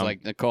locker room.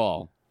 Like,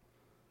 Nicole,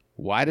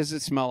 why does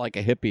it smell like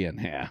a hippie in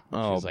here?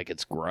 Oh, she's like,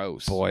 it's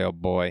gross. Boy, oh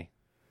boy.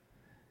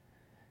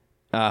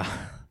 The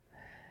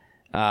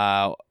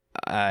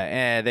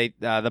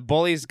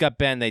bullies got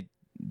Ben.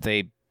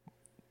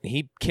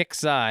 He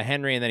kicks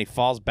Henry, and then he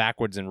falls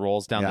backwards and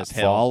rolls down this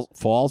hill.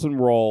 Falls and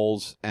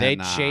rolls. They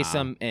and, chase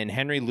him, and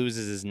Henry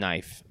loses his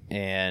knife,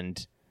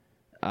 and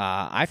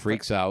I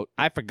freaks out.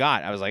 I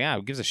forgot. I was like,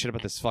 who gives a shit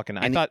about this fucking?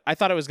 I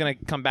thought it was gonna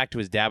come back to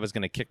his dad was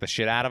gonna kick the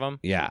shit out of him.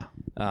 Yeah.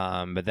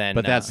 But then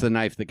that's the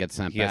knife that gets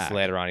sent back.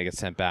 Later on, he gets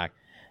sent back.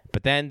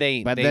 But then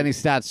then he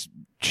starts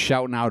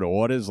shouting out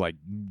orders like,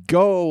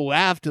 go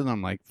after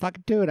them. Like, fuck,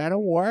 dude, I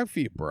don't work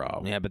for you,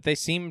 bro. Yeah, but they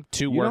seem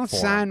to you work don't for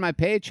sign him. my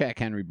paycheck,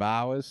 Henry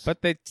Bowers.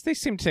 But they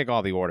seem to take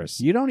all the orders.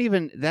 You don't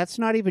even, that's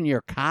not even your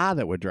car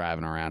that we're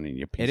driving around in,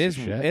 you piece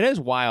of shit. It is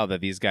wild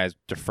that these guys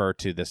defer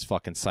to this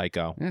fucking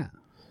psycho. Yeah.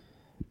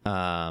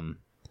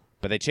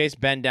 But they chase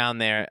Ben down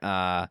there.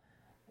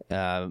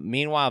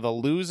 Meanwhile, the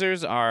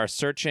losers are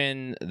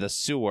searching the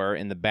sewer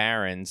in the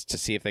Barrens to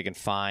see if they can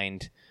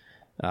find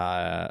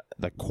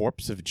the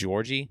corpse of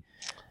Georgie.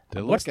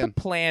 What's the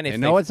plan if they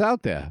know it's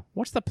out there?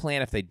 What's the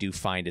plan if they do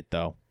find it,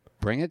 though?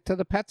 Bring it to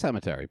the pet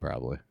cemetery,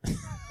 probably.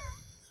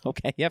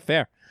 Okay, yeah,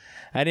 fair.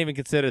 I didn't even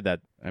consider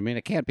that. I mean,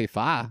 it can't be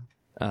far.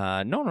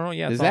 No,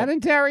 yeah. Is that in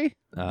Derry?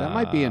 That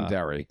might be in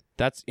Derry.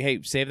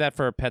 Hey, save that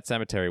for Pet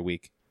Cemetery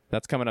Week.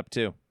 That's coming up,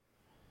 too.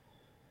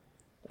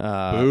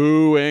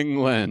 Boo,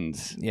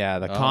 England. Yeah,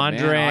 The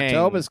Conjuring. Man,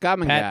 October's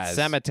coming, Pet guys.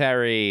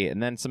 Cemetery,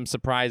 and then some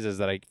surprises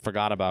that I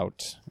forgot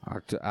about.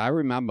 I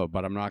remember,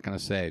 but I'm not going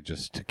to say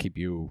just to keep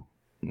you...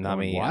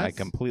 I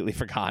completely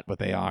forgot what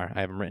they are.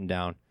 I have them written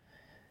down.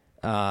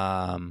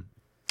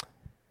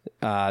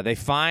 They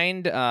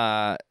find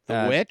the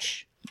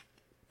witch.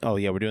 Oh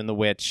yeah, we're doing the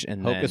witch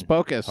and Hocus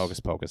Pocus. Hocus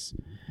Pocus.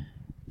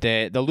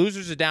 The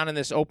losers are down in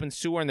this open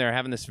sewer and they're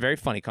having this very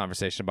funny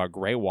conversation about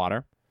gray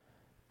water.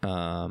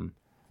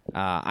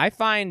 I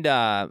find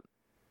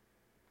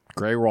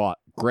gray water.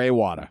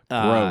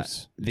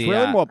 Gross. It's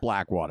really more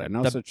black water.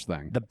 No such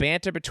thing. The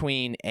banter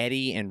between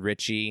Eddie and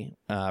Richie.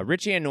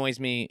 Richie annoys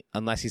me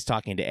unless he's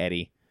talking to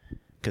Eddie,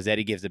 because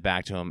Eddie gives it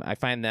back to him. I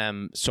find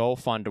them so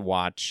fun to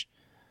watch.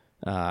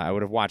 I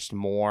would have watched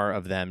more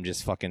of them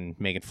just fucking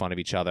making fun of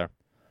each other.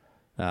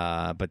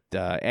 But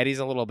Eddie's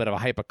a little bit of a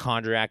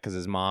hypochondriac because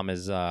his mom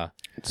is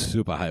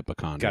super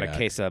hypochondriac. Got a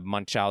case of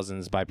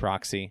Munchausen's by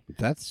proxy.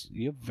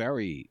 You're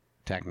very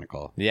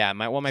technical. Yeah, it's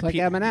like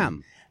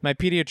Eminem. My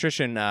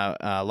pediatrician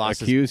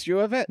accused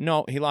you of it?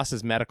 No, he lost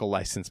his medical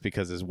license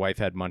because his wife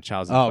had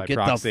Munchausen's by proxy.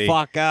 Oh, get the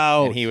fuck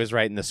out! And he was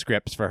writing the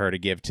scripts for her to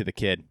give to the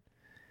kid.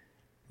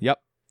 Yep.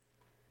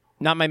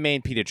 Not my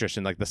main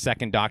pediatrician, like the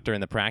second doctor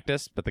in the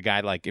practice, but the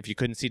guy, like, if you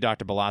couldn't see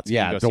Dr. Balatsky,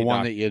 yeah, the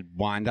one that you'd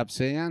wind up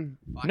seeing.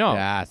 Fuck no,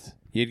 that.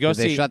 You'd go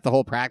see. They shut the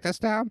whole practice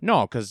down?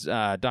 No, because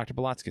Dr.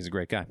 Balatsky is a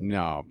great guy.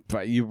 No,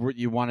 but you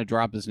want to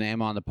drop his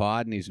name on the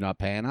pod and he's not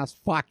paying us?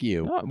 Fuck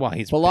you. Oh, well,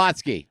 he's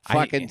Balatsky.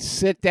 Fucking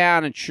sit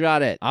down and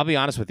shut it. I'll be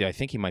honest with you. I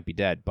think he might be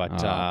dead,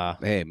 but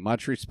hey,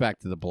 much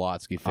respect to the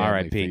Balatsky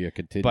family for your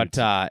continued. But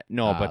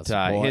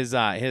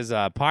his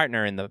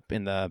partner in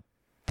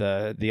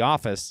the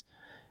office,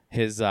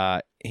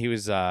 he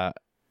was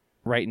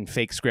writing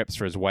fake scripts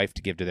for his wife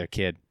to give to their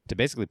kid to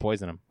basically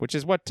poison him, which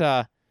is what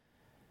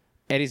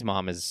Eddie's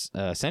mom is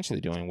essentially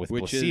doing with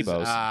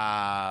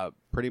placebos. Is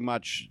pretty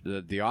much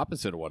the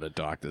opposite of what a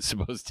doctor's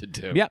supposed to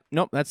do. Yeah,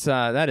 nope.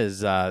 That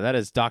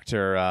is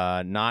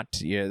Doctor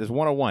not. Yeah, there's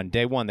 101.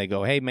 Day one, they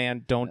go, hey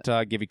man, don't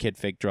give your kid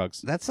fake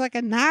drugs. That's like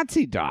a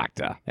Nazi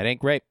doctor. That ain't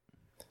great.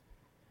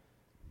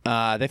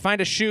 They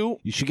find a shoe.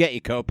 You should get your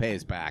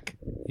co-pays back.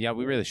 Yeah,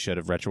 we really should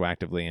have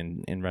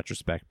retroactively in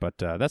retrospect, but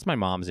that's my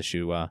mom's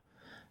issue. I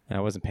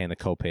wasn't paying the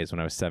co-pays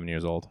when I was 7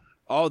 years old.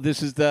 Oh,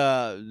 this is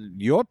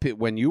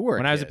when you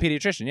were I was a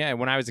pediatrician. Yeah,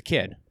 when I was a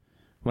kid.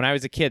 When I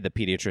was a kid, the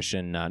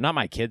pediatrician, not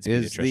my kid's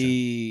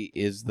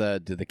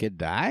pediatrician. Did the kid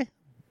die?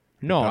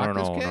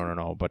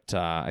 No. But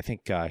I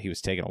think he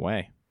was taken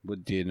away.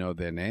 Do you know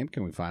their name?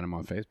 Can we find him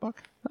on Facebook?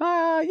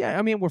 Yeah.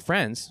 I mean, we're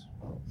friends.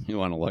 You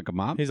want to look him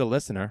up? He's a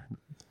listener.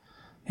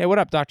 Hey, what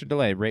up, Dr.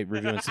 Delay? Rate,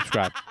 review, and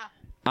subscribe.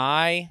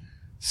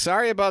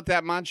 Sorry about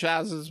that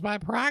Munchausen's by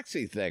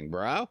proxy thing,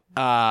 bro.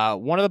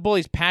 One of the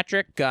bullies,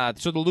 Patrick.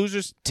 So the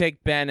losers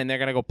take Ben, and they're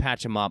going to go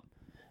patch him up.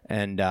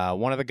 And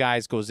one of the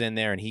guys goes in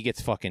there, and he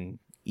gets fucking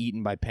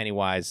eaten by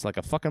Pennywise like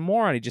a fucking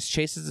moron. He just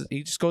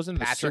goes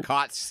into Patrick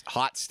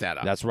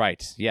Hotstetter. That's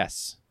right.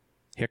 Yes.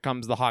 Here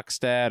comes the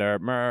Hockstetter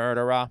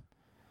murderer.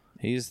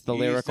 He's the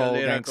lyrical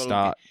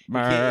gangsta He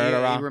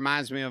murderer.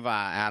 reminds me of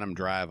Adam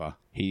Driver.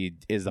 He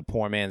is the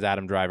poor man's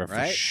Adam Driver for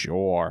Right?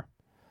 sure.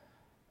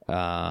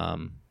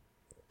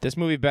 This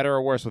movie better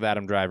or worse with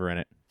Adam Driver in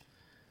it?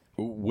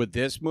 With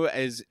this movie,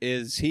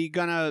 is he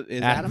gonna?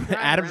 Is Adam, Adam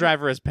Driver? Adam in it?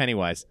 Driver is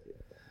Pennywise.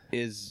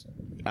 Is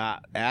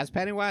as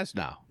Pennywise?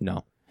 No,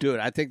 No. dude.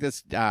 I think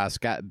this Bill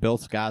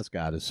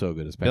Skarsgård is so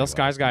good as Bill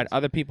Pennywise. Skarsgård.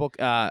 Other people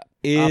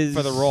is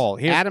up for the role.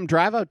 Here's- Adam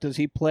Driver. Does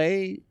he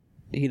play?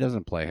 He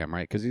doesn't play him,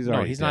 right? Because he's No,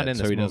 already he's dead, not in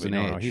so this he movie. doesn't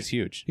No, age. he's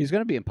huge. He's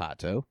gonna be in part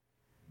 2.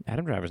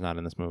 Adam Driver's not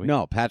in this movie.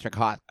 No, Patrick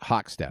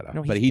Hockstetter.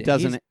 No, but he's- he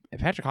doesn't.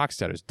 Patrick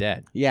Hockstetter's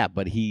dead. Yeah,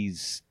 but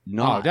he's Oh,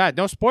 not. God,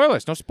 no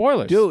spoilers. No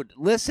spoilers. Dude,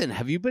 listen.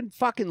 Have you been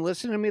fucking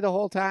listening to me the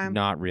whole time?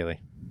 Not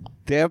really.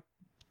 They're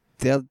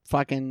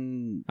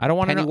fucking I don't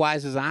want to know.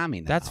 Pennywise's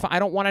army now. That's fine. I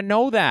don't want to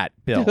know that,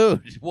 Bill.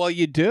 Dude, well,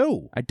 you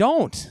do. I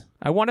don't.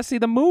 I want to see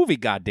the movie,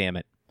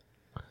 goddammit.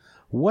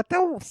 What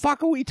the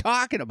fuck are we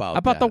talking about?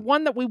 About the then?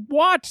 one that we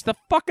watched, the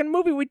fucking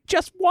movie we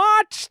just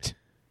watched.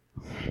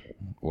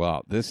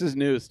 Well, this is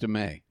news to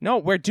me. No,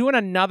 we're doing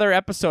another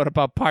episode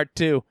about part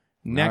 2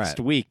 next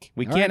right. week.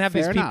 We All can't right, have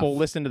these fair people enough.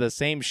 listen to the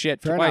same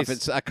shit Fair twice enough.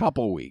 It's a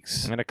couple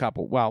weeks. in a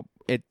couple. Well,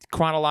 it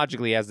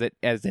chronologically as it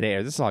airs.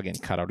 This is all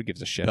getting cut out. Who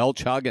gives a shit? Bell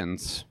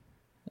Chuggins.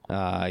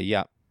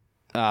 Yeah.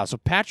 So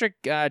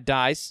Patrick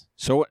dies.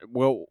 So,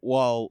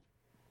 well,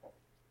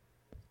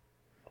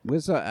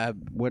 where's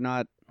we're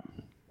not.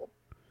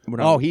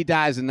 Oh, he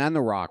dies, and then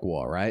the Rock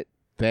War, right?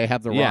 They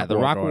have the Rock Yeah, the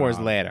War Rock going War is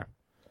on. later.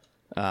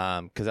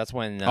 Because that's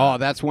when. Oh,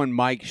 that's when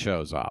Mike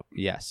shows up.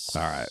 Yes.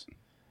 All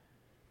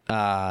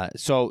right.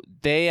 So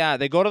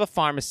they go to the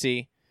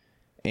pharmacy,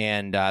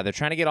 and they're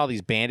trying to get all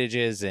these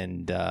bandages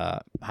and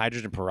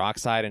hydrogen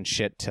peroxide and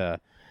shit to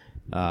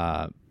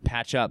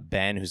patch up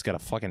Ben, who's got a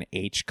fucking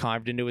H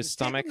carved into his Take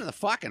stomach. him to the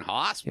fucking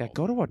hospital. Yeah,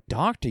 go to a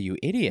doctor, you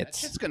That idiots.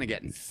 shit's gonna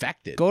get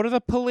infected. Go to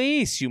the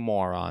police, you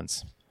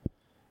morons.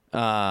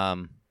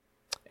 And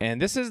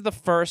this is the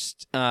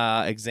first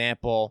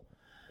example.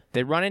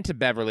 They run into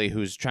Beverly,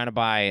 who's trying to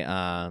buy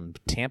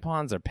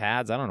tampons or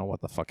pads. I don't know what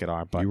the fuck it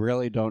are, but You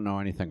really don't know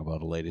anything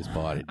about a lady's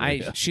body. Do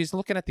you? she's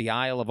looking at the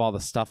aisle of all the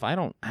stuff. I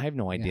have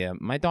no idea.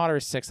 My daughter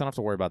is 6. I don't have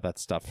to worry about that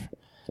stuff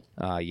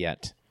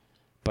yet.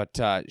 But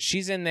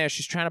she's in there.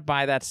 She's trying to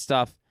buy that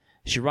stuff.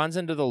 She runs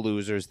into the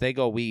losers. They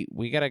go, we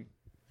got to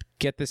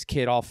get this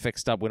kid all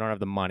fixed up. We don't have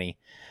the money.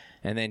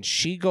 And then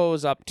she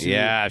goes up to...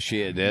 Yeah, she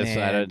did. Man,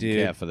 I didn't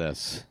dude. care for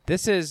this.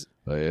 This is...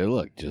 But it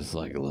looked just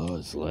like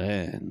Lois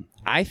Lane.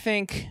 I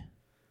think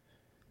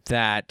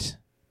that...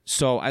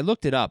 So I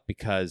looked it up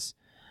because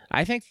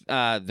I think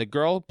the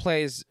girl who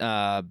plays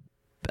Beverly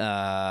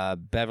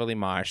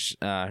Marsh.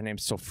 Her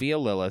name's Sophia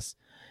Lillis.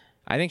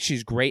 I think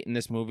she's great in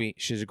this movie.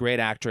 She's a great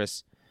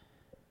actress.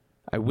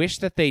 I wish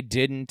that they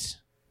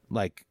didn't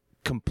like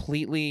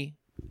completely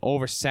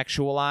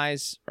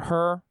over-sexualize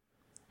her.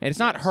 And it's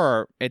not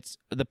her. It's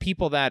the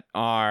people that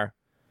are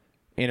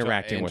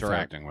interacting with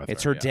her.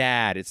 It's her yeah.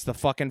 dad. It's the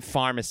fucking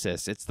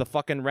pharmacist. It's the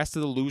fucking rest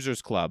of the Losers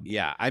Club.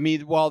 Yeah, I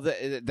mean, well,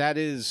 that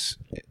is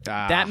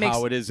That makes-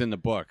 how it is in the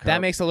book.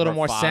 That makes a little her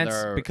more sense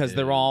father because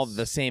they're all is-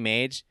 the same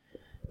age.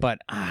 But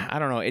I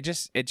don't know. It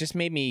just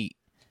made me.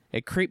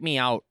 It creeped me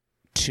out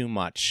too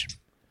much.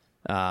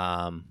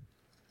 So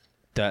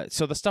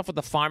the stuff with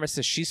the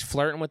pharmacist, she's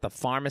flirting with the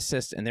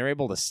pharmacist, and they're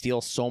able to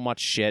steal so much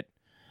shit.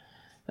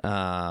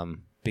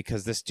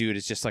 Because this dude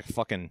is just like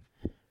fucking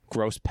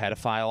gross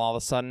pedophile all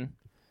of a sudden.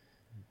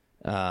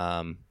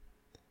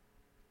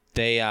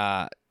 They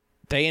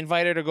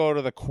invite her to go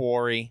to the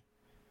quarry.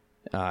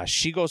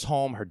 She goes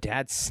home. Her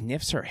dad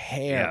sniffs her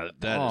hair. Yeah,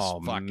 that is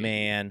oh fucking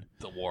man!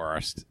 the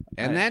worst.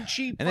 And then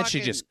she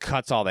just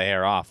cuts all the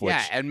hair off. Which,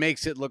 yeah, and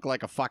makes it look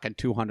like a fucking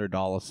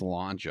 $200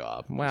 salon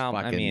job. well, Just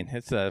I fucking mean,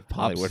 it's a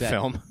Hollywood upset.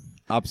 film,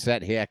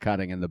 upset hair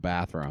cutting in the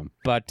bathroom,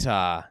 but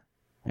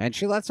and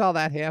she lets all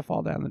that hair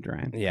fall down the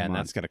drain. yeah, Come and on.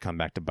 that's gonna come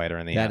back to bite her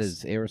in the That ass.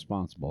 is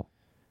irresponsible.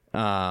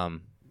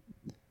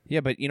 Yeah,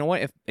 but you know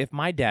what? If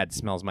my dad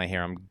smells my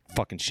hair, I'm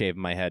fucking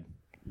shaving my head.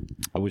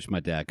 I wish my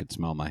dad could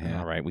smell my hair.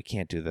 All right, we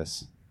can't do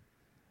this.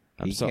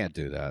 He can't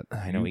do that.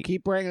 I know You he-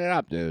 keep bringing it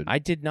up, dude. I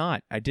did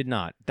not.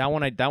 That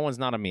one's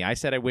not on me. I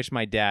said I wish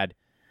my dad.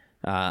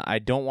 I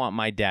don't want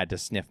my dad to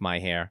sniff my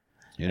hair.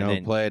 You And know who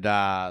then- played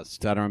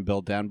Stuttering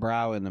Bill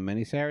Denbrow in the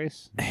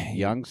miniseries?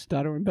 Young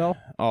Stuttering Bill?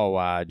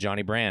 Oh,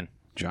 Johnny Brand,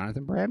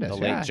 Jonathan Brandis. The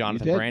late yeah,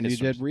 Jonathan you did, Brandis You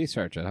did from-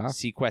 research it, huh?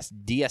 Sequest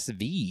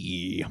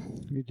DSV.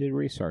 You did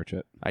research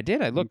it. I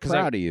did. I I'm looked because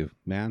proud of you,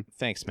 man.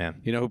 Thanks,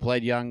 man. You know who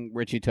played young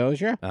Richie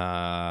Tozier?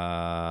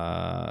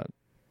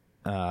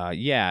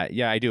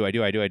 Yeah, I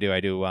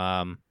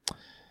do.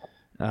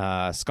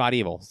 Scott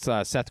Evil,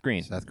 Seth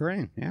Green. Seth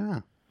Green.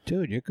 Yeah.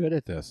 Dude, you're good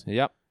at this.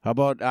 Yep. How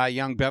about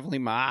young Beverly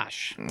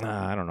Marsh?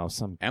 I don't know,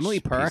 some Emily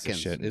piece of Perkins.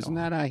 shit. Isn't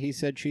that He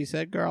Said, She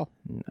Said girl?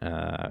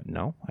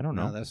 No, I don't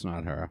know. No, that's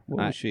not her.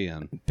 What was she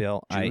in?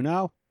 Bill, I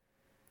Juno?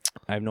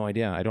 have no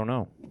idea. I don't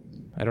know.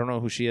 I don't know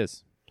who she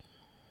is.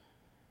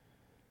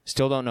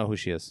 Still don't know who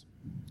she is.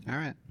 All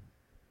right.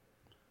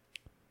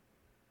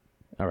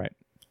 All right.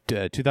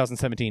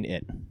 2017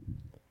 It.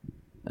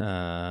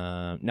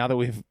 Now that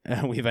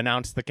we've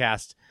announced the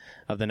cast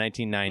of the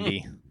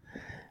 1990,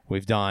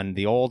 we've done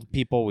the old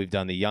people, we've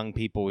done the young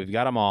people, we've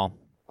got them all.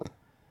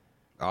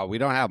 Oh, we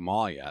don't have them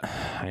all yet.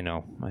 I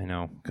know.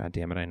 God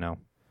damn it, I know.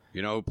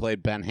 You know who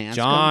played Ben Hanscom?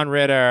 John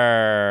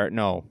Ritter.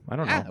 No, I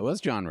don't know. Yeah, it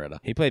was John Ritter.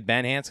 He played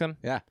Ben Hanscom?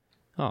 Yeah.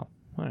 Oh, all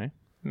right.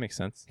 That makes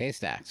sense.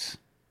 Haystacks.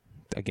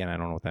 Again, I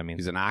don't know what that means.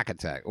 He's an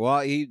architect.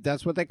 Well,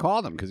 that's what they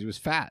called him because he was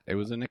fat. It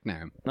was a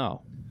nickname.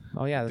 Oh,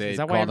 yeah. They Is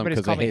that why called him everybody's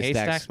 'cause called of me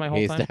Haystacks my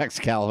whole time? Haystacks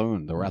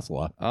Calhoun, the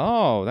wrestler.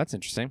 Oh, that's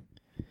interesting.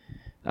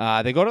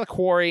 They go to the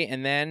quarry,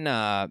 and then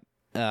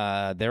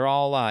they're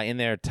all in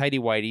their tighty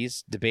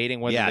whities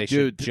debating whether they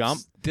should jump.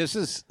 This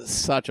is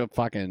such a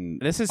fucking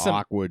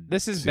awkward.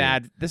 This is scene.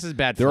 bad. This is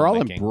bad. They're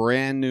all in filmmaking.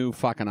 brand new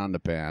fucking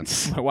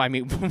underpants. Well, I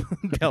mean,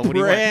 Bill, what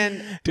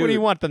do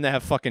you want them to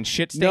have fucking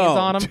shit stains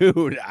on them?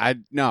 Dude,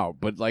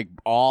 but like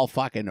all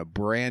fucking a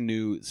brand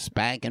new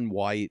spanking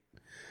white,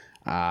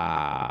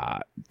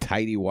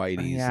 tidy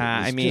whities.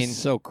 Yeah, It's I mean,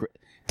 just so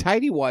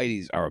tidy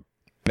whities are a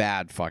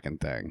bad fucking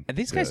thing. And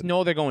these guys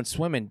know they're going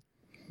swimming.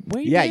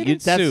 Where you Yeah, bathing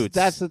suits?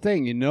 that's the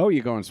thing. You know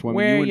you're going swimming.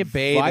 Wear your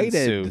bathing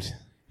suit.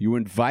 You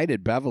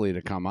invited Beverly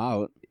to come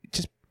out.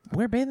 Just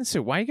wear a bathing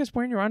suit. Why are you guys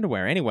wearing your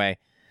underwear? Anyway,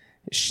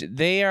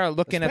 they are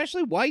looking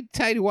Especially white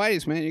tidy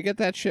whities, man. You get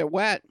that shit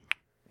wet.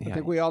 Yeah. I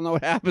think we all know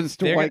what happens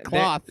to white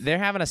cloth. They're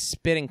having a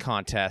spitting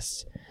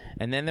contest,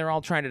 and then they're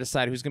all trying to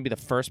decide who's going to be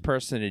the first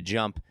person to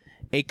jump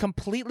a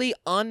completely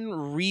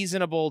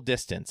unreasonable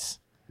distance.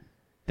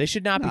 They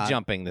should not be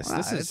jumping this.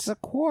 It's a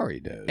quarry,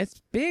 dude.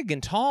 It's big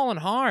and tall and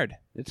hard.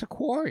 It's a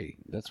quarry.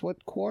 That's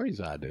what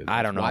quarries are, dude.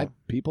 I don't know. Why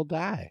people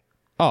die.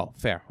 Oh,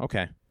 fair.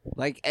 Okay.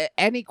 Like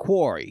any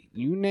quarry,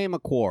 you name a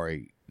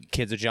quarry,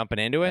 Kids are jumping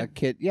into it. a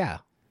kid, yeah,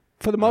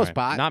 for the most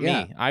part, Not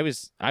yeah. me. I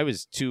was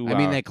too. I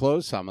mean, they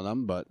closed some of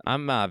them, but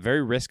I'm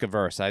very risk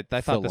averse. I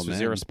thought Fill this them was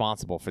in.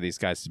 irresponsible for these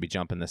guys to be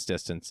jumping this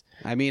distance.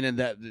 I mean,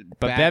 But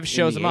Bev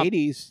shows in them the up.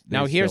 80s,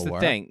 Now they here's still the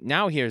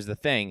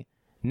were. thing.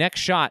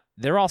 Next shot,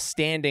 they're all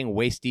standing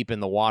waist deep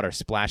in the water,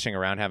 splashing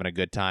around, having a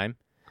good time.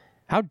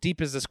 How deep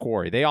is this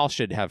quarry? They all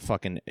should have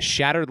fucking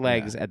shattered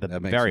legs at the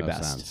That makes very no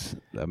best. sense.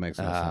 That makes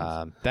no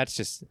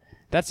sense.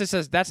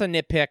 That's a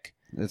nitpick.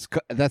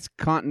 That's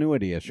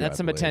continuity issue. That's I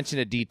some believe. attention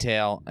to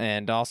detail,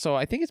 and also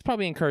I think it's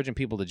probably encouraging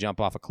people to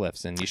jump off of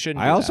cliffs, and you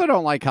shouldn't. I do also that.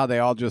 don't like how they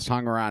all just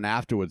hung around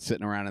afterwards,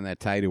 sitting around in their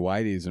tidy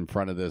whities in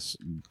front of this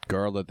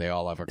girl that they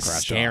all have a crush on,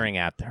 staring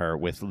at her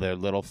with their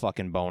little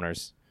fucking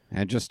boners.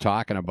 and just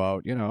talking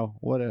about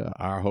what are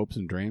our hopes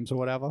and dreams or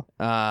whatever.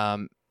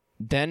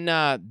 Then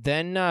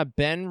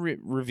Ben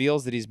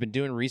reveals that he's been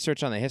doing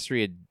research on the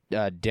history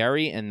of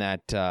Derry, and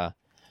that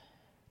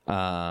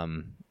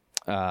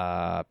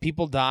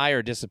people die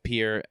or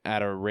disappear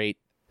at a rate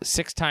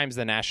 6 times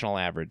the national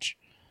average.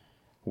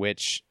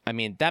 Which, I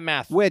mean, that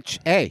math. Which,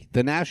 hey,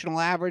 the national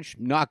average,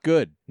 not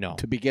good. No.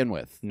 To begin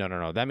with.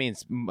 No. That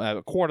means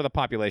a quarter of the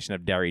population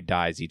of Derry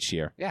dies each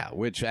year. Yeah,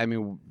 which I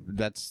mean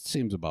that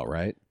seems about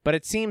right. But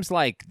it seems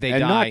like they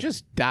and die. not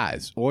just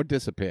dies or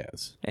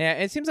disappears. Yeah,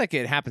 it seems like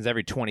it happens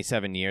every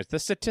 27 years. The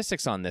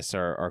statistics on this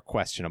are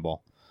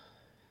questionable.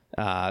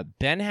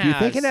 Ben has. Do you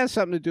think it has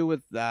something to do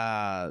with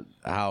how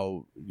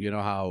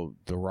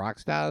the rock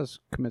stars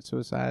commit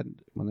suicide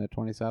when they're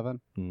 27?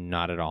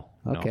 Not at all.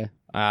 No. Okay.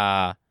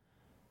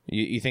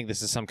 You think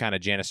this is some kind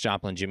of Janis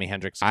Joplin, Jimi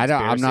Hendrix I'm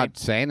conspiracy? not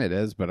saying it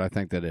is, but I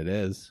think that it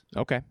is.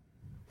 Okay.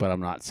 But I'm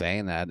not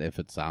saying that if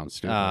it sounds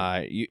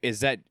stupid.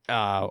 Is that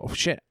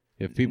shit?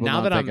 If people now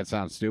don't that think I'm- it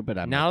sounds stupid,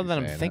 Now that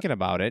I'm thinking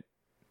about it,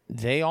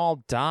 they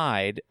all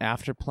died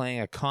after playing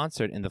a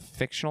concert in the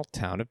fictional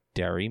town of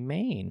Derry,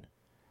 Maine.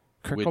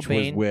 Kurt which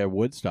Cobain. was where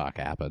Woodstock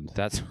happened.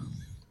 That's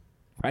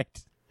right.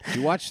 Did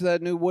you watch the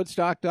new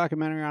Woodstock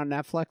documentary on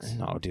Netflix?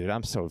 No, dude,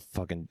 I'm so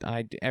fucking.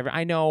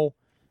 I know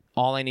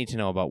all I need to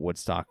know about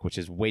Woodstock, which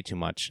is way too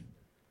much.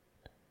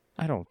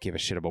 I don't give a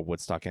shit about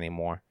Woodstock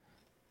anymore.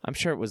 I'm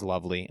sure it was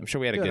lovely. I'm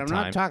sure we had a Dude, good I'm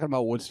time. not talking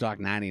about Woodstock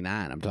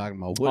 99. I'm talking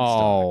about Woodstock.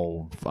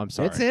 Oh, I'm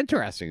sorry. It's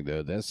interesting,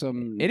 dude. There's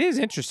some... It is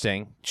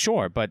interesting,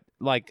 sure, but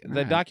like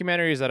the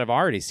documentaries that I've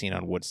already seen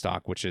on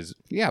Woodstock, which is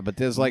Yeah, but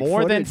there's like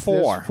more than footage,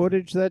 4. there's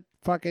footage that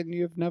fucking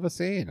you've never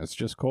seen. It's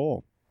just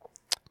cool.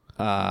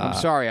 I'm uh,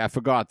 sorry, I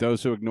forgot.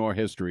 Those who ignore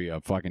history are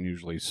fucking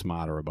usually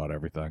smarter about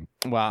everything.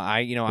 well,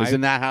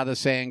 Isn't that how the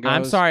saying goes?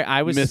 I'm sorry,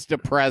 I was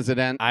Mr.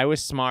 President. I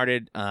was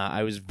smarted.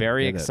 I was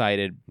very Did it.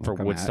 excited for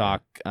Welcome at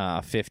Woodstock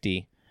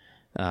 50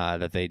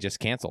 that they just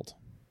canceled.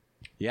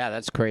 Yeah,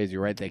 that's crazy,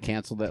 right? They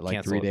canceled it like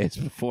Canceled 3 days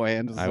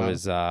beforehand. or I something.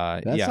 was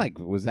That's yeah. like,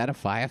 was that a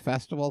Fire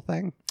Festival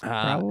thing?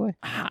 Probably.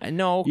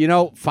 No, You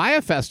know,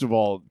 Fire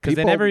Festival, because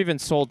they people- never even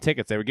sold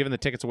tickets. They were giving the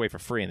tickets away for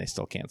free, and they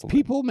still canceled it.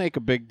 People make a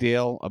big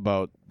deal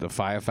about the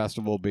Fire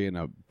Festival being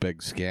a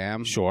big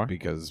scam. Sure.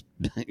 Because,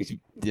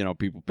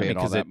 people paid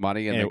all 'cause that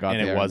money and they got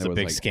and there it was and a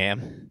there big like,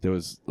 scam. There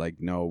was like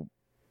no,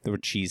 There were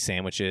cheese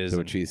sandwiches. there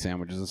were and- cheese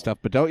sandwiches and stuff.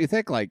 But don't you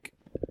think like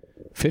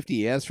 50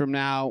 years from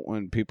now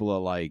when people are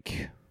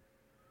like,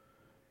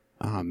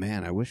 oh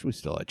man, I wish we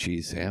still had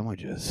cheese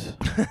sandwiches.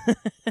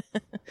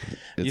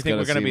 You think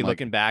we're going to be seem like-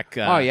 looking back?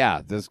 Oh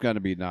yeah, there's gonna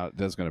be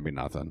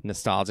nothing.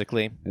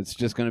 Nostalgically. It's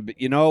just gonna be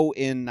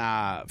in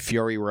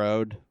Fury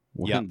Road,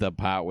 when the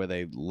part where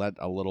they let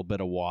a little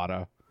bit of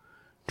water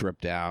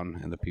drip down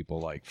and the people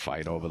like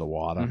fight over the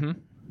water. Mm-hmm.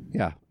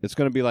 Yeah, it's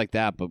gonna be like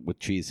that, but with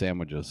cheese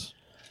sandwiches.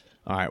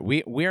 All right,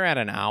 we're at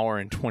an hour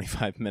and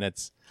 25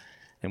 minutes,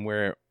 and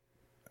we're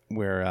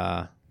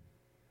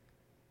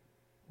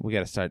we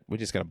got to start. We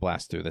just got to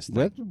blast through this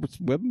thing.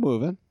 We're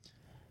moving.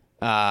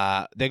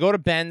 They go to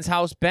Ben's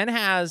house. Ben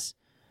has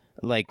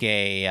like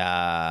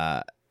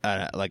a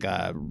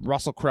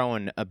Russell Crowe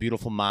in A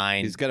Beautiful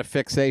Mind. He's got a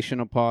fixation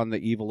upon the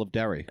evil of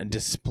Derry. A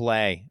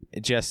display,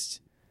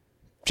 just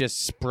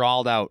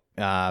sprawled out,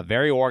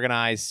 very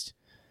organized.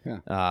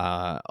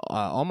 Yeah.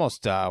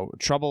 Almost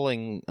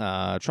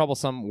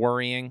troublesome,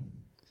 worrying.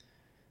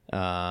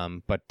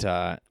 But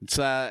It's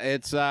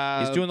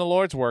he's doing the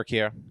Lord's work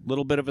here.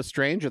 little bit of a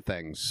Stranger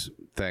Things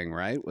thing,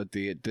 right?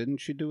 Didn't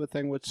she do a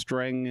thing with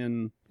string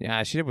and?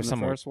 Yeah, she did with In the some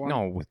first one?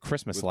 no with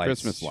Christmas With lights.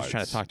 Christmas She's trying to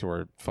lights. talk to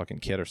her fucking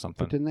kid or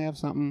something. Didn't they have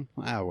something?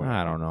 I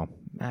don't know.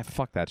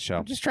 Fuck that show.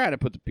 I'm just trying to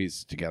put the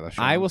pieces together.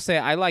 Sean. I will say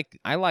I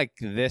like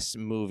this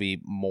movie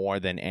more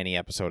than any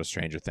episode of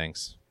Stranger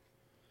Things.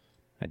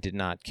 I did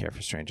not care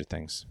for Stranger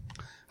Things.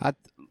 I've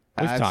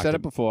talked said ab-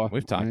 it before.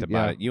 we've talked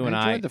about it. You and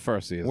I- enjoyed the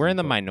first season. We're in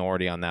the but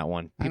minority on that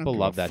one. I don't People give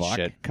love a that fuck.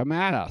 shit. Come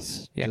at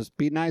us. Yeah. Just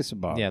be nice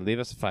about Yeah, it. leave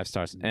us 5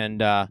 stars.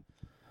 And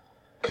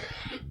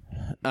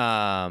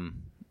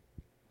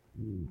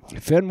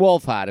Finn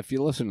Wolfhard, if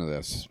you listen to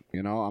this,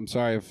 I'm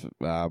sorry if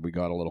we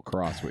got a little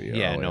cross with you.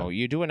 yeah, earlier. no,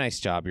 you do a nice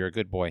job. You're a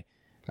good boy.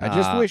 I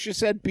just wish you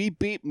said beep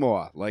beep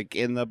more, like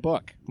in the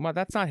book. Well,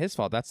 that's not his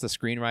fault. That's the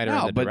screenwriter No,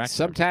 and the but director.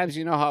 sometimes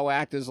you know how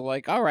actors are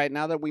like, all right,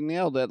 now that we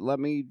nailed it, let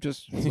me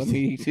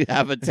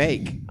have a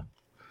take.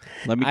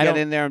 Let me I get don't-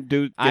 in there and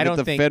give I it don't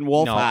the think Finn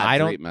Wolfhard no, I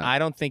don't. treatment. I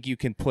don't think you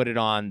can put it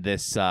on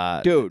this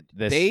Dude,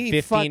 this they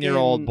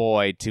 15-year-old fucking-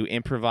 boy to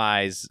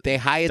improvise. They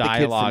hired the kid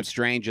dialogue. from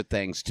Stranger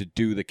Things to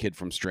do the kid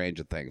from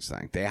Stranger Things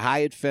thing. They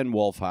hired Finn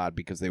Wolfhard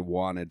because they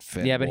wanted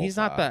Finn. Yeah, but he's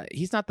not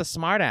Wolfhard. the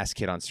smart ass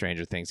kid on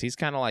Stranger Things. He's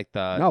kind of like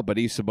the No, but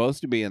he's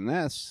supposed to be in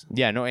this.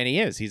 Yeah, no, and he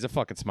is. He's a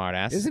fucking smart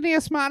ass. Isn't he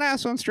a smart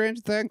ass on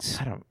Stranger Things?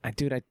 I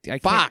can't.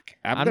 Fuck!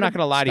 I'm not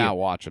gonna lie to you. start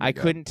watching I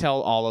again. couldn't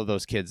tell all of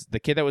those kids. The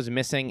kid that was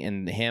missing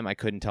and him, I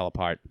couldn't tell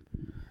apart.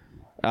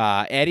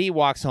 Eddie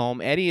walks home.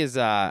 Eddie is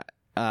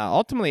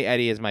ultimately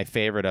Eddie is my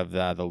favorite of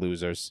the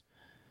losers.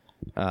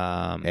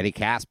 Eddie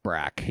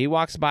Kasprack. He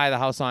walks by the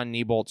house on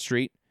Neibolt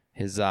Street.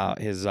 His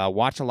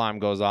watch alarm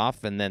goes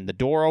off, and then the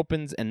door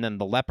opens, and then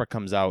the leper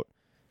comes out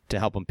to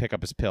help him pick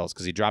up his pills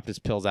because he dropped his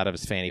pills out of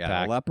his fanny Yeah,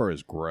 pack. the leper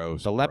is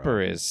gross. The leper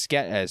is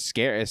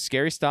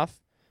scary stuff.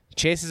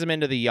 Chases him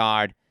into the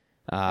yard.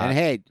 And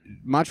hey,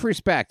 much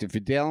respect if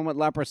you're dealing with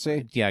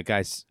leprosy, Yeah,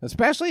 guys,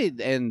 especially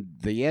in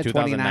the year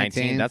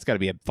 2019. That's got to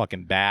be a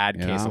fucking bad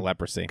You case know? of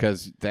leprosy.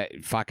 because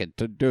that fucking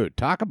dude.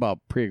 Talk about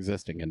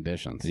pre-existing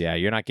conditions. Yeah,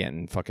 you're not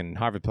getting fucking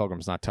Harvard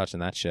Pilgrim's not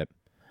touching that shit.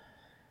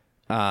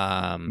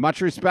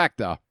 Much respect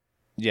though.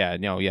 Yeah,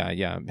 no,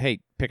 yeah. Hey,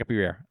 pick up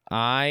your ear.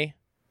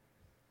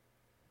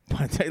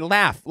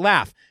 Laugh.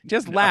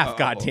 Just laugh,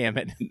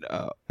 goddammit.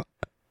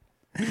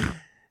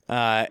 No.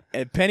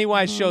 And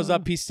Pennywise shows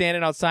up. He's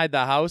standing outside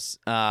the house.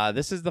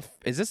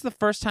 Is this the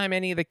first time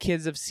any of the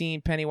kids have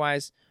seen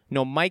Pennywise?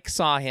 No, Mike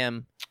saw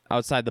him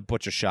outside the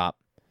butcher shop,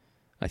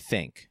 I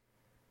think.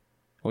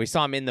 Well, he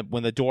saw him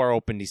when the door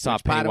opened. He saw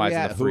Which part are Pennywise we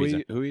in at? the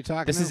freezer. Who are you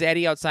talking This to? is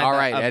Eddie outside All the,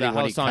 right, of Eddie, the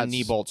when he house on cuts-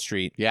 Neibolt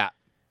Street. Yeah.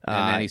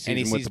 And then he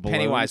sees him with sees the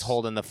Pennywise balloons.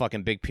 holding the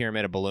fucking big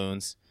pyramid of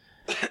balloons.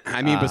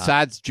 I mean,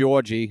 besides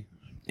Georgie,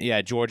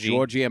 Yeah,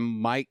 Georgie. and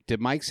Mike. Did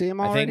Mike see him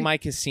I already? think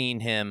Mike has seen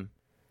him.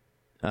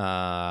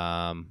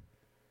 Yeah,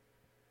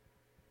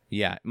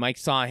 Mike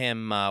saw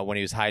him when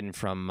he was hiding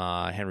from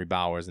Henry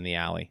Bowers in the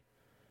alley.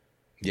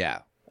 Yeah.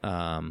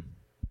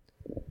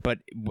 But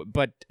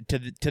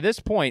to this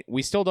point,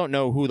 we still don't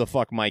know who the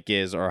fuck Mike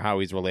is or how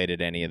he's related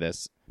to any of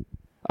this,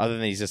 other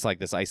than he's just like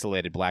this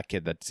isolated black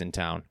kid that's in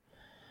town.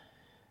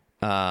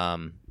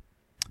 So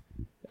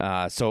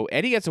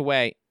Eddie gets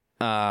away.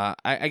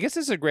 I guess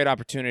this is a great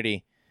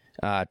opportunity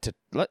to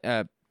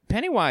let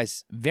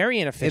Pennywise very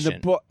In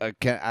inefficient. the book,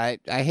 I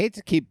hate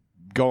to keep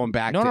going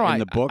back No, to no, in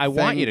the book. I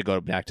want thing, you to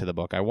go back to the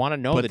book. I want to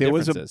know but the there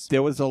was differences.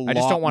 there was a lot I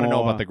just don't want to know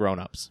more- about the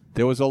grown-ups.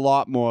 There was a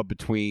lot more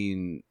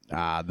between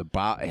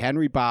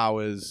Henry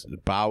Bowers,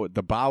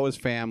 the Bowers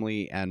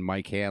family, and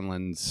Mike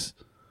Hanlon's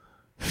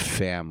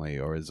family,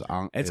 or his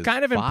uncle. It's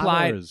kind of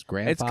implied. His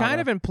grandfather. It's kind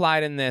of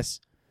implied in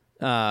this.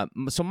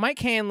 So Mike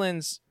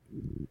Hanlon's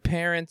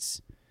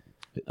parents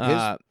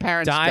his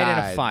parents died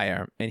in a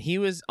fire, and he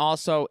was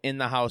also in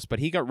the house, but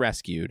he got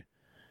rescued.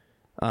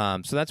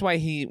 So that's why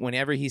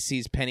whenever he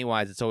sees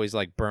Pennywise, it's always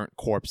like burnt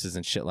corpses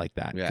and shit like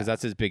that, because Yeah.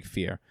 that's his big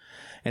fear.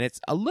 And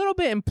it's a little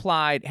bit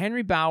implied.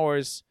 Henry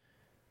Bowers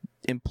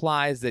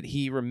implies that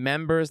he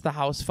remembers the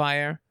house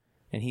fire,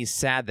 and he's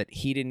sad that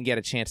he didn't get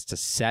a chance to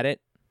set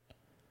it.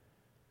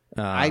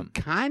 I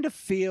kind of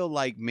feel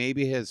like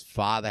maybe his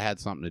father had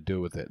something to do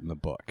with it in the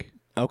book.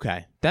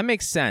 Okay, that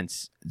makes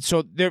sense.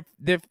 So there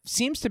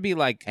seems to be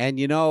like, And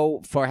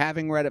for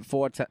having read it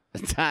 4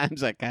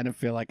 times, I kind of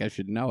feel like I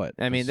should know it.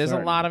 I mean, there's a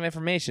lot of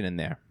information in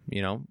there.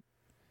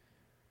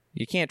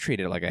 You can't treat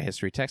it like a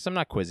history text. I'm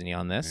not quizzing you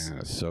on this.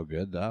 Yeah, it's so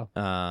good though.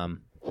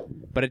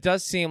 But it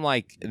does seem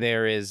like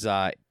there is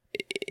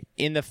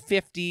in the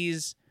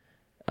 50s,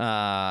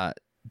 the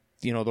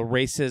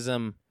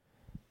racism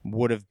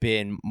would have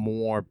been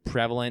more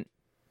prevalent.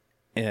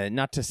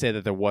 Not to say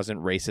that there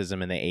wasn't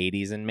racism in the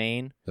 80s in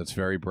Maine. That's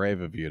very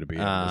brave of you to be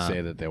able to say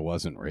that there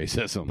wasn't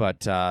racism. But,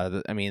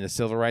 the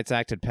Civil Rights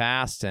Act had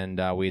passed, and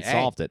we had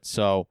solved it.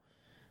 So,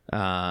 we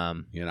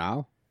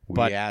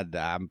had,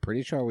 I'm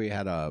pretty sure we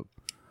had a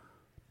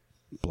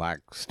black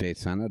state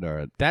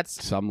senator at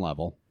some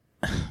level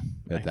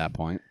at that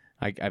point.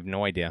 I have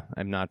no idea.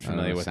 I'm not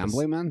familiar with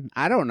Assemblyman?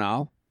 I don't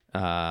know.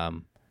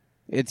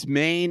 It's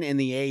Maine in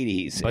the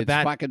 80s. But it's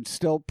fucking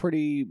still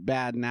pretty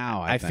bad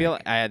now, I think. feel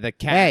the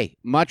cat. Hey,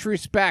 much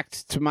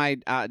respect to my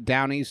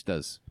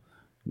Downeasters.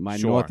 My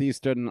Sure.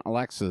 Northeastern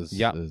Alexas.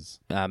 Yep.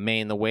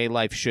 Maine, the way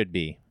life should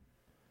be.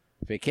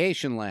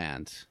 Vacation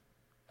land.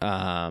 But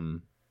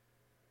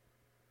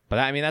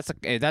I mean,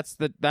 that's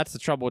the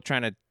trouble with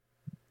trying to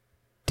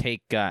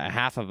take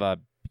half of a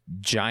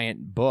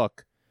giant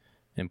book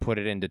and put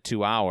it into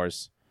 2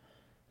 hours.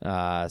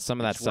 Some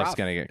of that stuff's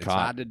gonna get caught.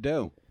 It's hard to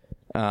do.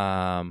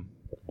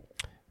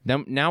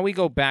 Now we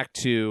go back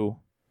to.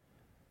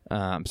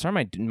 I'm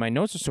sorry, my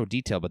notes are so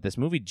detailed, but this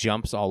movie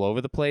jumps all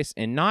over the place,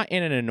 and not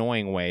in an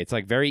annoying way. It's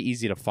like very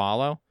easy to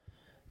follow,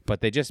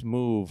 but they just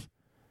move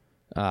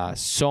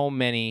so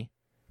many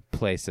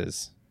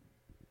places.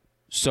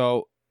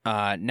 So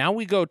now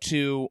we go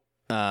to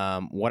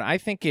what I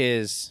think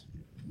is.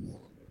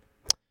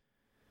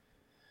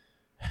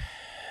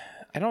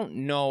 I don't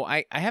know.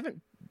 I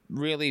haven't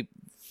really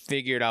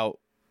figured out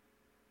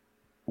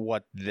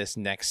what this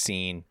next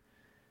scene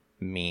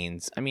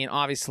means. I mean,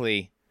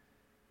 obviously,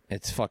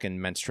 it's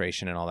fucking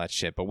menstruation and all that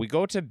shit. But we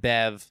go to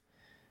Bev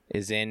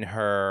is in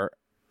her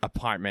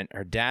apartment.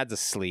 Her dad's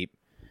asleep.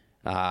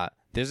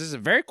 There's this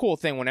very cool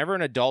thing. Whenever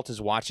an adult is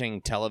watching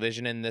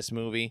television in this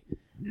movie,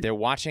 they're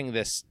watching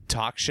this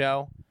talk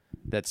show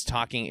that's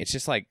talking. It's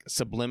just like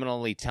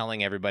subliminally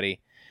telling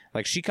everybody.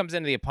 Like she comes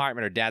into the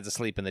apartment. Her dad's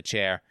asleep in the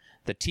chair.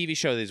 The TV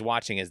show that he's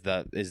watching is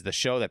the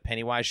show that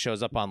Pennywise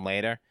shows up on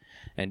later.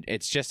 And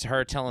it's just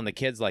her telling the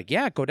kids, like,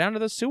 yeah, go down to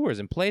the sewers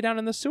and play down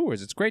in the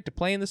sewers. It's great to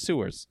play in the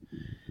sewers.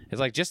 It's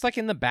like just like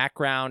in the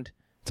background.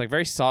 It's like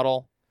very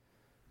subtle.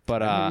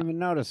 But I didn't even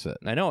notice it.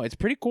 I know it's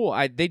pretty cool.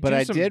 I did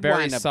some did very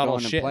wind up subtle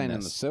going shit and playing in in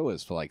the this.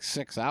 sewers for like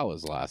 6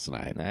 hours last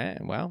night.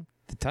 Well,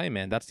 to tell you,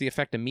 man, that's the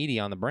effect of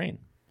media on the brain.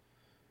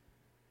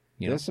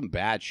 There's some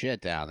bad shit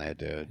down there,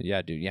 dude.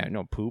 Yeah, dude. Yeah,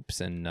 no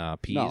poops and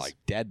peas. No, like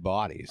dead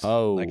bodies.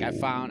 Oh. Like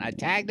I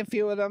tagged a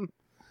few of them.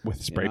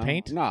 With spray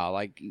paint? No,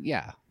 like,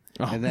 yeah.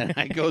 Oh. And then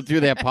I go through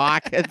their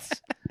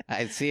pockets.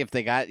 I see if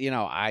they got,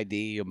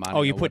 ID or money.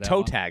 Oh, you or put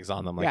whatever. toe tags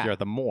on them like Yeah. you're at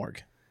the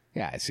morgue.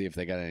 Yeah, I see if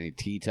they got any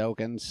T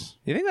tokens.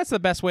 You think that's the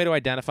best way to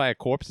identify a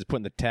corpse is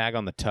putting the tag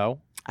on the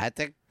toe? I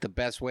think the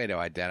best way to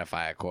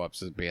identify a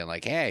corpse is being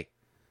like, hey,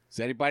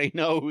 does anybody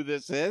know who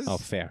this is? Oh,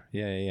 fair.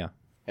 Yeah.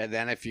 And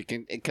then if you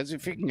can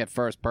get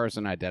first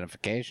person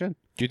identification.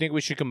 Do you think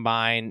we should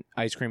combine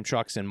ice cream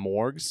trucks and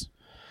morgues?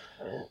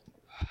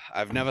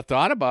 I've never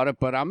thought about it,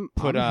 but I'm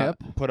hip.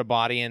 Put a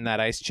body in that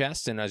ice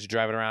chest, and as you're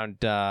driving around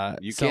selling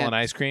can't-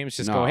 ice creams,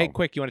 just No. go, hey,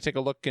 quick, you want to take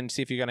a look and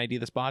see if you can ID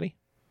this body?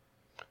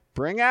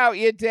 Bring out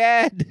your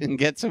dead and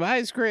get some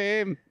ice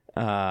cream.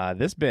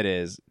 This bit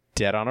is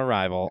Dead on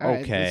Arrival. All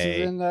right, Okay. this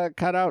is in the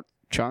cutout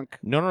chunk.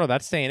 No,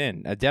 that's staying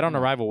in. Dead on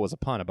Arrival was a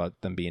pun about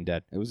them being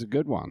dead. It was a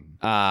good one.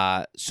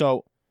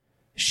 So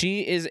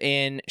she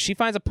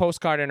finds a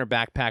postcard in her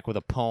backpack with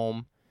a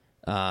poem.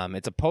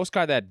 It's a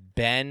postcard that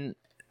Ben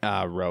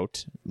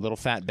wrote, Little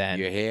Fat Ben.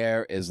 Your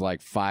hair is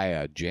like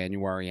fire,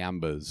 January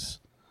embers.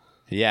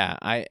 Yeah,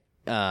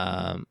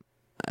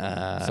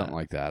 Something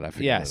like that. I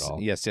forget it all.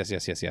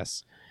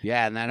 Yes.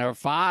 Yeah, and then her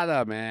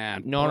father,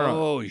 man. No.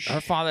 Oh,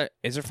 Her father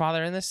is her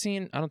father in this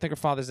scene? I don't think her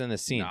father's in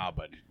this scene. No,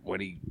 but when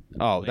he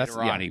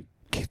Later on, he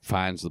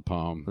finds the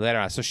poem. Later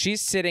on. So she's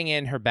sitting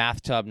in her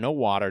bathtub, no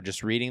water,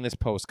 just reading this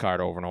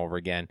postcard over and over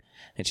again.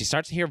 And she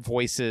starts to hear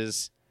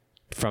voices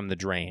from the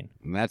drain.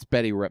 And that's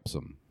Betty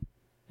Ripsom.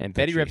 And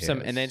Betty she Ripsom.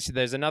 hears. And then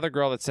there's another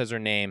girl that says her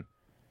name.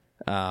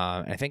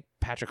 I think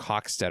Patrick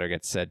Hockstetter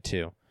gets said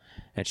too.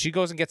 And she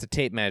goes and gets a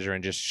tape measure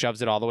and just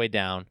shoves it all the way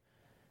down.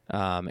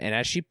 And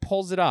as she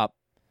pulls it up,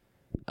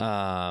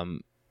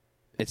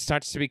 it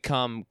starts to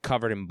become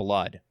covered in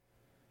blood.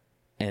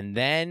 And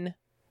then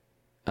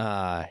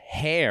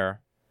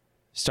hair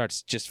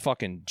starts just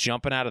fucking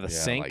jumping out of the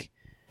sink. Like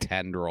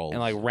tendrils. And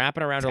like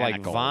wrapping around her like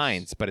Tentacles.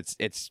 vines, but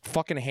it's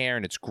fucking hair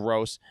and it's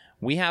gross.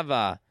 We have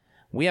a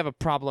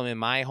problem in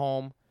my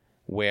home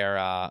where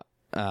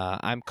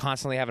I'm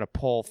constantly having to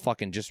pull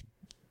fucking just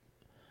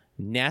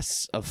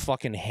nests of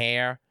fucking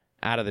hair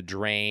out of the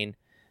drain,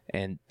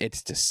 and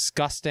it's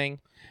disgusting.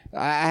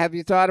 Have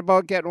you thought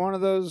about getting one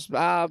of those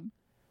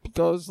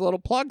little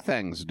plug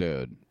things,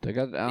 dude. They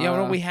got Yeah,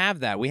 well, we have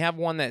that. We have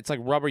one that's like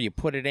rubber. You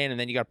put it in, and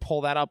then you got to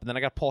pull that up, and then I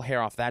got to pull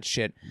hair off that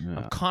shit.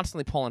 I'm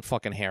constantly pulling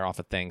fucking hair off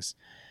of things.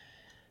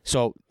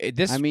 So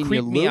this you're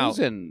creeped me out.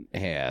 losing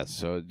hair.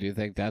 So do you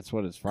think that's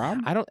what it's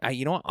from?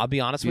 You know what? I'll be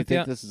honest with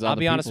think you. this is I'll other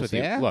be honest with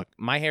people's hair? you. Look,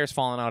 my hair's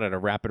falling out at a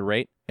rapid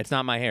rate. It's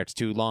not my hair. It's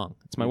too long.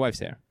 It's my wife's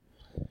hair.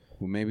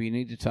 Well, maybe you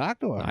need to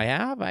talk to her. I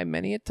have. I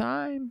many a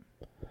time.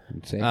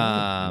 Say,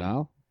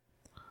 no.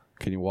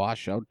 Can you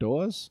wash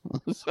outdoors?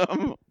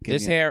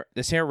 This hair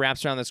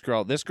wraps around this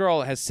girl. This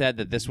girl has said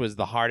that this was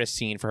the hardest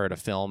scene for her to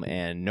film,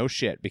 and no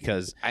shit,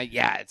 because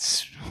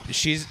it's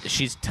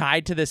she's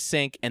tied to this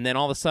sink, and then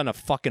all of a sudden a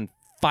fucking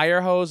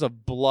fire hose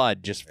of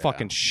blood just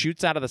fucking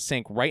shoots out of the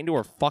sink right into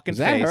her fucking Is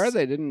that face. her?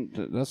 They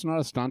didn't. That's not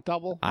a stunt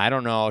double. I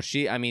don't know.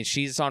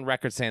 She's on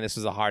record saying this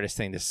was the hardest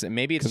thing to see.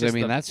 Maybe it's Because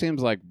just that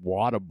seems like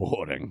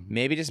waterboarding.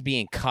 maybe just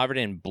being covered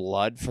in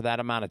blood for that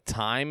amount of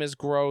time is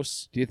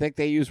gross. Do you think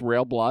they use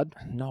real blood?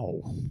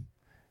 No,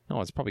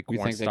 it's probably You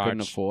think cornstarch. they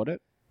couldn't afford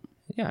it?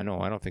 Yeah,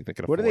 no, I don't think they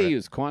could What afford do they it.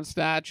 use?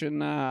 Cornstarch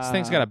and This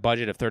thing's got a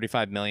budget of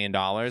 $35 million.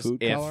 food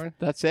color.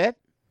 That's it.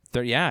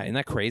 Yeah, isn't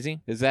that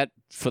crazy? Is that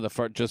for the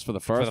just for the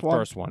first For the one?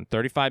 first one,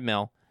 35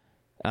 mil.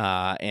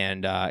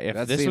 And if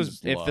That this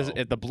seems was low.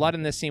 if the blood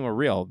in this scene were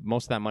real,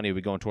 most of that money would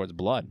be going towards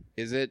blood.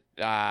 Is it?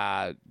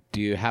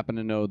 Do you happen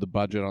to know the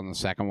budget on the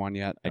second one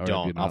yet? I Or have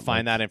don't. you I'll not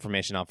find looked? that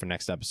information out for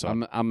next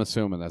episode. I'm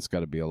assuming that's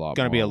got to be a lot. It's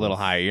going to be a more little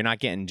than higher. You're not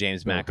getting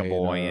James Bill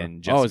McAvoy Hader.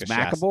 and Jessica it's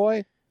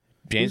McAvoy.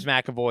 James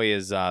McAvoy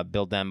is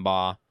Bill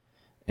Denbaugh,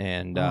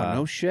 and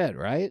No shit,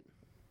 right?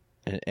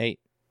 hey,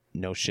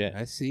 no shit.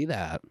 I see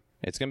that.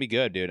 It's gonna be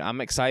good, dude. I'm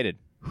excited.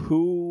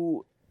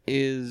 Who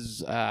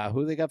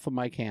they got for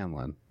Mike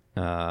Hanlon?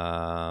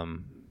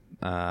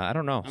 I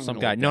don't know. I'm Some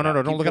gonna guy. look No, that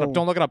up. don't Keep look it up. going.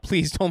 Don't look it up.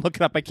 Please don't look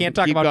it up. I can't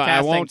talk Keep about going. I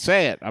casting. won't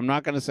say it. I'm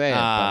not going to say it.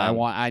 But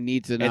I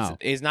need to know.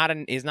 It's not a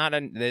No, I not a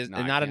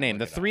can't name.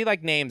 The look it three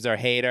like names are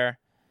Hader,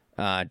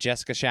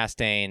 Jessica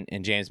Chastain,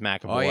 and James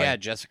McAvoy. Oh yeah,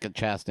 Jessica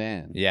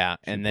Chastain. Yeah,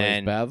 She and plays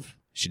then Bev.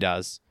 she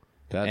does.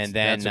 That's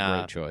then, a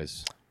great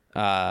choice.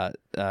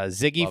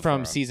 Ziggy Love from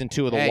her. season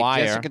 2 of The Hey,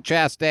 Wire. Jessica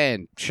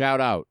Chastain, shout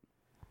out.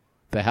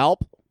 The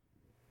Help.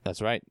 That's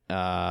right.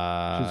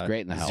 She's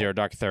great in The Help. Zero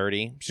Dark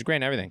 30. She's great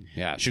in everything.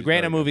 Yeah, She's great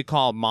in a movie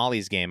called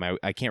Molly's Game.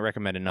 I can't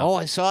recommend enough. Oh,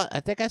 I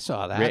think I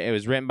saw that. It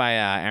was written by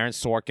Aaron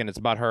Sorkin. It's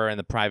about her and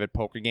the private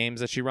poker games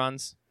that she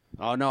runs.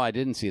 Oh no, I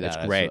didn't see that.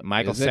 It's great.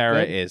 Michael Is it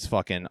Cera good? is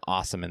fucking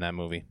awesome in that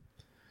movie.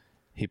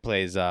 He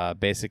plays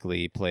Rounders.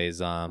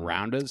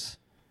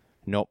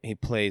 Nope, he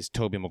plays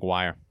Tobey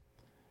Maguire.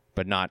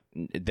 But not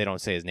they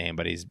don't say his name,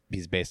 but he's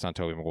based on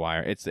Tobey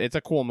Maguire. It's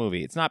a cool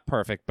movie. It's not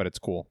perfect, but it's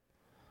cool.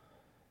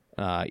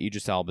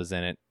 Idris Elba's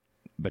in it,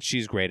 but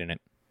she's great in it.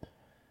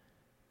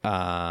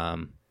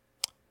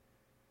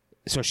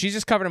 So she's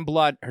just covered in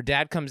blood. Her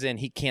dad comes in,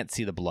 he can't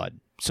see the blood.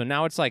 So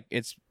now it's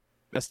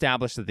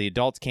established that the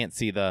adults can't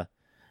see the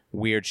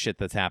weird shit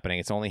that's happening.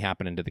 It's only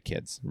happening to the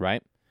kids,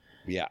 right?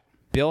 Yeah.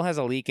 Bill has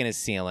a leak in his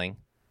ceiling.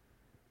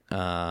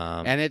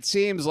 And it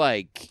seems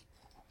like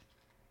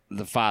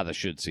the father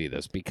should see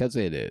this because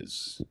it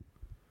is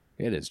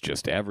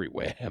just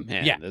everywhere,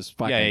 man. Yeah. This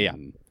fucking Yeah.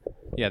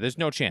 Yeah, there's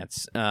no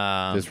chance.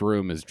 This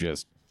room is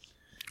just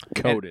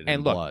coated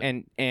in look,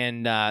 blood.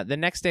 And the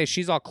next day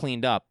she's all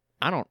cleaned up.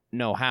 I don't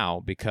know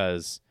how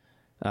because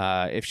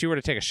if she were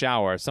to take a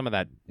shower, some of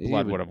that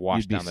blood would have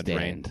washed down the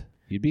drain.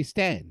 You'd be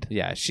stained.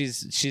 Yeah,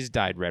 she's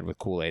dyed red with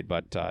Kool-Aid,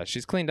 but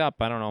she's cleaned up.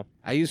 I don't know.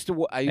 I used to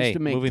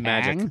make movie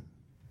Tang. magic.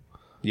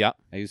 Yep.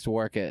 I used to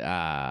work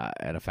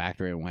at a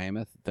factory in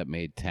Weymouth that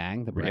made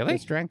Tang, the Really?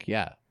 breakfast drink.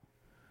 Yeah.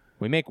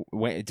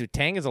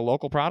 Tang is a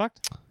local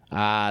product?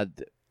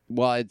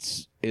 Well,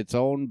 it's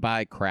owned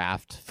by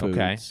Kraft Foods.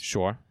 Okay,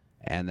 sure.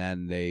 And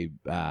then they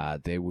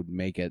would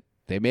make it.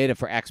 They made it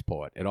for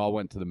export. It all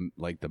went to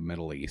the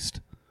Middle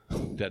East.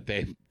 that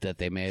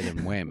they made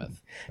in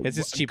Weymouth. It's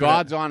just cheaper.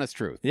 God's honest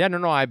truth. Yeah,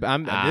 no.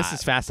 I'm. This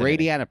is fascinating.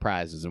 Brady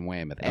Enterprises in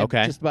Weymouth. And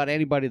Okay. Just about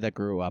anybody that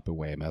grew up in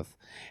Weymouth.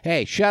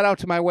 Hey, shout out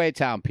to my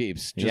Waytown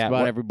peeps. Just Yeah, about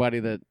what- everybody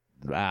that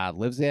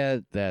lives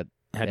there that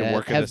Had to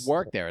work has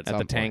worked there at at some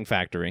the Tang point.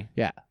 factory.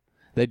 Yeah,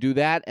 they do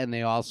that, and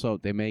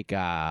they make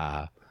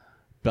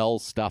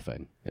Bell's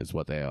stuffing is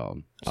what they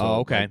own. So, Oh,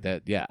 okay. like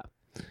that, yeah.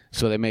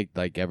 So they make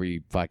like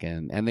every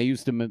fucking, and they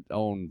used to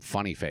own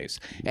Funny Face.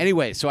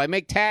 Anyway, so I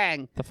make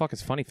Tang. The fuck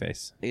is Funny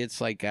Face? It's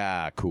like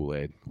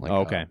Kool-Aid. Like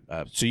Oh, okay.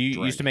 a So you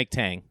drink. used to make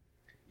Tang.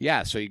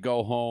 Yeah, so you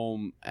go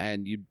home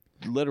and you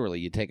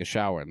take a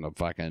shower and the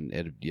fucking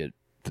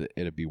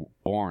it'd be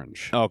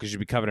orange. Oh, because you'd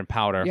be covered in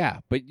powder. Yeah,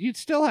 but you'd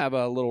still have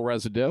a little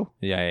residue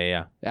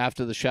Yeah.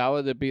 after the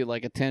shower. There'd be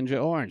like a tinge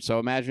of orange. So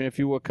imagine if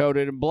you were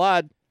coated in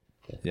blood.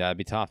 Yeah, it'd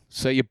be tough.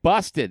 So you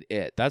busted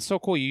it. That's so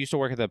cool. You used to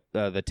work at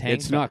the Tang.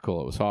 It's not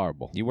cool. It was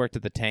horrible. You worked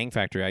at the Tang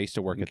factory. I used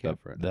to work You at care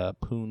for it. the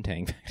Poon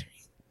Tang factory.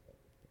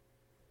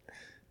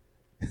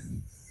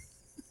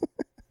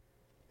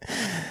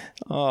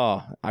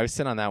 Oh, I was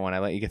sitting on that one. I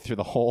let you get through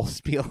the whole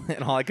spiel,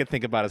 and all I could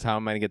think about is how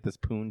am I going to get this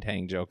Poon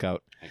Tang joke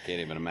out. I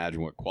can't even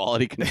imagine what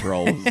quality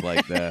control is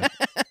like that.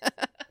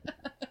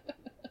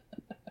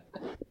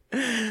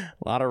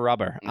 A lot of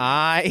rubber.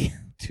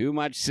 Too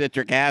much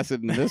citric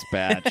acid in this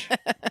batch.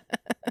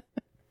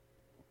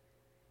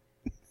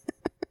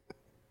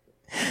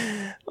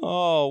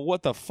 Oh,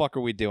 what the fuck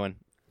are we doing?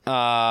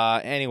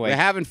 Anyway, We're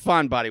having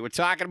fun, buddy. We're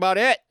talking about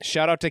it.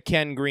 shout out to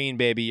Ken Green,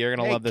 baby. You're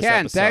gonna love this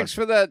Ken,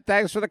 episode.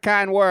 thanks for the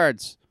kind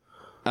words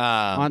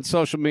on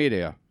social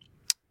media.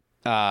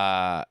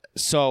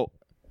 So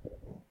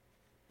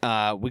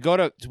we go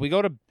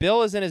to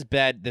Bill is in his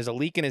bed. There's a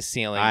leak in his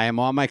ceiling. I am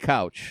on my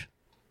couch.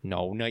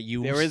 No, not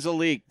you. There is a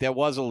leak. There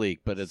was a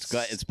leak, but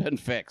it's been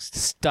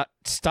fixed.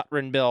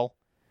 Stuttering Bill.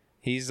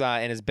 He's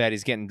in his bed.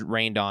 He's getting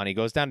rained on. He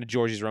goes down to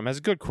Georgie's room. Has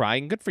a good cry.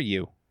 And good for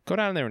you. Go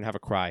down there and have a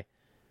cry.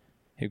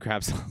 He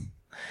grabs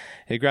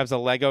a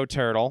Lego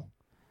turtle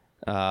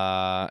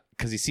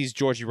because he sees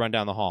Georgie run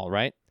down the hall,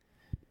 right?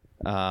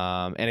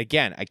 And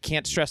again, I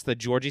can't stress the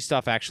Georgie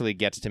stuff actually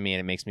gets to me, and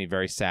it makes me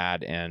very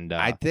sad. And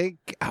I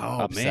think.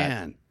 Oh upset.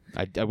 man,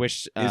 I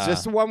wish. is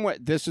this the one where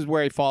this is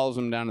where he follows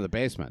him down to the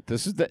basement?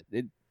 This is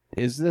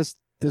this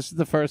is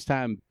the first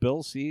time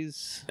Bill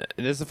sees.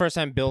 This is the first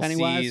time Bill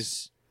Pennywise?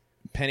 sees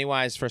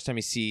Pennywise. First time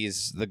he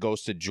sees the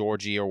ghost of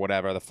Georgie or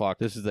whatever the fuck.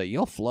 This is the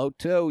you'll float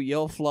too.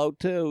 You'll float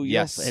too.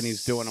 Yes. And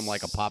he's doing him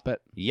like a puppet.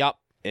 Yup.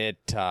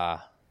 It.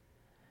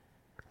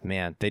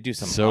 Man, they do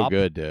some So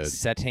good, dude.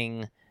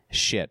 upsetting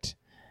shit.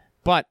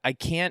 But I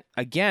can't,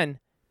 again,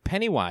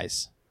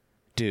 Pennywise,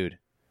 dude,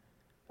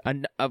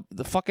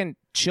 the fucking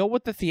chill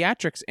with the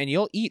theatrics and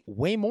you'll eat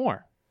way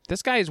more.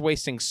 This guy is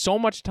wasting so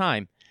much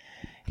time.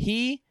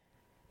 He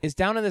is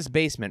down in this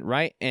basement,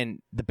 right?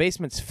 And the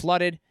basement's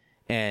flooded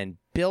and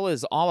Bill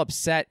is all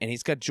upset and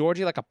he's got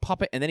Georgie like a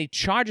puppet and then he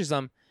charges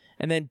him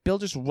and then Bill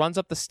just runs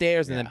up the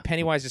stairs and then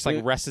Pennywise just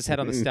like rests his head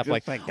on the step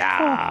like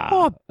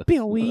Oh,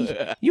 Billy,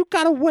 you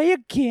got away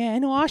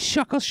again. Oh,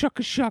 shuck.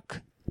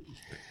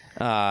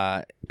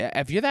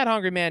 if you're that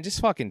hungry, man, just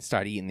fucking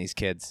start eating these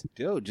kids.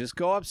 Dude, just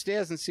go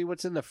upstairs and see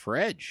what's in the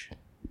fridge.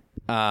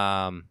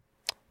 Bev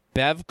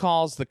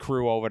calls the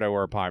crew over to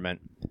her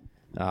apartment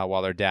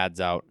while their dad's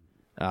out.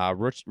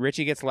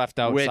 Richie gets left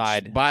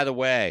outside. Which, by the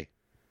way,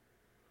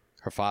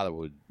 her father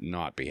would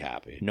not be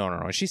happy.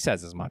 No. She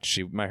says as much.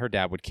 Her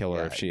dad would kill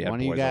her if she had one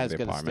of you boys guys over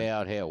the got to stay apartment.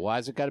 out here.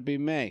 Why's it got to be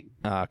me?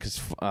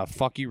 Because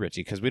fuck you,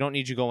 Richie. Because we don't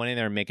need you going in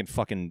there and making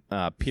fucking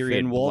period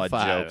Finn blood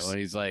Wolfhard, jokes. when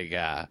he's like,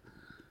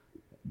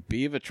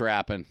 beaver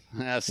trapping.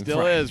 Still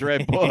Right. is,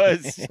 right,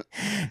 boys?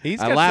 He's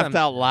I got laughed some-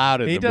 out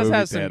loud at He the does movie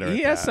have some. theater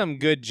He at has that. some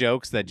good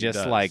jokes that just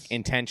does. like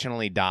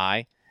intentionally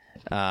die.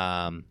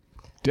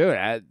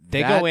 Dude,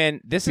 They go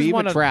in. This is beaver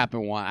one of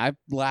trapping one. I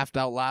laughed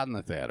out loud in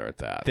the theater at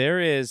that. there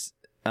is.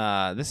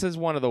 This is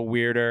one of the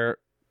weirder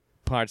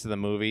parts of the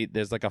movie.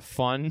 There's like a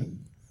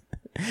fun.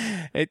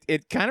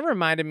 It kind of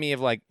reminded me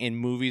of like in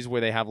movies where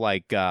they have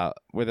like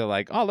where they're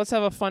like, oh, let's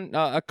have a fun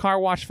a car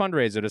wash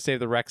fundraiser to save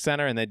the rec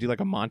center, and they do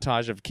like a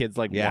montage of kids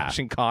like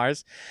washing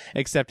cars,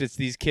 except it's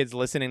these kids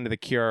listening to The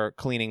Cure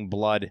cleaning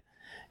blood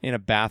in a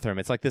bathroom.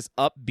 It's like this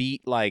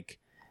upbeat like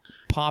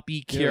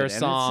poppy Cure Dude, and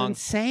song. It's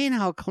insane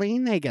how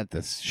clean they get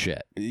this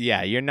shit.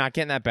 Yeah, you're not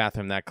getting that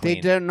bathroom that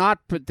clean. They're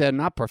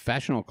not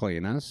professional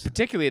cleaners.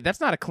 Particularly, that's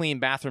not a clean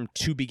bathroom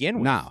to begin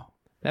with. No,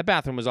 That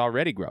bathroom was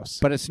already gross.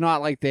 but it's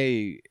not like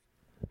they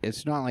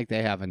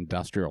have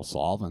industrial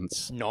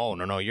solvents. No.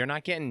 You're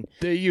not getting.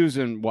 They're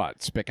using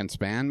what, spick and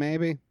span,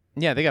 maybe?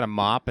 Yeah, they got a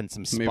mop and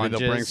some sponges. Maybe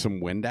they'll bring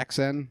some Windex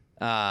in.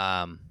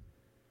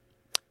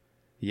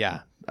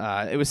 Yeah.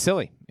 It was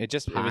silly. It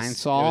Pine was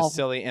Sol?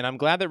 silly, and I'm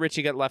glad that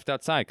Richie got left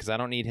outside because I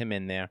don't need him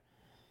in there.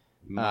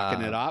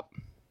 Mucking it up.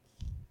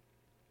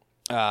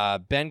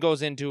 Ben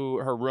goes into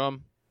her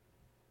room.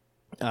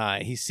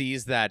 He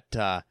sees that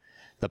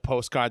the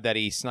postcard that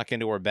he snuck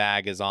into her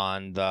bag is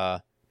on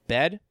the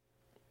bed,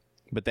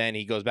 but then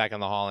he goes back in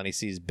the hall and he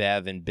sees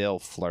Bev and Bill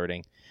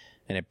flirting,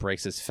 and it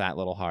breaks his fat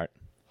little heart.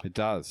 It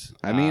does.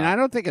 I mean, I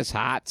don't think his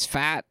heart's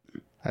fat.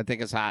 I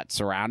think his heart's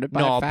surrounded by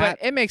No, fat.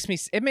 but it makes me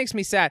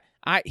sad.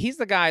 He's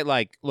the guy.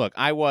 Like, look,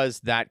 I was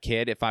that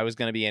kid. If I was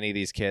going to be any of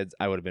these kids,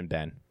 I would have been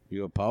Ben.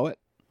 You a poet?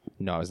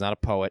 No, I was not a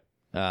poet.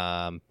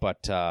 And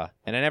I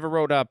never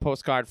wrote a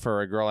postcard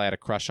for a girl I had a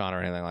crush on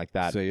or anything like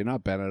that. So you're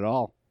not Ben at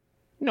all.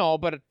 No,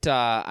 but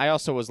I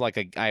also was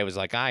like I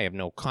have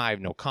no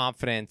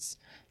confidence.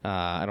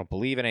 I don't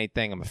believe in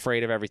anything. I'm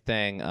afraid of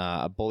everything.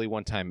 A bully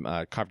one time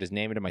carved his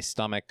name into my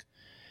stomach.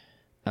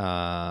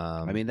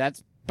 I mean,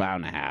 that's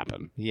bound to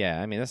happen.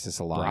 Yeah, I mean that's just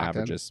a lot of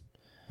Brockton. averages.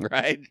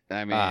 Right?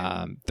 I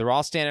mean, They're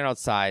all standing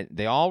outside.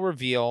 They all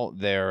reveal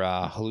their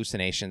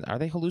hallucinations. Are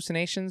they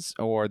hallucinations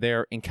or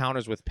their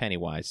encounters with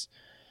Pennywise?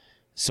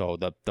 So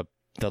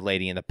the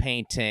lady in the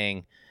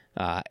painting,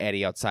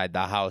 Eddie outside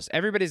the house.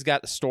 Everybody's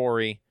got a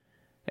story,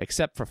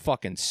 except for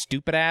fucking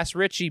stupid ass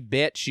Richie,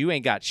 bitch. You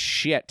ain't got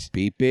shit.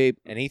 beep, beep.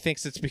 And he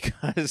thinks it's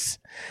because,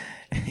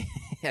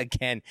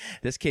 again,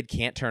 this kid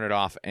can't turn it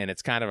off, and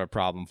it's kind of a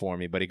problem for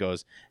me. But he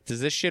goes,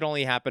 does this shit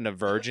only happen to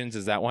virgins?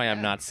 Is that why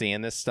I'm not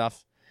seeing this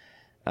stuff?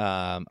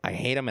 I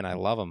hate him and I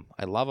love him.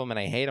 I love him and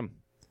I hate him.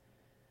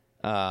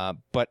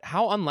 But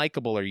how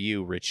unlikable are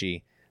you,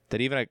 Richie,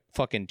 that even a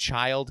fucking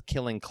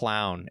child-killing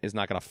clown is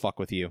not going to fuck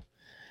with you?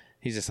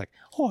 He's just like,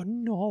 oh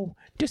no,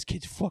 this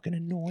kid's fucking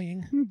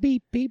annoying.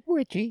 Beep, beep,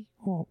 Richie.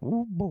 Oh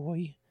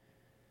boy.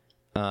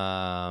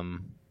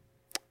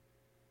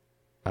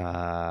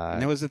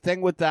 And there was a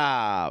thing with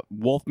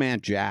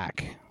Wolfman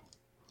Jack.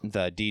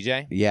 The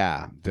DJ.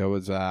 Yeah, there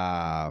was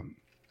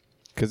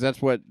because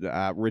that's what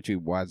Richie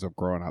winds up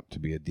growing up to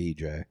be a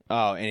DJ.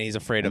 Oh, and he's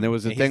afraid of. And there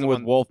was a he's thing the with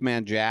one-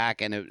 Wolfman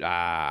Jack, and it.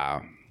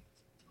 I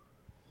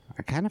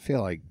kind of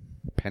feel like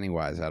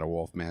Pennywise had a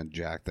Wolfman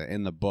Jack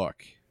in the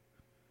book.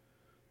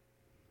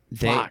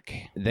 Fuck.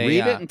 They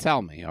Read it and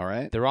tell me, all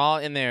right? They're all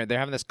in there. They're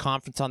having this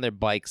conference on their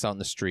bikes out in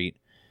the street,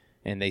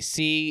 and they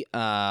see.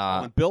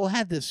 When Bill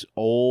had this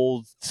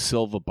old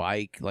silver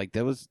bike, like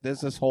there's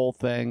this whole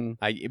thing.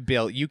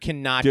 Bill, you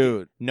cannot.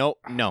 Dude. No.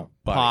 Buddy,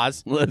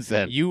 Pause.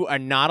 Listen. You are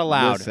not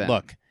allowed. Listen.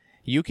 Look,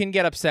 you can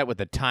get upset with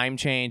the time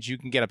change. You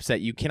can get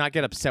upset. You cannot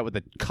get upset with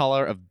the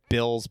color of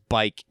Bill's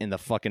bike in the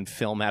fucking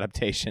film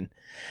adaptation.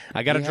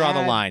 I got to He draw the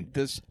had line.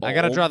 This I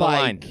gotta old draw the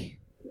line. bike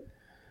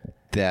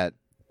That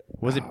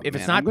Was it? Oh, If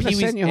it's man, I'm not gonna Pee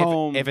Wee's, send you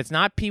home. if it's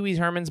not Pee Wee's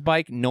Herman's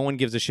bike, no one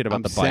gives a shit about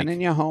I'm the bike.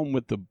 sending you home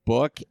with the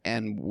book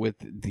and with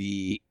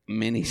the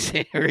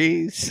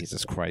miniseries.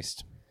 Jesus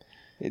Christ.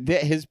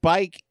 His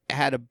bike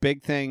had a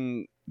big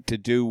thing to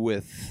do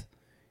with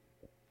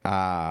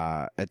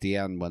at the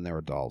end when they're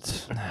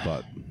adults,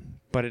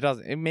 But it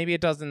doesn't. Maybe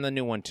it does in the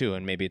new one too,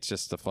 and maybe it's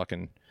just the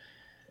fucking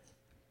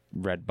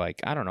red bike.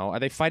 I don't know. Are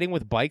they fighting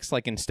with bikes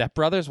like in Step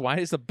Brothers? Why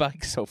is the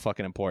bike so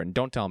fucking important?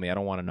 Don't tell me. I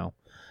don't want to know.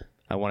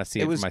 I want to see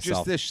it, it was for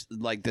myself. just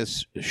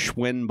this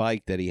Schwinn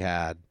bike that he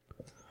had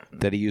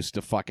that he used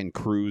to fucking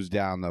cruise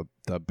down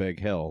the big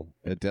hill.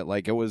 It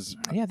was.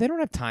 Yeah, they don't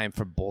have time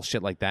for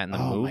bullshit like that in the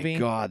movie. My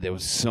god, there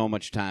was so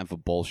much time for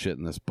bullshit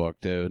in this book,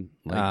 dude.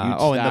 Like you'd and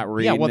start the-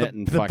 reading yeah, well, it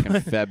in fucking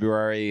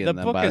February, the and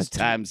then book by is the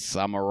time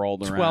summer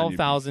rolled around,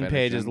 12,000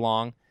 pages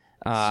long.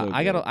 So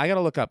I gotta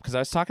good. look up because I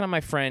was talking to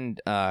my friend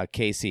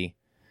Casey.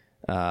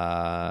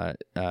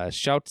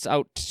 Shouts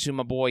out to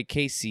my boy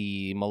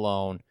Casey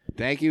Malone.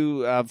 Thank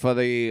you for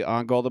the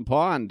on Golden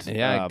Pond.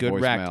 Yeah, good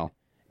rec.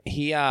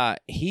 voicemail.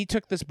 He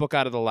took this book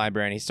out of the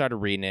library and he started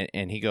reading it,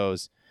 and he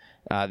goes,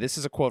 this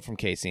is a quote from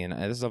Casey, and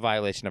this is a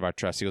violation of our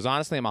trust. He goes,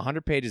 honestly, I'm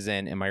 100 pages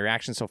in, and my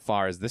reaction so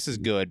far is this is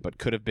good, but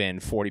could have been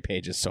 40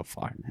 pages so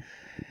far.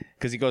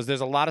 Because he goes,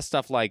 there's a lot of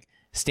stuff like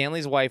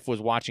Stanley's wife was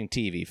watching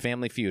TV,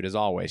 Family Feud as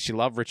always. She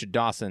loved Richard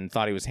Dawson,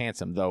 thought he was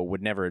handsome, though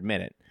would never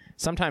admit it.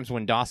 Sometimes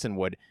when Dawson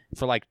would,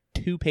 for like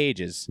 2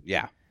 pages,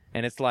 Yeah,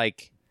 and it's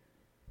like,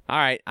 all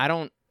right, I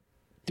don't,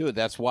 dude,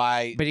 that's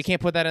why. but you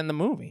can't put that in the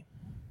movie.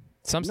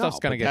 Some stuff's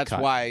gonna get that's cut.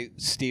 why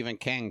Stephen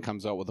King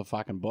comes out with a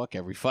fucking book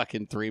every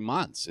fucking 3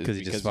 months. Because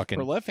he just he's fucking-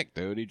 prolific,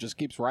 dude. He just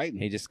keeps writing.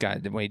 He just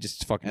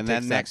fucking and takes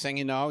then that next thing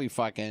you know, he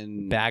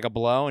fucking bag of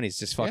blow, and he's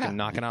just fucking Yeah.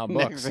 knocking out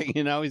Next books. thing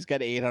you know, he's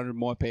got 800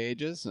 more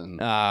pages. And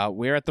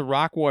We're at the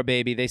Rock War,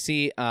 baby. They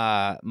see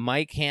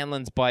Mike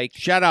Hanlon's bike.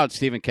 shout out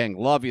Stephen King,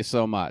 love you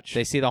so much.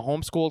 They see the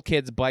homeschooled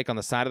kid's bike on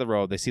the side of the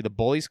road. They see the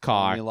bully's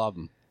car. We love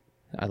him.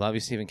 I love you,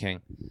 Stephen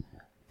King.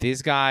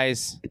 These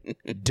guys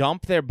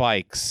dump their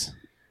bikes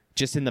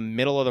just in the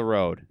middle of the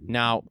road.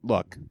 Now,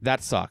 look,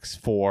 that sucks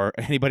for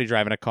anybody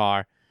driving a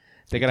car.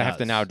 They're going to have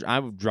to now. I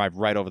would drive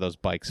right over those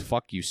bikes.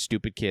 Fuck you,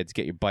 stupid kids.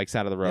 Get your bikes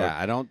out of the road. Yeah,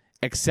 I don't.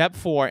 Except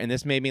for, and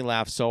this made me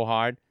laugh so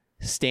hard,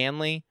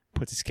 Stanley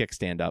puts his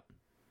kickstand up.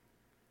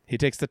 He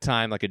takes the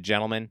time like a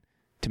gentleman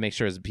to make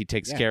sure he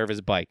takes care of his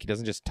bike. He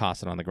doesn't just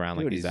toss it on the ground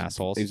like Dude, these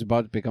assholes. He's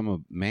about to become a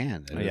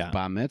man at Yeah. his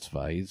bar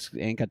mitzvah. He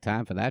ain't got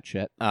time for that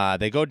shit.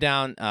 They go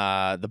down.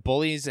 The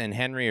bullies and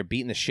Henry are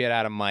beating the shit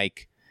out of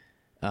Mike.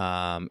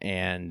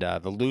 And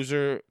the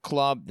loser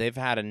club, they've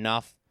had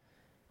enough.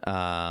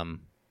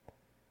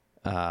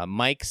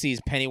 Mike sees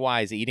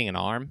Pennywise eating an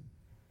arm.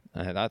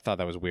 I thought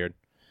that was weird.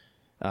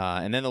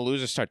 And then the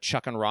losers start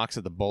chucking rocks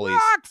at the bullies.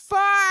 Rock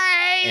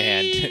fight!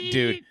 And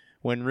dude,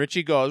 when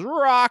Richie goes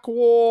Rock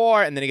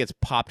War, and then he gets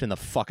popped in the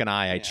fucking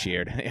eye, I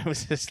cheered. It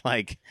was just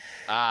like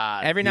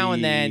every now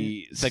and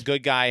then the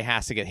good guy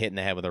has to get hit in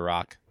the head with a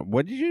rock.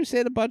 What did you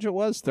say the budget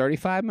was?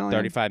 35 million.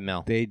 35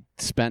 mil. They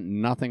spent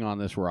nothing on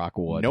this Rock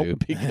War, Nope.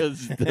 dude,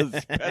 because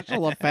the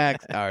special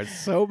effects are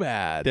so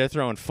bad. They're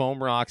throwing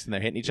foam rocks and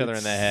they're hitting each other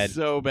in the head.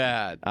 So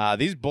bad.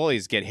 These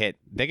bullies get hit.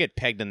 They get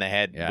pegged in the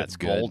head Yeah, with it's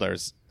good.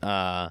 boulders.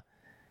 And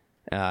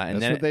That's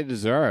then what they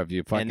deserve.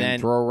 You fucking then-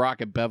 throw a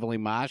rock at Beverly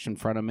Marsh in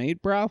front of me,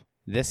 bro.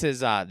 this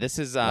is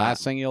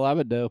Last thing you'll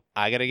ever do.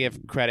 I gotta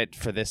give credit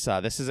for this.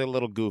 This is a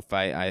little goof.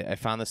 I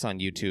found this on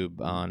YouTube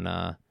on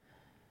I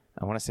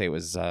want to say it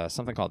was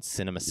something called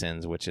Cinema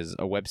Sins, which is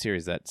a web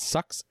series that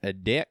sucks a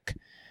dick.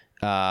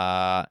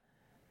 At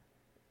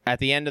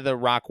the end of the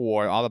Rock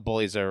War, all the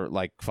bullies are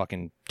like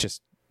fucking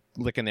just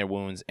licking their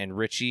wounds, and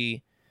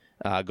Richie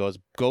goes,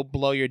 "Go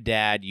blow your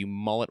dad, you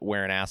mullet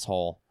wearing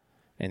asshole,"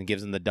 and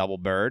gives him the double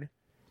bird.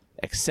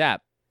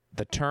 Except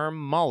the term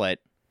mullet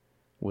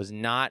was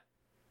not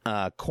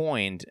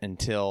coined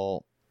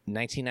until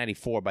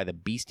 1994 by the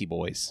Beastie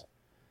Boys.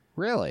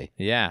 Really?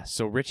 Yeah,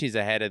 so Richie's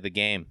ahead of the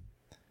game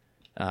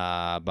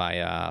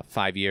by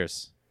 5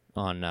 years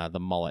on the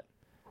mullet.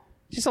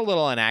 just a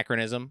little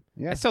anachronism.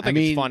 Yeah. I still I think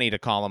mean- it's funny to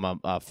call him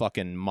a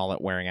fucking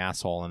mullet-wearing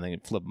asshole and then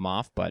flip him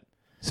off, but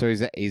So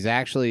he's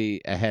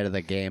actually ahead of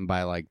the game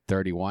by like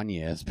 31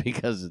 years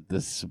because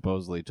this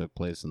supposedly took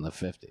place in the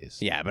 50s.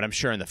 yeah, but I'm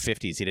sure in the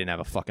 50s he didn't have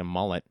a fucking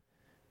mullet.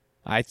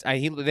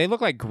 They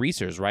look like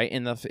greasers, right?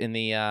 In the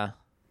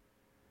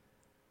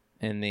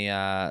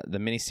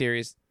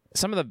miniseries.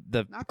 Some of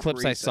the Not clips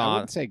I grease. I saw,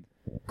 wouldn't say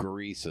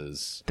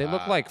greases. they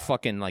look like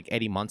fucking like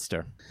Eddie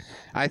Munster.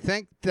 I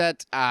think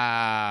that.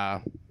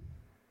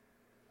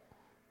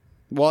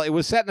 Well, it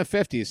was set in the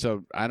 50s,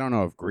 so I don't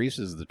know if grease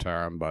is the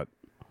term, but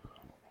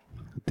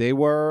they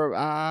were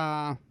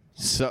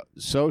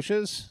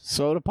socias,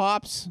 soda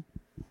pops,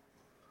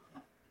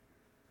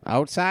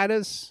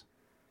 outsiders.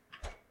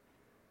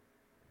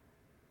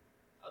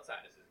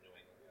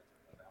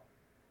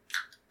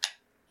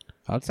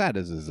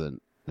 Outsiders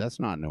isn't. That's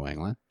not New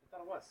England. I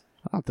thought it was.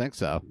 I don't think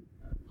so.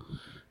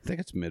 I think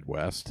it's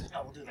Midwest.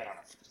 Oh, we'll do that on a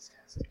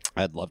podcast.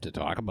 I'd love to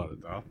talk about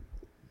it though.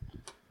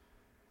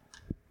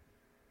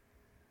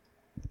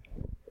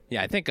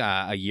 Yeah, I think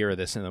a year of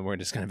this, and then we're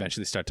just going to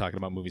eventually start talking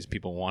about movies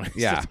people want us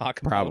to talk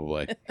about.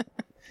 probably.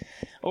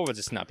 Or we'll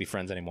just not be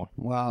friends anymore.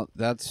 Well,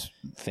 that's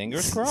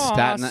Fingers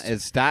crossed.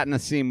 it's starting to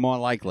seem more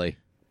likely.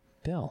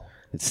 Bill.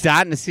 It's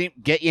starting to seem.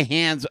 Get your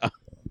hands.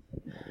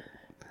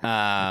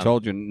 I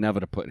told you never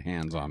to put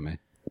hands on me.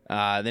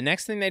 The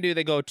next thing they do,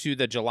 they go to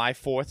the July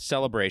 4th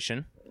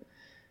celebration.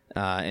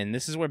 And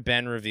this is where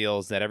Ben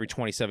reveals that every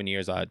 27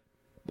 years a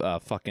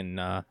fucking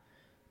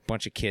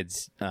bunch of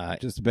kids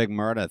Just a big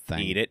murder thing.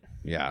 eat it.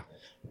 Yeah.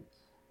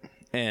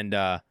 And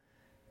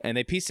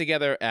they piece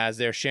together as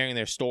they're sharing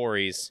their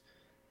stories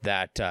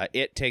that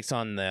it takes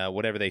on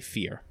whatever they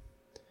fear.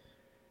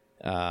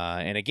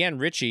 And again,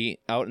 Richie,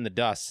 out in the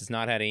dust, has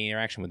not had any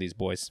interaction with these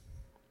boys.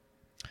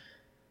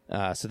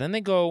 So then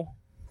they go,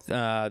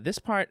 this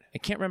part, I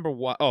can't remember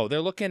what. Oh,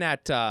 they're looking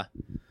at, Bill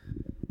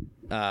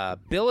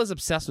is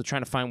obsessed with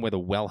trying to find where the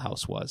well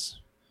house was.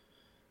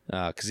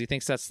 Because he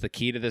thinks that's the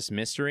key to this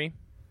mystery,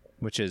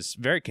 which is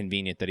very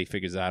convenient that he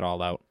figures that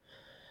all out.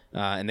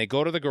 And they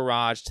go to the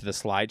garage to the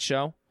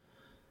slideshow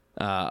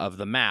of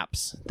the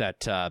maps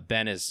that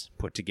Ben has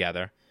put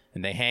together.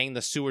 And they hang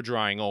the sewer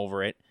drawing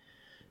over it.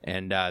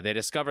 And they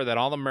discover that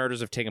all the murders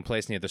have taken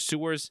place near the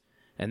sewers.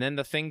 And then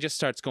the thing just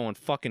starts going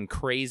fucking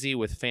crazy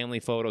with family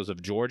photos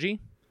of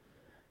Georgie.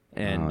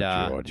 And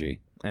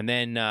Georgie. and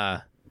then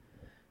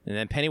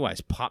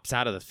Pennywise pops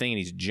out of the thing and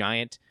he's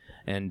giant.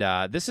 And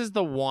this is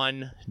the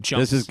one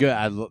jump. This is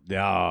good.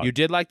 You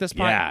did like this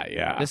part?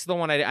 Yeah. This is the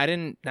one I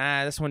didn't.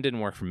 This one didn't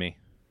work for me.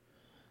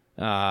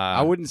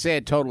 I wouldn't say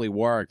it totally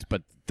worked,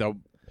 but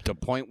the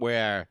point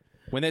where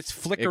When it's it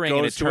flickering goes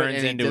and it to turns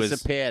and into he his.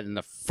 disappeared, and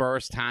the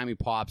first time he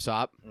pops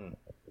up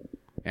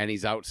and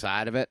he's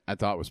outside of it, I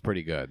thought was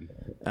pretty good.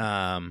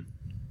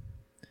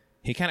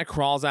 He kind of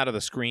crawls out of the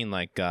screen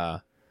like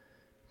the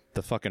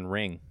fucking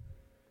Ring.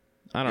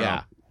 I don't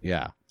know.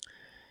 Yeah.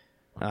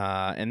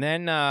 And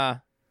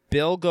then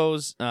Bill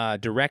goes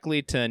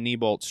directly to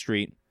Niebolt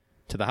Street,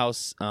 to the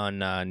house on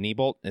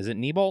Niebolt. Is it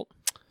Niebolt?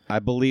 I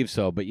believe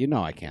so, but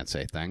I can't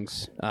say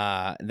things.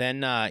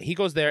 Then he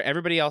goes there.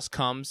 Everybody else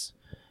comes,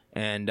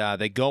 and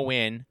they go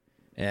in.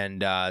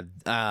 And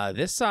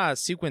this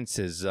sequence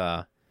is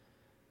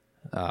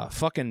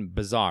fucking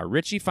bizarre.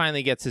 Richie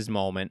finally gets his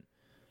moment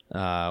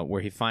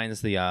where he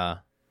finds the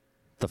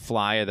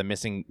flyer, the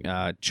missing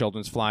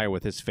children's flyer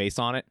with his face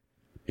on it.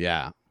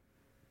 Yeah.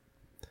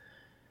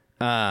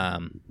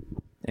 And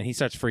he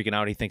starts freaking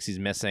out. He thinks he's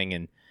missing,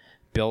 and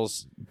Bill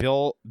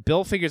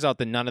figures out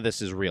that none of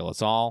this is real.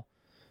 It's all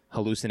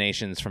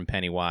hallucinations from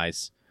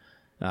Pennywise.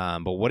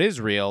 But what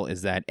is real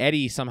is that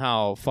Eddie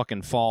somehow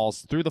fucking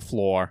falls through the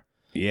floor,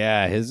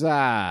 Yeah, his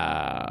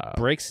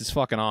breaks his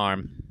fucking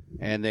arm.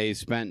 and they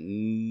spent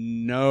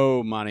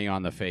no money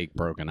on the fake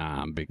broken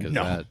arm because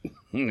No. that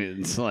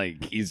it's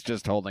like he's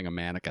just holding a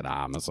mannequin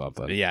arm or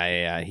something.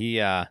 Yeah. He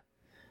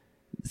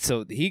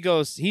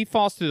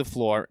falls through the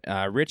floor.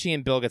 Richie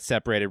and Bill get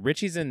separated.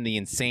 Richie's in the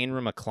insane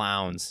room of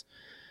clowns.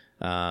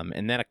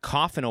 And then a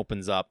coffin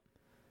opens up.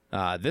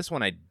 This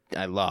one I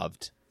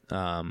loved.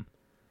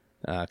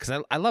 Because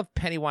I love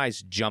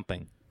Pennywise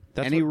jumping.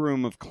 Any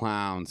room of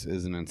clowns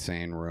is an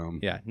insane room.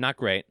 Yeah, not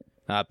great.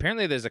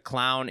 Apparently there's a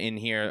clown in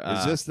here.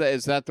 Is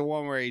that the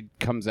one where he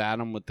comes at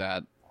him with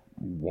that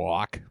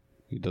walk?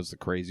 He does the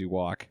crazy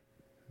walk.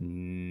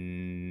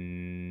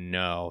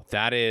 No,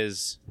 that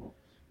is...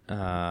 Is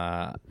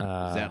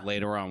that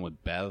later on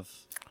with Bev?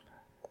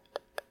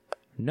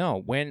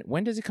 No,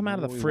 when does he come out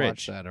of the We fridge?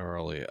 watched that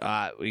earlier.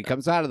 He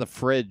comes out of the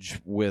fridge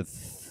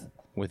with...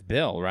 With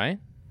Bill, right?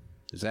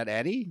 Is that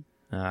Eddie?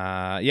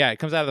 Yeah, it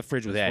comes out of the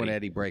fridge with That's Eddie. when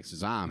Eddie breaks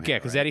his arm. Yeah,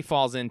 because Eddie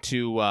falls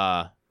into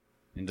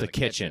Into the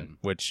kitchen,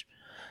 which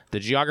the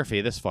geography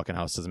of this fucking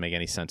house doesn't make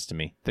any sense to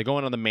me. They go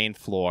in on the main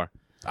floor,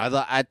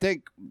 I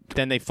think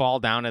then they fall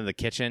down into the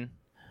kitchen.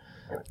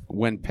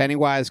 when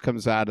Pennywise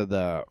comes out of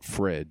the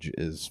fridge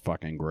is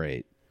fucking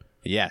great.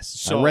 Yes.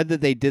 So I read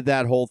that they did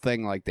that whole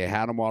thing, like they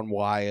had him on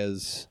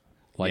wires,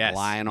 like Yes.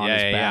 lying on Yeah,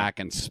 his yeah, yeah. back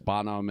and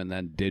spun him and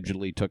then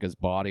digitally took his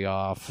body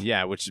off.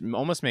 Yeah, which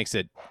almost makes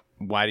it.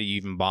 Why do you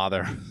even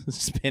bother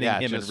spinning Yeah,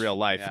 him just- in real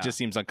life? yeah. It just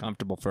seems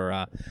uncomfortable for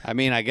I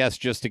mean, I guess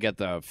just to get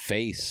the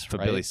face,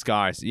 right? Billy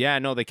Scars. Yeah,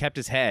 no, they kept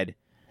his head.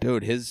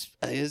 Dude, his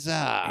He's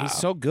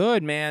so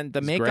good, man.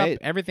 The he's makeup, great.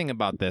 everything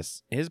about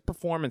this. His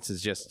performance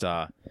is just.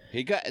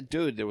 he got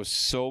dude. There was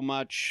so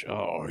much.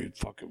 Oh, you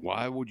fucking!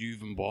 Why would you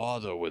even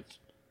bother with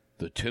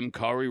the Tim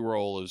Curry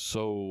role? Is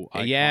so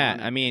Yeah,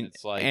 iconic, I mean, and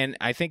it's like, and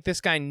I think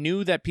this guy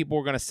knew that people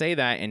were going to say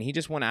that, and he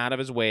just went out of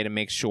his way to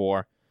make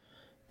sure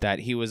that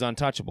he was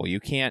untouchable.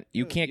 You can't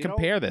you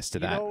compare this to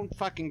you that. don't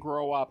fucking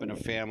grow up in a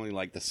family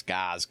like the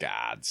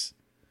Skarsgårds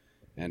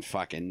and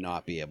fucking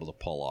not be able to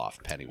pull off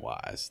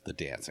Pennywise, the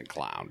dancing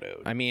clown,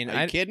 dude. I mean,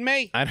 Are you kidding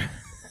me?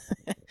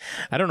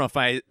 I don't know if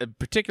I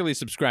particularly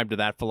subscribe to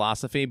that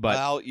philosophy, but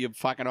Well, you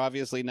fucking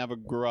obviously never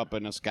grew up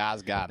in a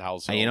Skarsgård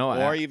household, You know,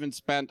 or even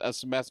spent a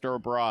semester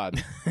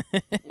abroad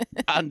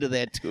under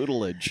their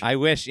tutelage. I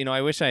wish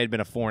I had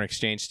been a foreign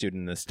exchange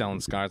student in the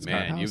Stellan Skarsgård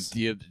Man, house.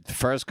 you the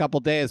first couple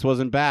days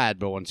wasn't bad,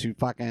 but once you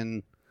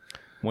fucking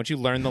Once you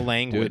learn the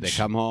language, dude, they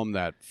come home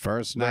that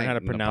first Learn night how to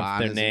and the pronounce barn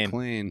their isn't name.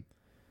 clean.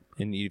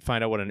 and you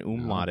find out what an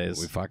umlaut We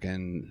is.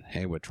 fucking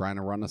we're trying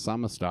to run a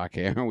summer stock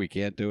here. We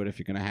can't do it if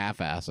you're gonna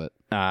half-ass it.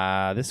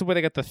 This is where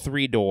they got the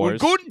 3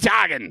 doors. Guten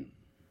Tagen.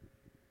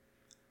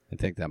 I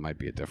think that might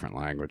be a different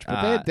language,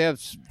 but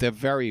they're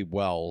very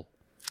well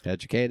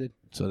educated,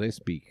 so they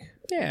speak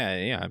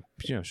Yeah.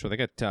 Sure. They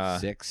got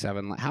 6,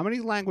 7. How many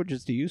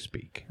languages do you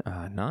speak?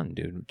 none,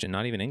 dude.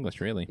 Not even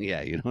English, really.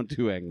 Yeah, you don't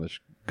do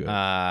English good.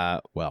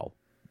 Well,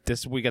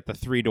 We got the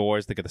 3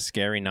 doors. They got the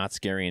scary, not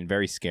scary, and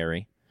very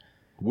scary.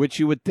 which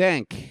you would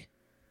think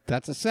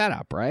that's a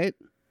setup, right?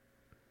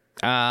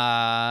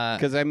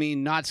 Because I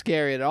mean, not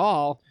scary at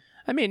all.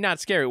 I mean, not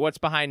scary. What's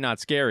behind not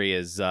scary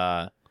is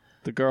The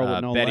girl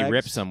with no Betty legs.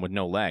 Ripsum with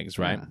no legs,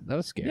 right? Yeah, that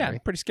was scary. Yeah,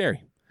 pretty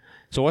scary.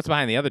 So what's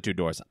behind the other 2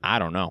 doors? I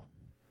don't know.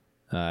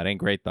 It ain't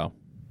great though.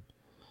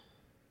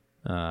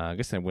 I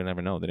guess we'll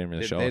never know. They didn't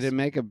really show They us. didn't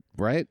make a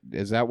right.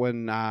 Is that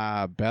when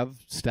Bev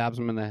stabs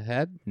him in the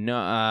head? No,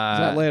 Is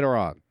that later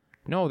on?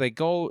 no. Now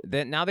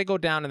they go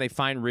down and they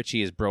find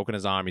Richie has broken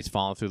his arm. He's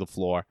fallen through the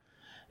floor,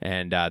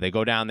 and they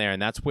go down there,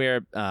 and that's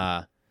where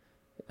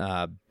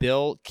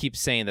Bill keeps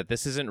saying that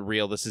this isn't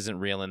real,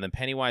 and then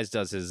Pennywise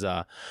does his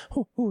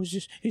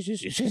is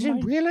this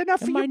Isn't real enough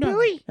for you,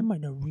 Billy? Am I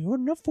not real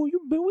enough for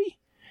you, Billy?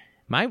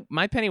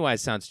 My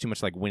Pennywise sounds too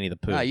much like Winnie the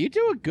Pooh. You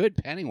do a good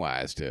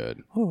Pennywise,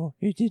 dude. Oh,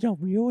 is it not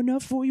real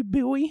enough for you,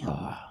 Billy?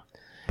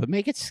 But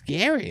make it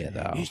scarier,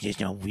 though. Is this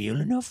not real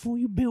enough for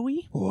you,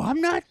 Billy? Oh, I'm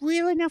not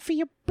real enough for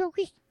you,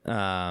 Billy.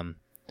 And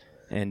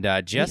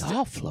just We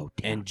all float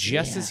down. and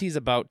just as he's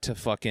about to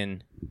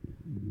fucking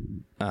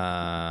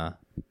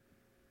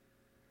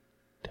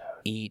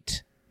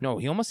eat, no,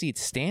 he almost eats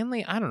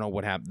Stanley. I don't know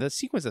what happened. The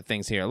sequence of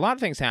things here, a lot of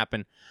things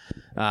happen,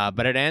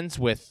 but it ends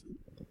with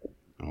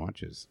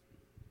Watches.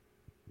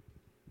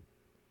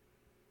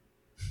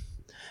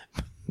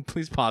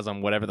 please pause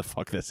on whatever the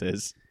fuck this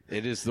is.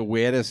 It is the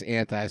weirdest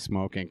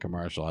anti-smoking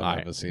commercial I've All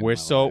right, ever seen. we're in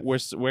my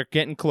life. we're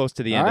getting close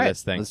to the end All of right,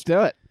 this thing. Let's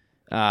do it.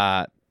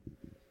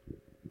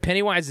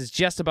 Pennywise is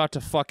just about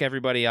to fuck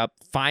everybody up.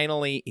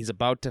 Finally, he's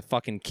about to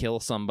fucking kill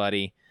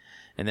somebody,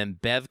 and then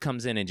Bev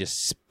comes in and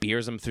just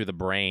spears him through the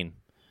brain.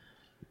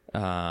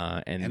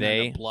 And And they, then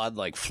the blood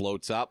like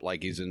floats up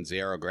like he's in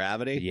zero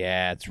gravity.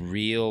 yeah, it's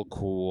real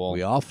cool.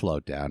 We all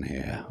float down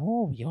here.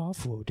 Oh, we all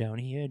float down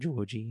here,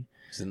 Georgie.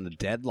 It's in the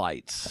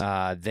deadlights.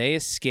 They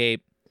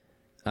escape.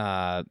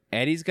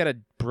 Eddie's got a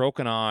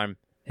broken arm.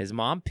 His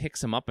mom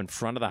picks him up in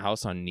front of the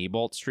house on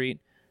Niebolt Street.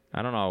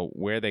 I don't know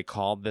where they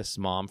called this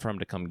mom from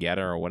to come get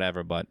her or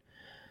whatever, but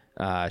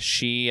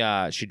she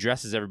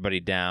dresses everybody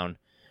down.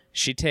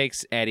 She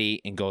takes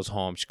Eddie and goes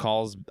home. She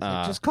calls.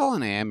 Just call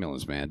an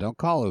ambulance, man. Don't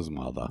call his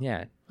mother.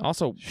 Yeah.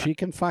 Also, She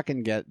can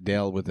fucking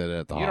deal with it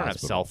at the you don't have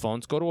hospital. cell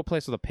phones. Go to a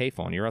place with a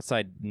payphone. You're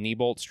outside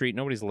Niebolt Street.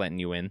 Nobody's letting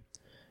you in.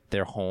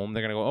 They're home.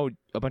 They're gonna go. Oh,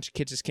 a bunch of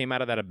kids just came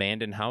out of that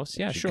abandoned house.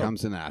 Yeah, She sure.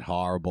 comes in that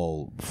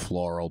horrible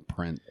floral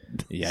print.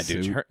 Yeah,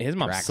 dude. suit, His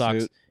mom tracksuit.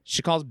 sucks.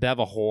 She calls Bev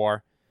a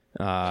whore.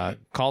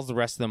 Calls the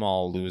rest of them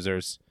all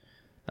losers.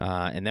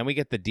 And then we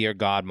get the Dear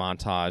God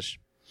montage.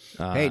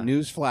 Hey,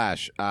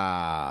 newsflash.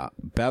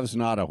 Bev's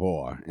not a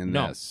whore in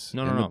No. this.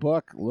 No, in no. the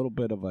book, a little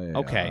bit of a...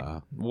 Okay.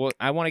 Well,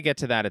 I want to get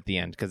to that at the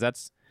end because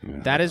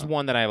that is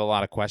one that I have a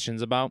lot of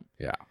questions about.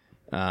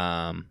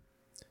 Yeah.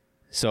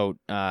 So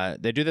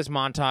they do this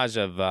montage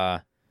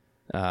of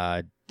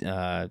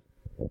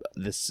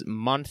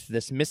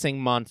this missing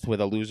month where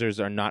the losers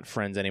are not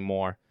friends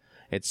anymore.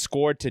 It's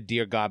scored to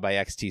Dear God by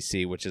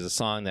XTC, which is a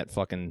song that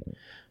fucking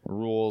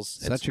rules.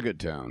 Such a good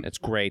tone. It's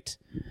great.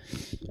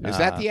 Is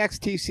that the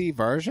XTC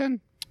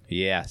version?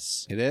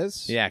 Yes. It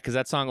is? Yeah, because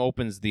that song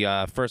opens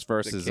the first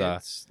verse The is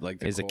kids, like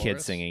the a kid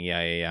chorus? singing.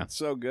 Yeah. It's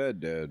so good,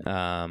 dude.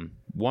 1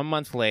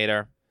 month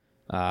later,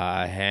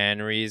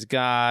 Henry's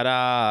got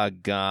a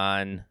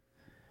gun,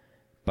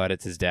 but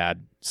it's his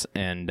dad,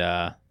 and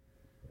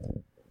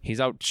he's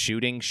out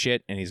shooting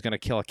shit, and he's gonna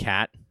kill a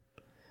cat.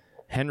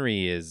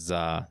 Henry is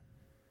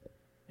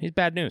He's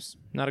bad news.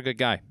 Not a good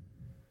guy.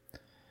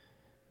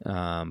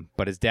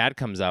 But his dad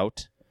comes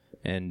out,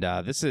 and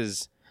this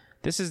is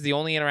the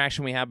only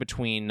interaction we have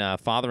between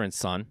father and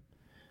son.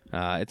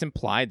 It's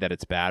implied that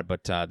it's bad,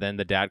 but then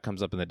the dad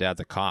comes up, and the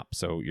dad's a cop.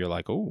 So you're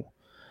like, oh,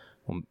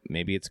 well,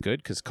 maybe it's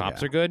good because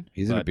cops are good.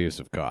 He's an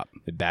abusive cop.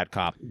 A bad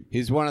cop.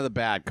 He's one of the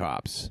bad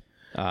cops.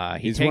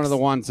 He's one of the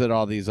ones that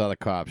all these other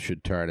cops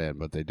should turn in,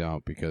 but they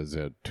don't because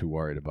they're too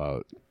worried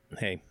about.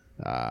 Hey,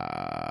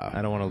 I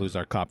don't want to lose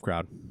our cop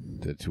crowd.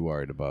 They're too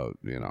worried about,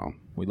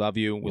 We love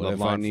you. We love if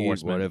law I need,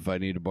 enforcement. What if I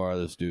need to borrow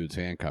this dude's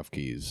handcuff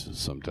keys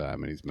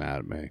sometime and he's mad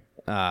at me?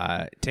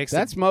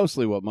 That's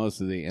mostly what most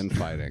of the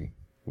infighting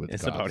with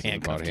It's cops about is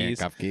handcuff keys?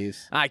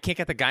 keys. I can't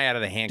get the guy out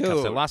of the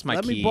handcuffs. I lost my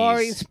let keys. me borrow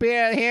your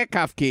spare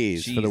handcuff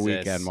keys for the Jesus.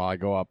 weekend while I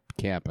go up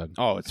camping.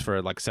 Oh, it's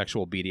for like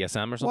sexual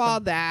BDSM or something? Well,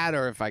 that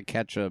or if I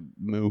catch a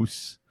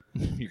moose.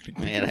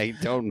 Man, I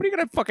don't. What are you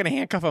going to fucking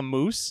handcuff a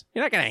moose?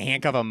 You're not going to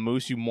handcuff a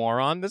moose, you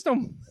moron. There's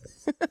no...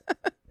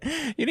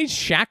 You need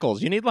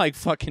shackles. You need like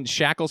fucking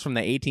shackles from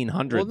the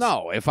 1800s. Well,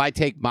 no. If I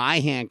take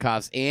my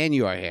handcuffs and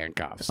your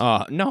handcuffs.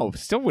 No,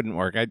 still wouldn't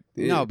work.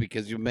 No,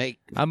 because you make...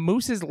 A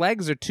moose's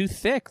legs are too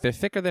thick. They're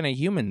thicker than a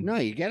human. No,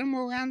 you get them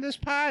around this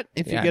part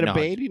if Yeah, you get no. a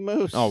baby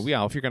moose. Oh,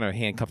 yeah, if you're going to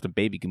handcuff the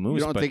baby moose.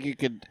 You don't but think you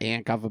could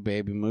handcuff a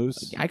baby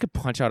moose? I could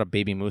punch out a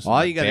baby moose with All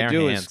my you got to bare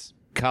do hands. is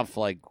cuff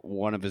like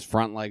one of his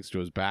front legs to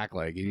his back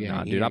leg.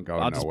 Nah, He dude, ain't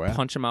going I'll just nowhere.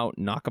 punch him out,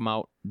 knock him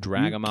out,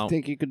 drag him You out.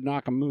 think you could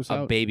knock a moose A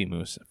out? baby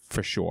moose,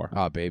 for sure.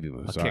 Oh, baby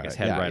moose. I'll kick his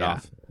head right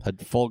off. A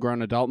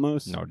full-grown adult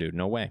moose? No, dude,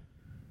 no way.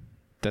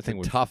 That thing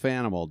would Tough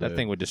animal, dude. that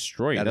thing would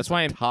destroy you. That That's is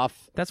why a I'm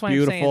tough, that's why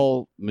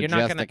beautiful, I'm saying you're not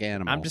majestic gonna,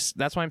 animal.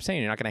 That's why I'm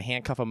saying you're not going to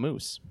handcuff a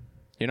moose.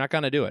 You're not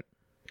going to do it.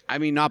 I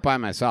mean, not by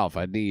myself.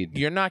 I need...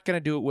 You're not going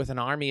to do it with an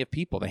army of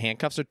people. The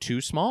handcuffs are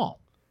too small.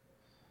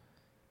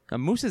 A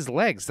moose's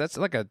legs, that's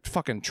like a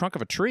fucking trunk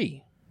of a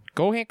tree.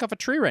 Go handcuff a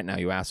tree right now,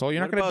 you asshole.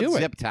 You're What not going to about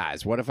do zip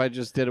ties? What if I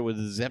just did it with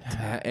a zip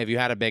tie? it. If you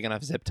had a big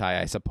enough zip tie,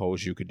 I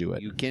suppose you could do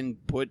it. You can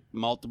put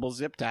multiple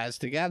zip ties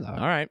together.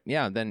 All right.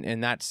 Yeah, then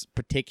in that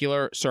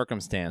particular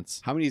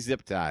circumstance, How many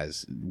zip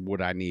ties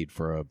would I need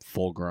for a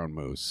full-grown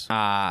moose?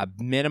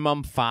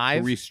 minimum To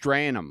 5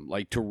 restrain them,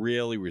 like to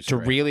really to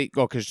restrain. really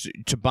go, because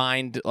to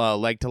bind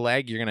leg to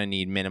leg, you're going to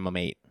need minimum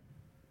 8.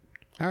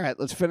 All right,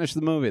 let's finish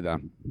the movie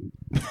then.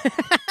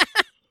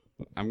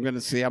 I'm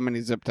gonna see how many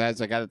zip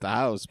ties I got at the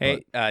house.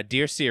 Hey,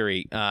 dear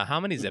Siri, how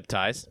many zip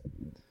ties?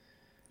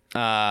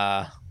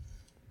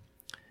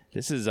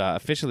 This is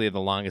officially the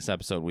longest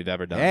episode we've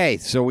ever but done. hey,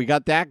 so we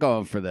got that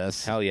going for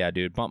this. Hell yeah,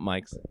 dude. Bump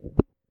mics.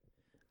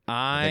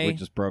 I think we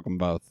just broke them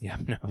both. Yeah,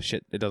 no,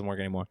 shit. It doesn't work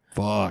anymore.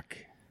 Fuck.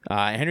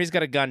 Henry's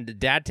got a gun.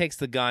 Dad takes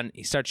the gun.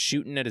 He starts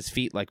shooting at his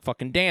feet like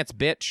fucking dance,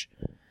 bitch.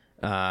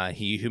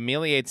 He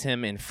humiliates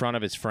him in front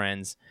of his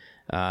friends.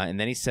 And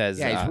then he says...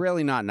 Yeah, he's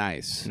really not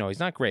nice. No, he's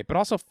not great. But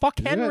also, fuck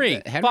Henry.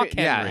 Fuck Henry.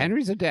 Yeah,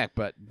 Henry's a dick,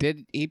 but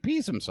he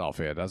pees himself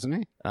here, doesn't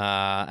he?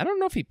 I don't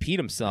know if he peed I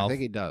himself.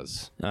 think he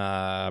does.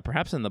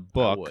 Perhaps in the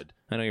book. would.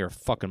 I know you're a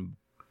fucking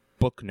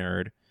book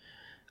nerd.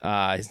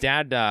 His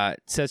dad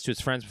says to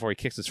his friends before he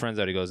kicks his friends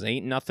out, he goes,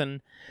 ain't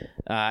nothing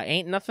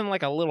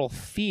like a little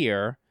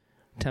fear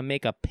to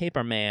make a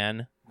paper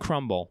man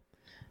crumble.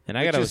 And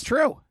Which is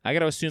true. I got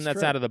to assume It's that's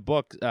true. out of the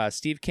book.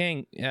 Steve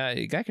King,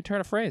 a guy could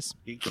turn a phrase.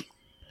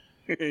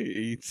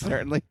 He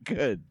certainly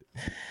could.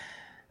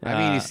 I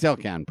mean, he still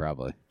can,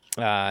 probably.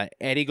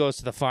 Eddie goes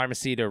to the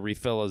pharmacy to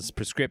refill his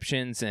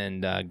prescriptions,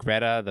 and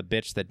Greta, the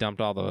bitch that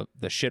dumped all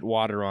the shit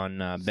water on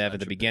Bev at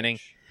the beginning,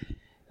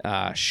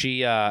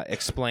 she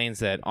explains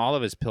that all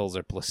of his pills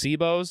are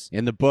placebos.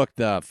 In the book,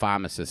 the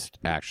pharmacist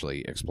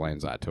actually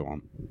explains that to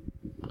him.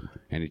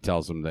 And he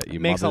tells him that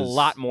your Makes a mother's...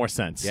 lot more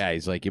sense. Yeah,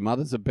 he's like, your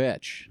mother's a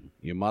bitch.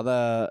 Your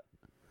mother...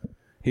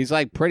 He's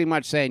like pretty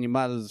much saying your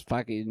mother's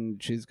fucking...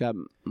 She's got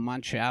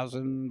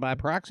Munchausen by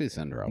proxy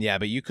syndrome. Yeah,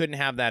 but you couldn't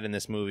have that in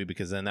this movie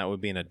because then that would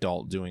be an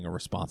adult doing a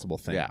responsible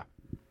thing. Yeah.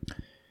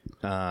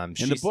 In the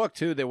she's- book,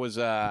 too, there was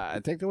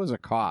I think there was a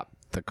cop.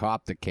 The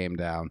cop that came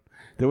down.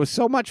 There was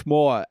so much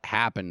more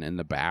happened in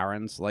the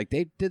Barrens. Like,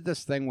 they did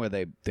this thing where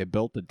they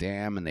built a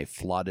dam and they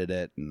flooded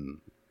it and...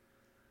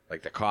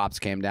 Like, the cops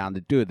came down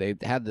to do it. They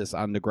had this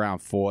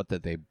underground fort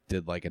that they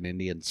did like an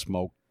Indian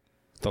smoke.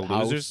 The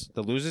losers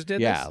did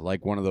Yeah, this?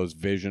 like one of those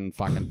vision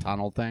fucking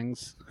tunnel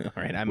things. All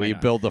right, Where you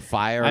build the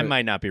fire. I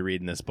might not be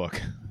reading this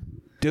book.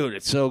 Dude,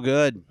 it's so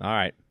good. All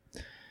right.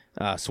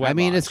 Sweat I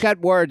mean, lodge. it's got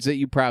words that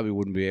you probably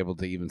wouldn't be able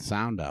to even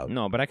sound out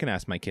No, but I can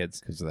ask my kids.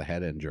 because of the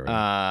head injury.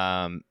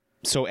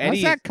 So How's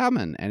Eddie... that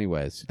coming,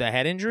 anyways? The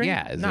head injury?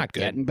 Yeah, is not it good.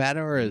 getting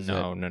better or is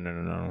No.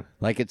 it...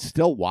 Like, it's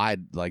still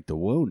wide, like the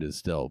wound is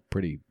still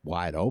pretty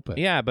wide open.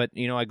 Yeah, but,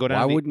 I go Why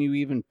down... wouldn't you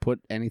even put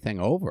anything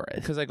over it?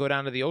 Because I go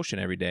down to the ocean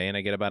every day and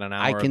I get about an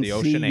hour I can of the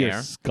ocean see your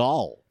air.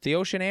 skull. The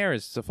ocean air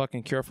is the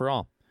fucking cure for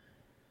all.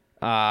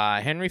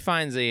 Henry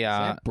finds a... Is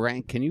that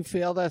brain? Can you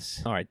feel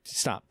this? All right,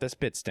 stop. This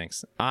bit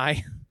stinks.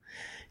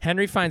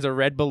 Henry finds a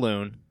red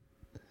balloon.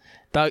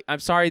 I'm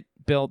sorry,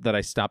 Bill, that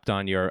I stopped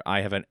on your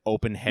I have an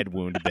open head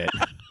wound bit.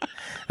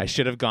 I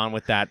should have gone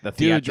with that. The Dude,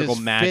 theatrical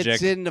this magic.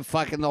 fits into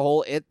fucking the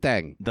whole It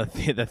thing. The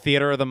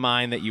theater of the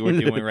mind that you were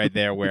doing right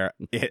there, where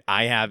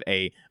I have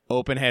a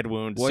open head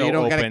wound Well, so you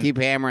don't open gotta keep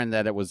hammering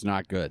that it was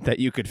not good. that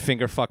you could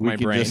finger fuck my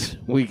brain.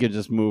 We could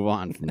just move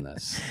on from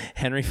this.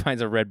 Henry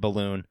finds a red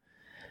balloon,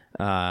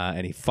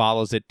 and he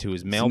follows it to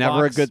his It's mailbox.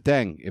 never a good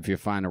thing if you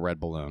find a red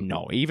balloon.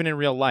 No, even in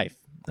real life.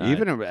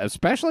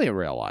 Especially in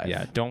real life.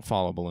 Yeah, don't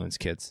follow balloons,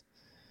 kids.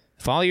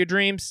 Follow your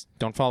dreams.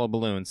 Don't follow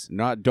balloons.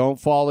 Don't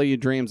follow your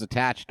dreams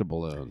attached to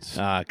balloons.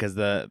 Because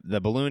the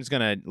balloon's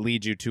going to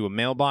lead you to a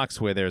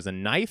mailbox where there's a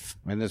knife.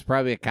 And there's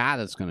probably a car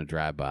that's going to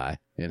drive by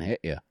and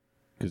hit you.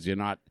 Because you're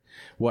not...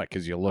 What?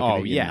 Because you're looking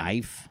at your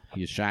knife?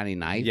 Your shiny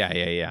knife?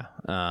 Yeah.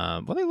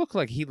 Well, they look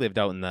like he lived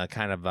out in the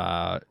kind of...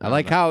 I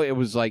like how it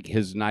was like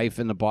his knife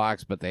in the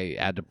box, but they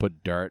had to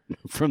put dirt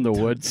from the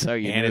woods, so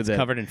you and knew it's that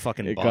covered in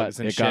fucking it bugs got,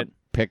 and it got shit.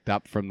 picked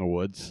up from the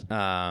woods.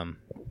 I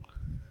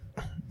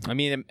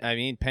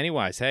mean,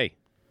 Pennywise, hey.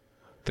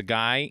 The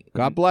guy...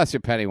 God bless you,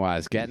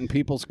 Pennywise, getting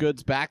people's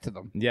goods back to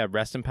them. Yeah,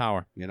 rest in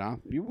power. You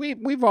know,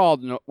 we all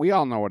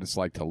know what it's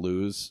like to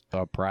lose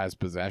a prized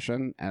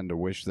possession and to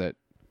wish that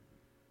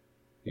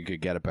you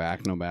could get it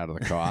back no matter the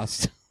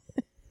cost.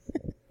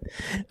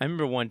 I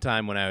remember one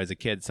time when I was a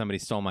kid, somebody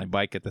stole my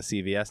bike at the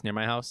CVS near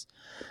my house,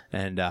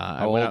 and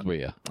How old were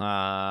you?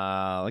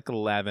 Like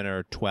 11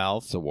 or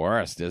 12. It's the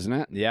worst, isn't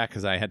it? Yeah,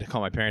 because I had to call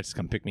my parents to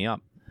come pick me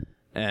up,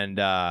 and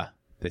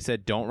they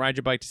said, "Don't ride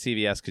your bike to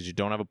CVS because you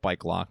don't have a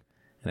bike lock."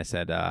 And I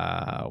said,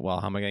 "Well,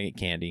 how am I gonna get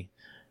candy?"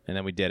 And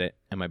then we did it,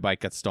 and my bike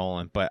got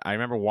stolen. But I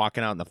remember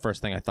walking out, and the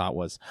first thing I thought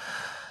was,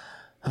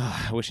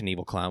 I wish an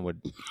evil clown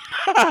would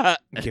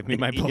give me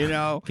my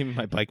give me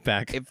my bike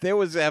back. If there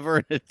was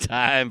ever a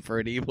time for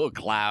an evil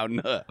clown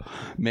to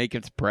make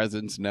its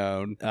presence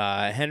known.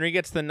 Henry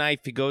gets the knife.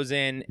 He goes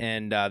in,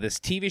 and this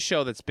TV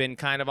show that's been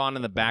kind of on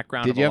in the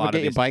background. Did of you a ever lot get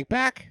of your these... bike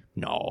back?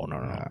 No.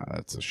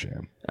 That's a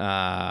shame.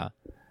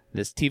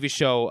 This TV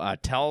show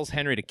tells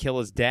Henry to kill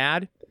his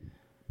dad.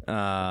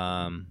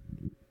 And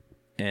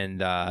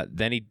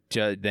then he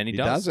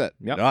does it.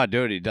 Yep. Oh,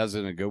 dude, he does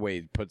it in a good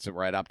way. He puts it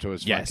right up to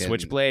his fucking...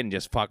 switchblade and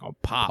just fucking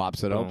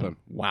pops it Boom. open.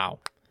 Wow.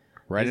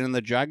 Right in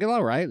the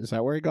jugular, right? Is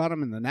that where he got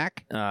him, in the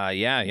neck?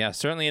 Yeah.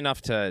 Certainly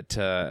enough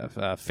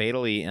to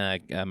fatally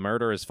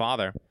murder his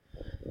father.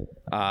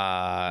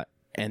 And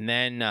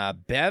then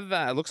Bev,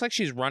 it looks like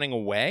she's running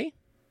away.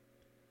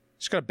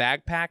 She's got a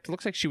bag packed.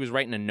 Looks like she was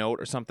writing a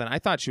note or something. I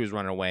thought she was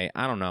running away.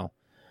 I don't know.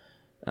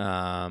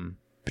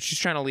 But she's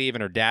trying to leave,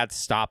 and her dad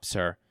stops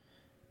her.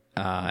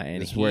 And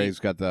This is where he's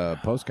got the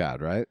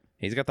postcard, right?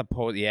 He's got the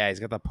he's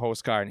got the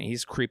postcard, and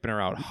he's creeping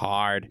her out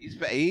hard.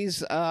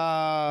 He's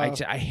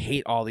I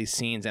hate all these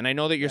scenes, and I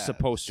know that you're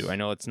supposed to. I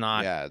know it's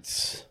not. Yeah,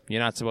 it's...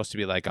 You're not supposed to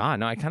be like,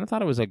 no, I kind of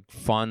thought it was a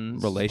fun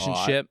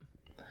relationship.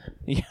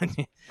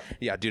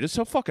 Yeah, dude, it's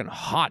so fucking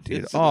hot,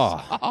 dude.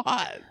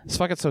 hot. It's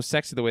fucking so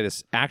sexy the way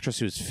this actress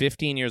who's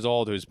 15 years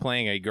old, who's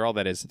playing a girl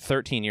that is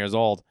 13 years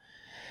old,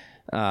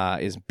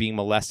 is being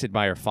molested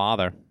by her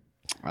father.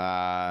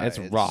 It's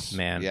rough,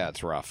 man. Yeah,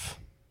 it's rough.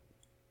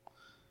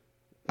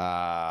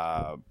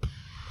 Man.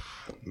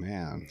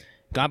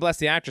 God bless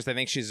the actress. I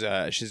think she's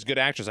a good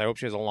actress. I hope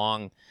she has a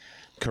long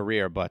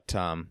career, but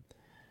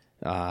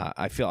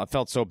I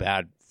felt so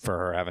bad for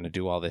her having to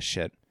do all this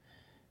shit.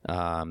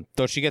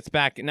 Though she gets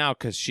back now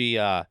because she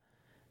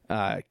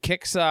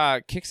kicks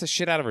the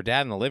shit out of her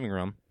dad in the living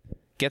room,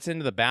 gets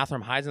into the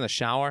bathroom, hides in the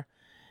shower,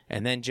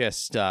 and then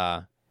just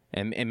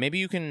and maybe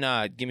you can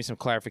give me some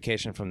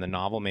clarification from the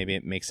novel. Maybe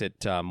it makes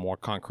it more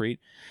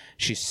concrete.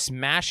 She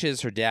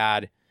smashes her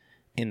dad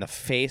in the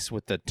face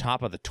with the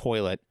top of the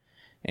toilet,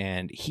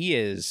 and he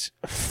is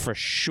for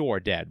sure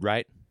dead,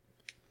 right?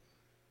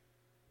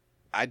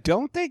 I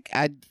don't think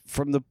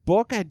from the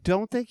book, I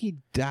don't think he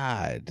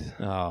died.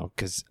 Oh,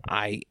 because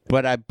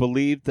But I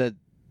believe that,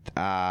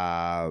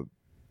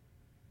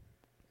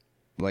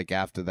 like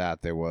after that,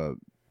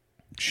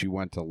 she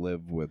went to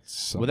live with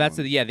someone. Well, that's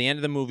the end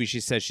of the movie.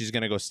 She says she's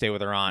gonna go stay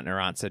with her aunt, and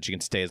her aunt said she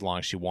can stay as long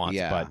as she wants.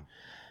 Yeah. But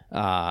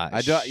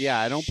I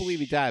don't believe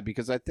he died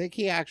because I think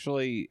he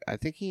actually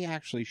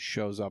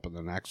shows up in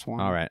the next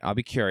one. All right, I'll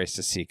be curious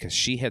to see because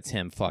she hits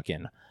him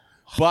fucking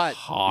hard.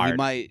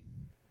 hard.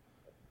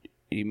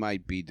 He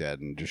might be dead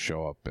and just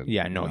show up. And,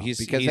 he's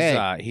because he's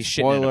shitting in a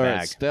spoiler,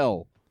 bag.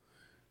 still,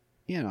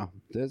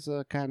 there's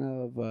a kind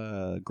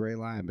of gray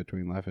line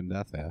between life and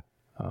death there.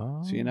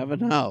 Oh, So you never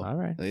know. All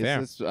right, Is fair.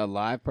 this a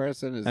live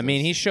person? I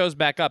mean, he shows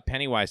back up.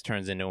 Pennywise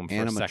turns into him for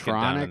a second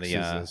down in animatronics. Is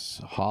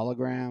this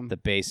hologram? the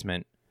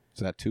basement.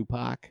 Is that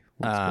Tupac?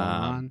 What's going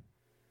on?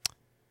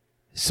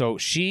 So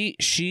she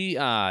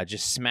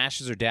just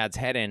smashes her dad's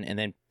head in, and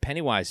then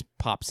Pennywise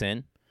pops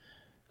in.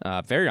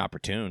 Very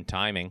opportune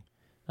timing.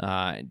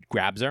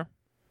 Grabs her,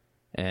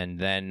 and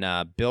then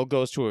Bill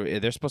goes to her.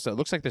 It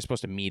looks like they're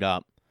supposed to meet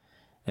up,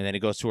 and then he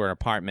goes to her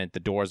apartment. The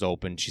door's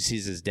open. She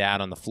sees his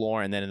dad on the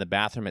floor, and then in the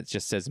bathroom it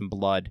just says in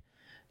blood,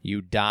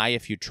 "You die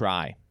if you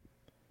try."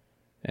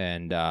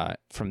 And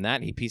from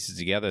that he pieces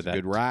together that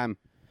Good rhyme.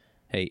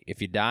 hey,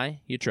 if you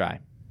die, you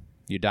try.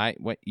 You die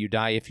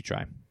if you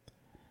try.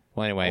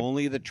 Well, anyway,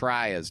 Only the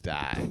triers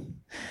die.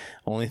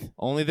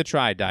 Only the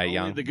try die Only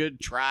young. the good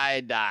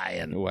try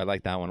dying. Ooh, I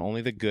like that one.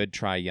 Only the good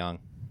try young.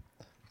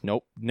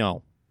 Nope.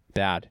 No.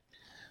 Bad.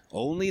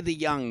 Only the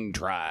young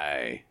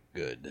try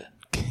good.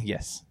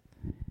 Yes.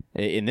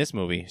 In this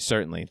movie,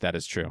 certainly that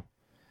is true.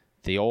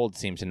 The old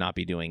seem to not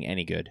be doing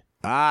any good.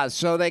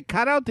 So they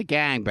cut out the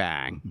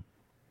gangbang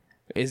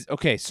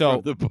So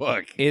from the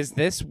book. is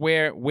this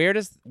where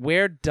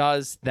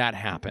does that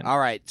happen? All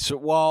right. So,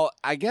 well,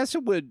 I guess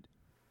it would.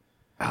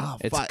 Oh,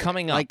 It's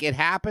coming up. Like it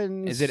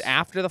happens. Is it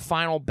after the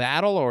final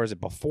battle or is it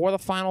before the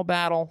final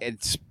battle?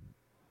 It's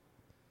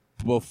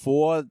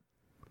before.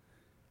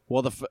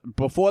 Well,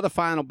 before the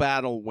final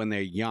battle when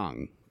they're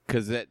young,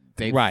 because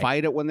they Right.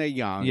 fight it when they're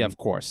young. Yeah, of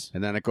course.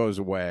 And then it goes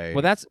away.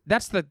 Well, that's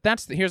the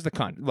here's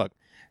the look.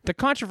 The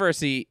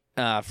controversy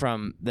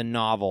from the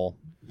novel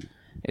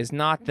is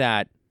not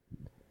that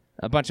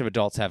a bunch of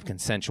adults have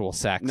consensual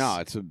sex. No,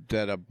 it's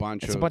that a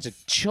bunch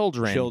of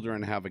children.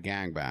 children have a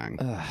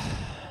gangbang.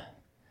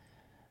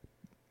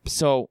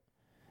 So,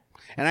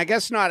 And I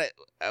guess not.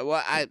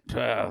 Well,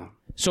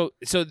 so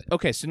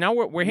okay. So now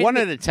we're hitting one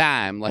at a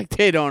time. Like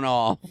they don't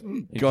all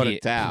go to Yeah,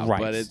 town, right.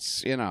 but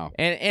it's and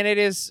it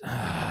is.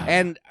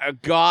 And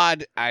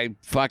God, I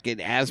fucking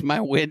as my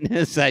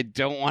witness, I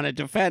don't want to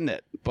defend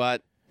it,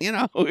 but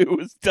it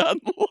was done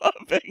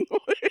lovingly.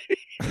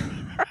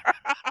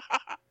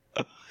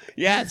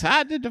 Yeah, it's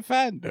hard to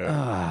defend.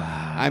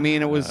 I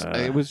mean, it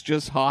was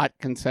just hot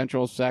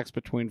consensual sex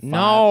between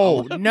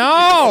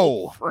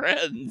No.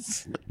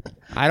 friends.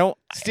 I don't.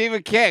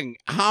 Stephen King,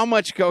 how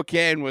much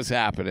cocaine was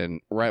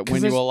happening right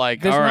when you were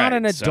like, there's all not right,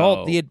 an adult.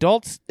 so The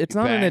adults. It's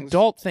not an bangs-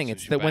 adult thing. so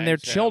It's she that when they're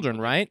bangs him.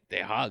 children, right? they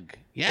hug.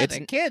 Yeah, It's-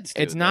 they're kids.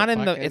 It's dude. not They're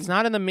in fucking- it's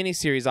not in the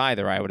miniseries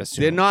either. I would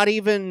assume. They're not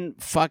even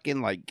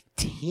fucking like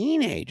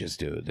teenagers,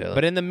 dude. They're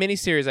But in the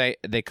miniseries,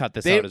 they cut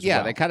this They, out as yeah,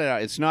 well. they cut it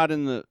out. It's not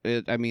in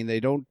the. I mean, they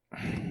don't.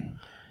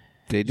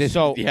 They did.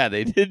 So- yeah,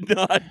 they did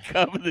not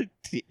cover the.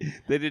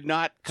 They did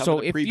not cover So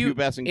the if you-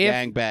 prepubescent if-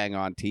 gangbang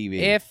on TV.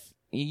 If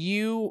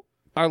you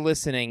are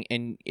listening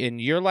and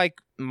you're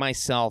like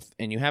myself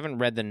and you haven't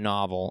read the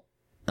novel,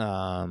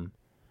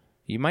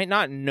 you might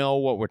not know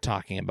what we're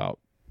talking about.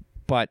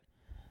 But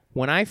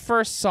when I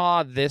first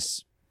saw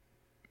this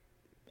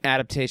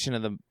adaptation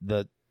of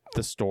the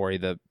story,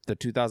 the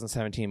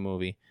 2017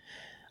 movie,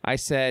 I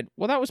said,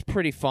 well, that was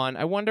pretty fun.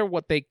 I wonder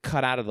what they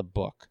cut out of the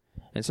book.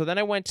 And so then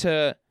I went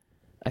to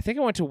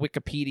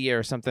Wikipedia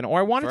or something, or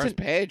I wanted first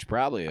to page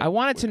probably. I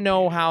wanted to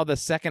know how the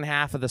second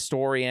half of the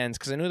story ends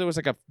because I knew there was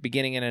like a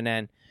beginning and an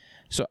end.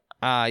 So,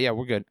 yeah,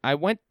 we're good. I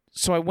went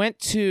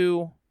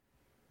to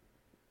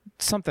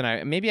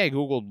something. Maybe I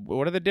Googled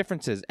what are the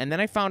differences, and then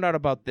I found out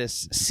about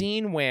this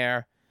scene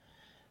where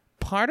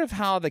part of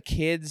how the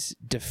kids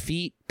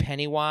defeat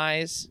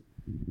Pennywise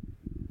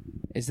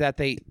is that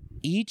they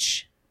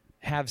each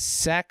have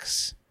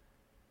sex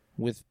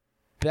with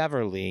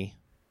Beverly.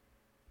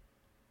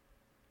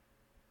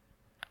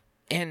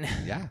 And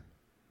Yeah.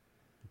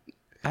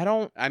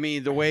 I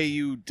mean, the way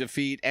you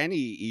defeat any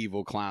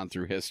evil clown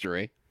through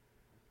history.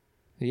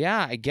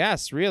 Yeah, I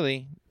guess,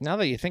 really. Now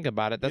that you think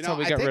about it, that's how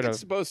we got rid it's of.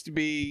 supposed to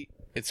be.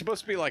 It's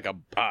supposed to be like a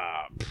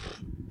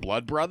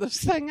Blood Brothers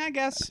thing, I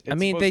guess. It's I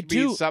mean, supposed they to be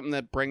do- something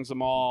that brings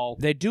them all.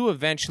 They do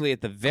eventually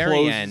at the very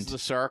closes end. the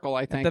circle.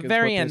 I think At the is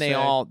very what end, they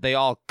say. they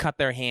all cut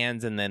their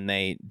hands and then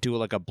they do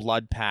like a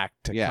blood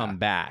pact to Yeah. come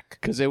back.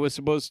 Because they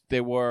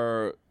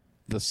were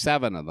the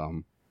 7 of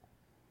them.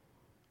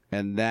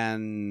 And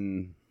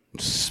then,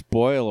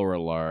 spoiler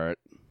alert.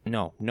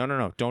 No,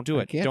 don't do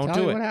it. Can't Don't tell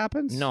do you it. what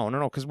happens? No,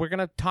 because we're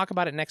gonna talk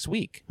about it next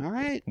week. All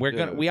right.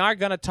 We are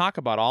gonna talk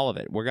about all of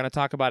it. We're gonna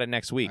talk about it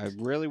next week. I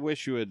really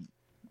wish you had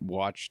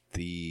watched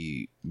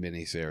the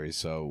miniseries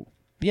so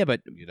Yeah,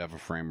 but you'd have a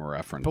frame of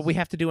reference. we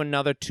have to do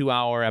another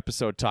 2-hour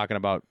episode talking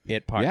about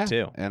it part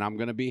 2. And I'm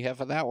going to be here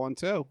for that one,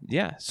 too.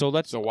 Yeah, so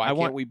let's. So why I can't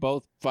want, we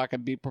both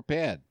fucking be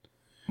prepared?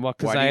 Well,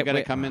 because Why are you going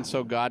to come in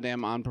so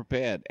goddamn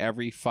unprepared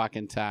every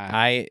fucking time?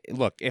 I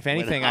look. If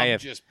anything, When I I'm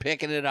have just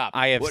picking it up,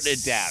 I have putting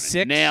it down, and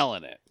 6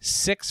 nailing it.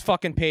 6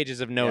 fucking pages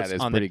of notes Yeah, it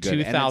is on the pretty good.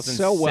 And it's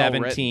so well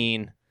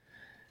 2017.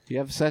 You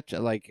have such a,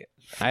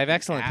 I have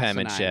excellent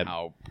asinine penmanship.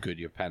 How good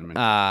your penmanship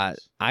I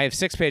is. have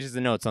 6 pages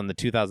of notes on the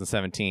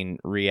 2017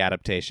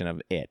 readaptation of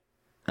It.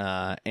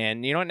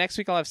 And you know what? Next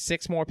week I'll have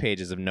 6 more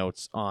pages of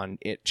notes on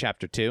It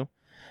Chapter 2.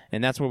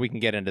 And that's where we can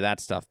get into that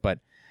stuff. But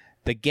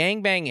the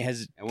gangbang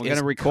has. And we're going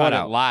to record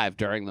it live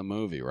during the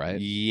movie, right?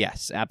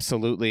 Yes,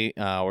 absolutely.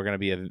 We're going to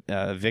be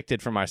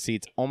evicted from our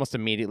seats almost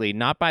immediately.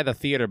 Not by the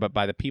theater, but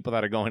by the people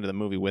that are going to the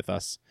movie with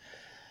us.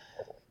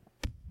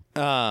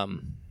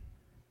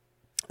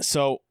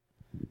 So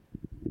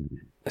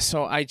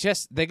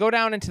they go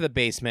down into the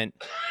basement.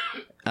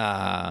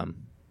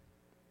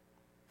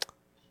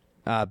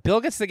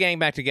 Bill gets the gang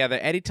back together.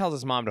 Eddie tells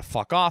his mom to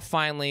fuck off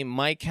finally.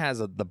 Mike has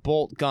the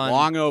bolt gun.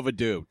 Long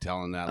overdue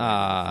telling that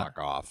lady to fuck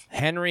off.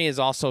 Henry is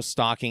also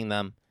stalking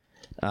them.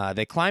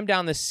 They climb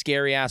down this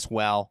scary-ass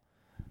well.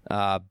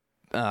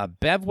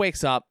 Bev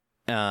wakes up,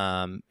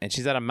 and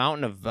she's at a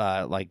mountain of,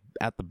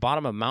 at the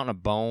bottom of a mountain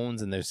of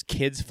bones, and there's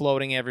kids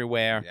floating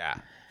everywhere. Yeah.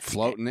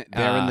 Floating it.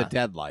 They're in the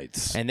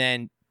deadlights. And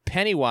then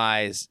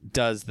Pennywise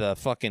does the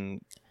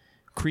fucking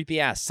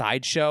creepy ass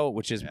sideshow,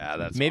 which is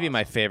maybe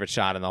my favorite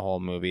shot in the whole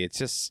movie. It's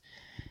just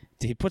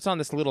he puts on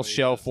this little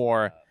show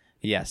for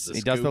he does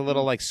the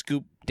little like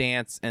scoop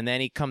dance, and then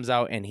he comes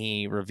out and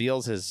he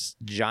reveals his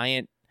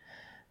giant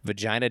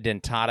vagina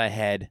dentata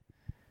head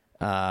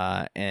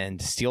and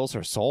steals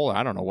her soul.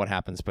 I don't know what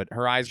happens, but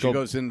her eyes She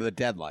goes into the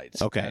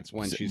deadlights. Okay, That's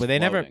when she's but they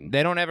floating.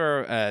 don't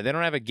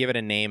ever give it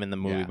a name in the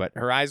movie. Yeah. But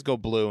her eyes go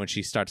blue and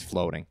she starts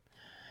floating.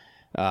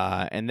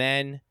 And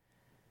then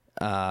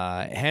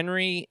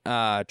Henry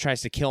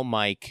tries to kill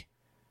Mike.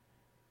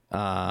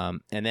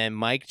 And then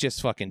Mike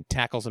just fucking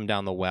tackles him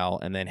down the well,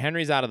 and then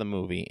Henry's out of the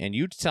movie. And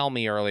you tell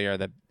me earlier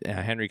that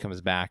Henry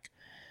comes back,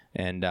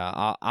 and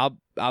I'll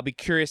be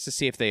curious to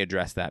see if they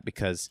address that,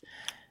 because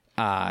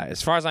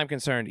as far as I'm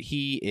concerned,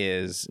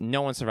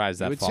 no one survives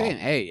that fall.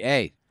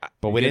 Hey,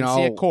 But we didn't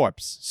see a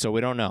corpse, so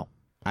we don't know.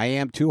 I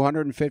am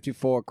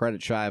 254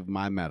 credits shy of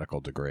my medical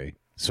degree,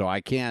 so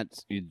I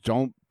can't. You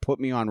don't put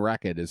me on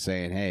record as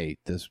saying, "Hey,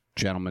 this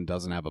gentleman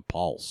doesn't have a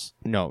pulse."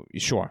 No,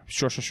 sure.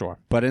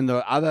 But in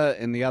the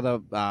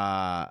other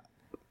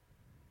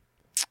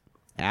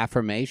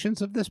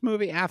affirmations of this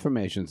movie,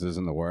 affirmations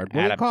isn't the word.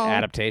 What do you call them?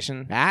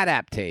 Adaptation.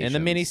 Adaptation. In the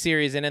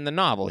miniseries and in the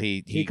novel,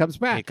 he comes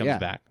back. He comes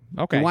back.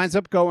 Okay. He winds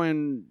up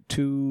going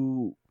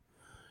to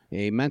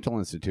a mental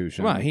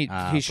institution. Well, he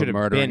should have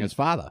murdering been his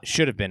father.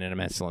 Should have been in a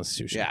mental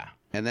institution. Yeah,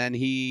 and then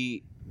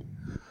he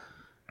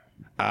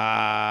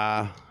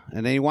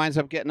winds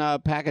up getting a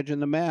package in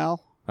the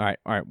mail. All right.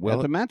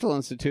 At the mental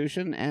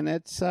institution, and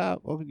it's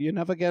you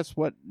never guess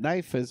what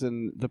knife is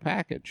in the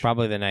package.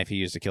 Probably the knife he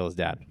used to kill his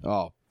dad.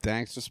 Oh,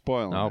 thanks for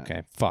spoiling.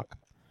 Okay, fuck.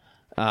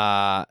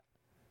 The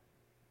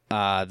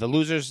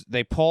losers,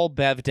 they pull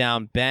Bev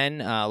down. Ben,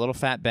 little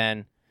fat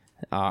Ben,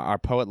 our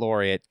poet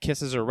laureate,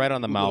 kisses her right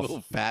on the mouth.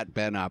 Little fat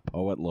Ben, our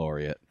poet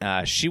laureate.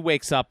 She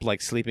wakes up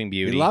like Sleeping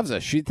Beauty. He loves her.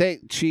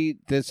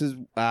 This is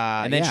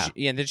and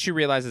then she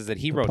realizes that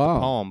he wrote the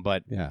poem,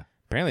 but yeah.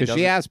 apparently Because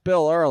she asked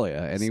Bill earlier,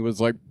 and he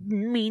was like,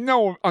 "Me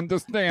no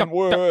understand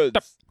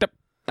words."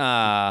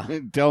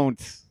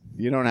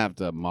 You don't have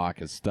to mock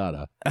his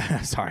stutter.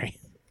 Sorry.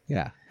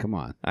 Yeah, come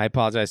on. I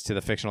apologize to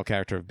the fictional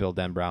character of Bill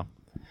Denbrough.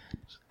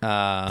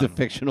 The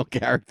fictional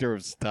character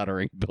of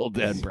stuttering Bill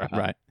Denbrough.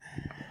 Right.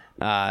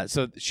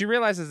 So she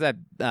realizes that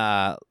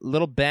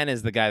little Ben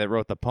is the guy that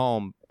wrote the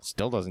poem.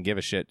 Still doesn't give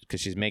a shit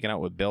because she's making out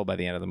with Bill by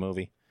the end of the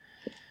movie.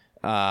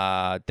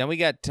 Then we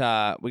get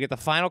the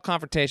final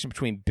confrontation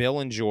between Bill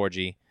and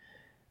Georgie.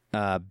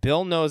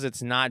 Bill knows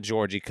it's not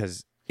Georgie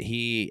because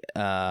he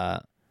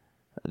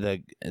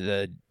the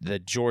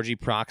Georgie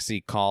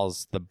proxy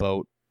calls the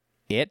boat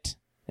it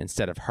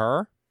instead of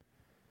her.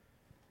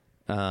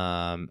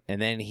 And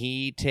then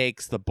he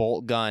takes the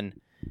bolt gun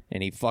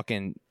and he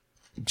fucking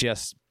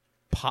just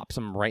pops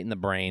him right in the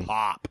brain.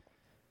 Pop.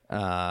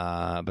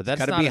 But that's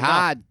gotta not be enough.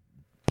 hard.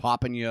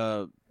 Popping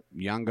your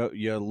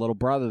little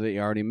brother that you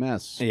already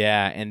miss.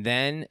 Yeah, and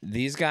then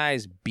these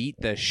guys beat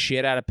the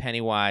shit out of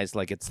Pennywise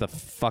like it's the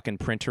fucking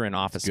printer in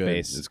Office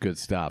Space. It's good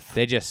stuff.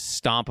 They just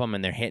stomp him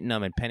and they're hitting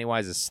them, and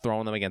Pennywise is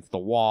throwing them against the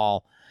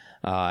wall.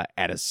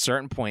 At a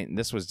certain point, and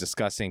this was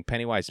disgusting,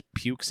 Pennywise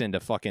pukes into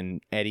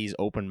fucking Eddie's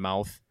open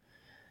mouth.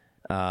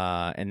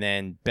 And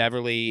then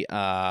Beverly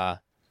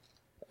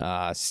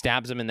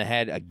stabs him in the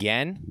head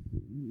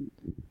again.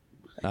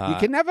 You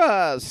can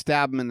never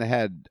stab him in the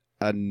head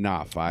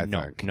enough, I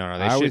think. No,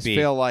 I always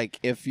feel like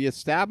if you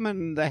stab him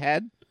in the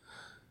head,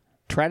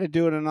 try to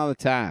do it another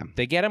time.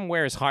 They get him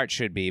where his heart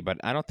should be, but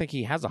I don't think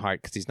he has a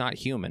heart because he's not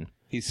human.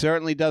 He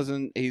certainly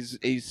doesn't.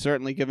 He's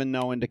certainly given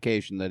no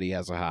indication that he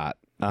has a heart.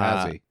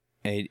 Has he?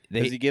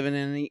 Has he given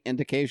any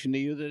indication to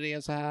you that he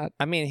has a heart?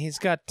 I mean, he's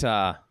got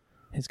a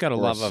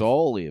love of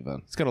soul,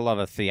 even. He's got a love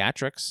of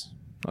theatrics.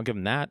 I'll give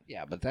him that.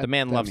 Yeah, but the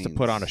man loves to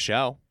put on a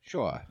show.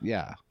 Sure,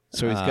 yeah.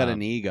 So he's got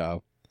an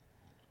ego.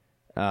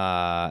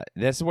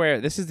 This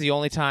is the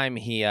only time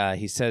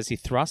he says he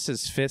thrusts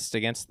his fist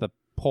against the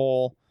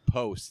pole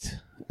post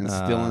and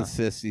still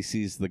insists he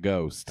sees the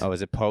ghost. Oh,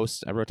 is it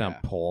post? I wrote down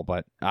pole,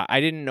 but I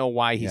didn't know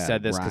why he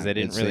said this because they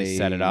didn't really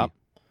set it up.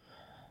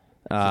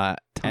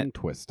 Tongue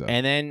twister.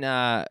 And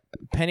then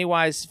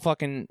Pennywise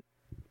fucking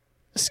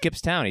skips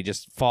town. He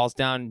just falls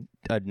down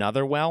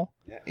another well.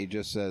 Yeah, he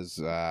just says,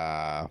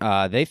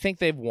 they think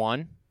they've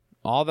won.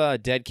 All the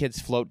dead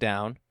kids float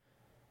down.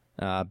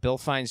 Bill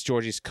finds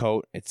Georgie's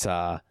coat. It's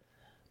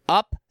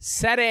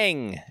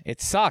upsetting.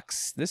 It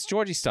sucks. This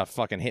Georgie stuff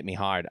fucking hit me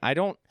hard. I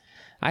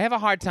have a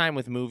hard time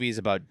with movies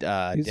about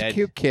he's a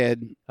cute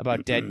kid.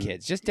 About dead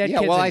kids. Just dead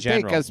kids in general. Yeah, well, I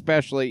think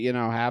especially,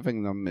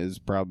 having them is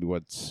probably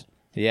what's...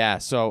 Yeah,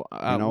 so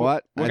you know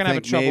what? We're going to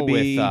have trouble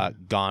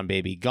with Gone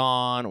Baby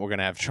Gone. We're going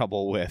to have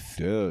trouble with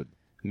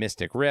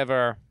Mystic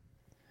River.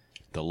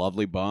 The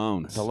Lovely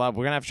Bones. We're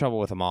going to have trouble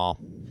with them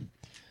all.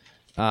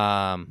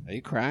 Are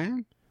you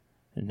crying?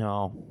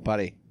 No.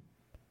 Buddy,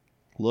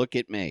 look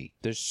at me.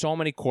 There's so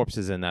many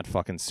corpses in that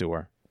fucking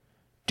sewer.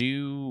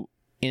 Did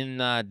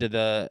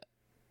the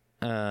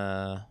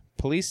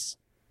police,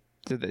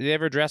 did they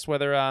ever address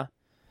whether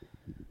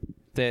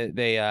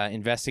they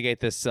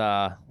investigate this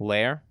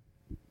lair?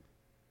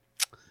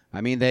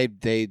 I mean, they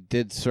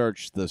did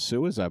search the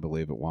sewers, I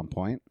believe, at one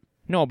point.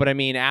 No, but I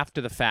mean after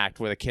the fact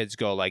where the kids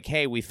go like,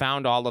 hey, we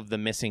found all of the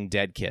missing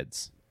dead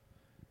kids.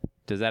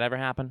 Does that ever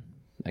happen?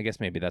 I guess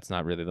maybe that's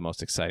not really the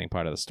most exciting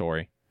part of the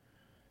story.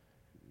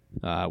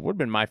 Would have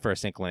been my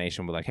first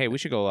inclination with like, hey, we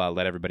should go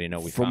let everybody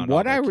know we found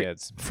all the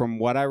kids. From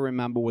what I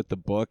remember with the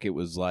book, it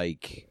was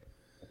like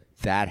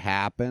that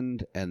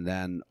happened, and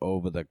then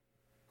over the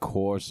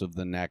course of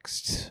the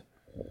next,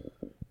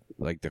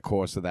 like the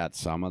course of that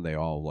summer, they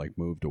all like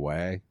moved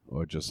away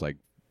or just like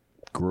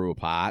grew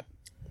apart.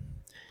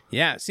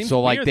 Yeah, it seems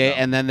so like weird, they though.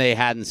 and then they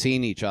hadn't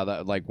seen each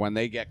other. Like when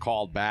they get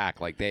called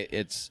back, like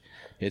it's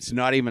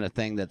not even a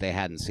thing that they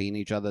hadn't seen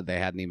each other. They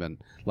hadn't even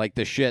like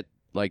the shit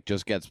like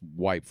just gets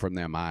wiped from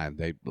their mind.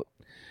 They,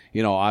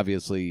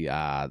 obviously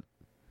that's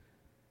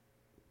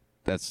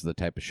the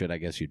type of shit I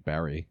guess you'd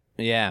bury.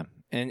 Yeah,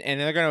 and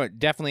they're gonna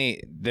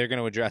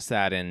address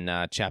that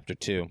in chapter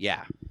 2.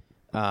 Yeah.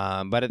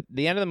 But at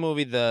the end of the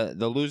movie,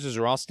 the losers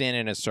are all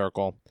standing in a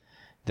circle.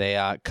 They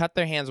cut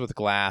their hands with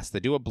glass. They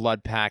do a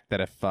blood pact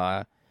that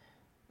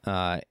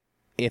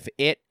if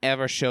it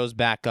ever shows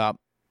back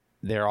up,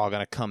 they're all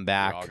gonna come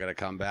back. They're all gonna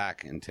come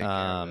back and take care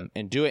of it.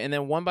 And do it. And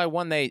then one by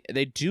one, they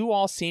do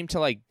all seem to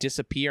like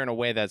disappear in a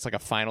way that's like a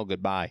final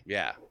goodbye.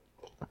 Yeah.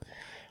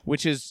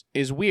 Which is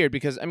weird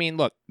because I mean,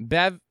 look,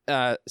 Bev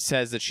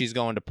says that she's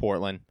going to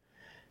Portland.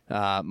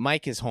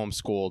 Mike is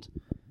homeschooled.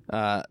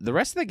 The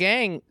rest of the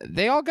gang,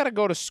 they all got to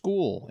go to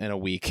school in a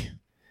week.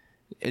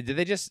 Did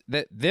they just?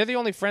 They're the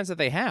only friends that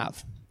they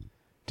have.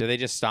 Do they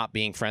just stop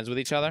being friends with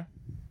each other?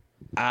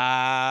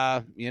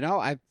 I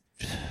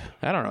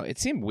don't know. It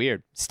seemed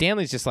weird.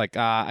 Stanley's just like,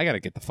 I got to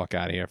get the fuck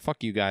out of here.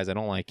 Fuck you guys. I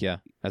don't like you,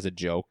 as a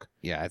joke.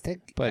 Yeah, I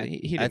think. But he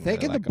didn't I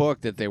think really in like the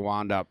book that they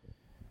wound up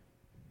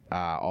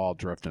all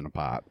drifting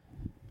apart.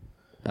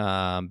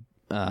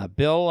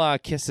 Bill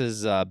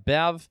kisses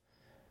Bev.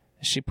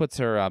 She puts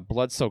her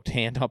blood-soaked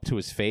hand up to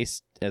his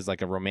face as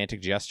like a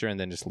romantic gesture, and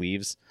then just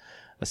leaves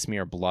a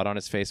smear of blood on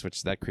his face,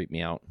 which that creeped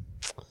me out.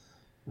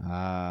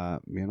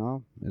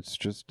 It's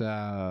just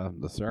the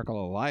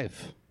circle of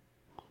life.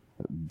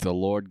 The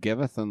Lord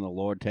giveth and the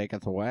Lord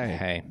taketh away.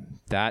 Hey,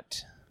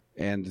 that...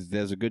 And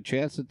there's a good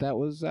chance that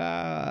was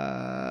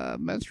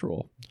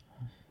menstrual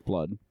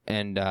blood.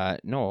 And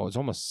no, it was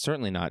almost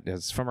certainly not.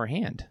 It's from her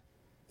hand.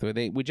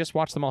 We just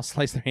watched them all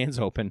slice their hands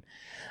open.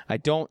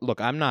 I'm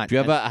not... Do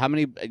you have how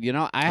many...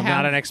 I'm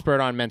not an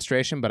expert on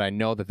menstruation, but I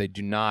know that they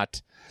do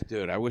not...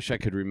 Dude, I wish I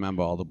could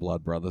remember all the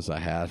Blood Brothers I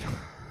had.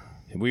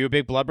 Were you a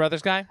big Blood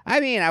Brothers guy?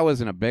 I mean, I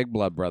wasn't a big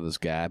Blood Brothers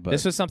guy, but...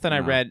 This was something I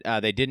read.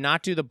 They did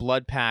not do the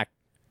blood pact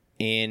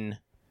in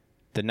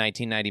the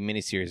 1990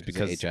 miniseries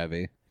because...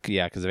 HIV.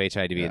 Yeah, because of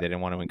HIV. Yeah. They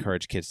didn't want to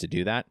encourage kids to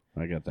do that.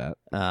 I get that.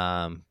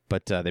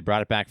 But they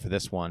brought it back for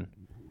this one.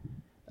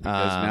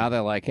 Because now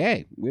they're like,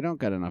 hey, we don't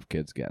got enough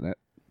kids getting it.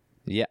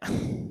 Yeah.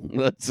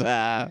 Let's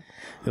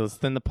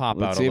thin the pop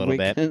out a little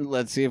bit.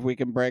 Let's see if we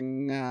can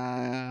bring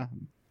HIV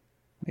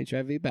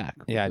back.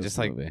 Yeah, just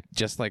like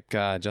Justin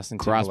Timberlake.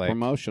 Cross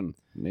promotion.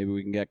 Maybe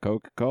we can get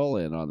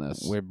Coca-Cola in on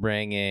this. We're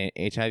bringing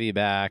HIV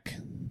back.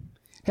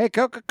 Hey,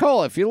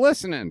 Coca-Cola, if you're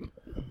listening,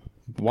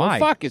 why?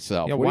 Go fuck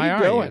yourself. Yeah, what why are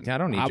you doing? I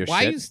don't need your why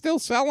shit. Are you still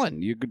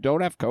selling? You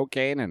don't have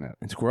cocaine in it.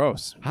 It's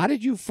gross. How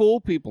did you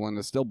fool people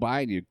into still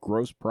buying your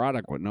gross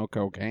product with no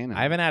cocaine in it?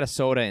 I haven't had a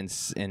soda in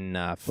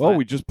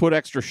we just put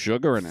extra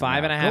sugar in it.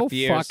 5.5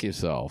 years. Go fuck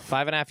yourself.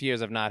 5.5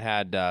 years I've not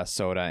had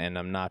soda, and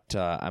I'm not.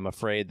 I'm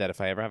afraid that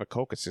if I ever have a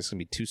Coke, it's just gonna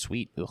be too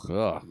sweet.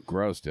 Ugh,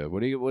 gross, dude.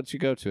 What you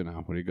go to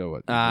now? What do you go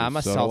with? I'm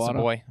a seltzer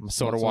boy. I'm a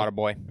soda water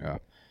boy. Yeah.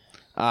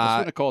 That's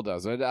what Nicole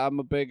does. I'm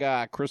a big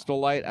Crystal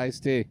Light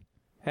iced tea.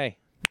 Hey,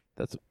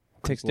 that's.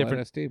 Takes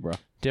different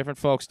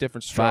folks,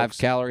 different strokes. 5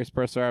 calories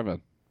per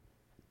serving.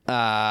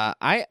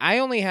 I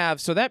only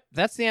have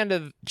that's the end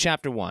of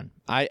chapter 1.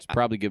 It's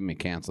probably giving me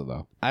cancer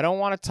though. I don't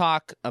want to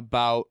talk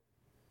about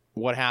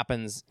what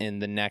happens in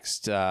the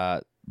next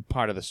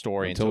part of the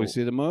story until we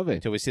see the movie.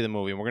 Until we see the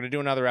movie, and we're going to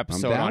do another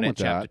episode on it,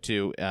 chapter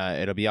 2.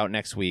 It'll be out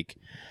next week.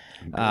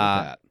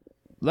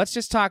 Let's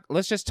just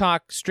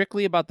talk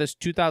strictly about this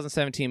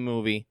 2017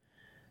 movie.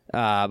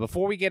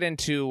 Before we get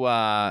into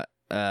our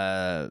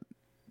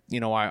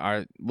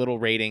little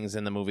ratings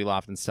in the movie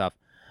loft and stuff.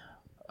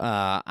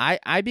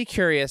 I'd be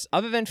curious,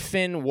 other than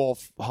Finn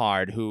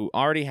Wolfhard, who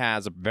already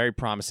has a very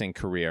promising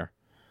career,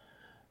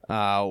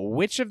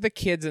 which of the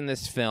kids in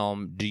this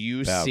film do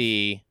you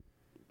see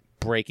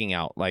breaking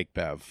out? Like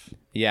Bev.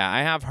 Yeah,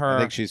 I have her. I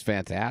think she's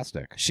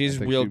fantastic. She's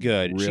real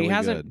good. She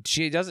hasn't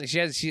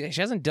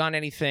done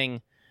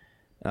anything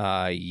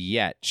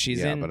yet.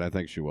 But I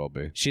think she will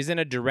be. She's in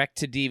a direct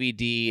to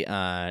DVD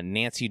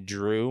Nancy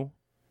Drew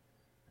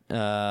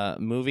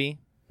movie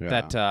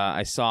that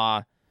I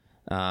saw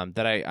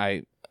that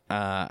I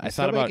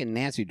thought about making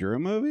Nancy Drew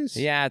movies.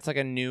 Yeah, it's like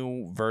a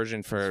new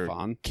version for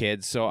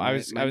kids. So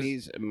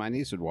my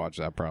niece would watch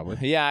that probably.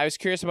 Yeah, I was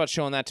curious about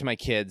showing that to my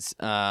kids.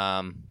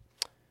 And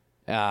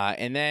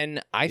then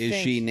is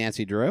she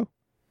Nancy Drew?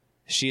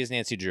 She is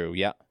Nancy Drew.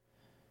 Yeah.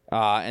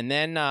 And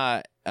then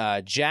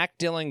Jack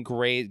Dylan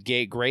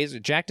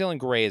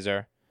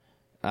Grazer,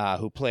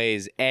 who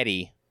plays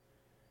Eddie.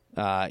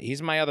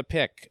 He's my other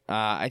pick.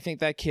 I think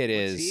that kid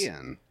What's is. he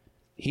in?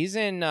 He's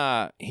in.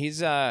 He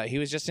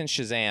was just in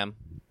Shazam.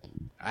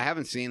 I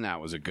haven't seen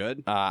that. Was it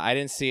good? I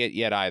didn't see it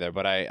yet either,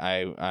 but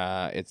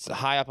it's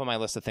high up on my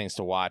list of things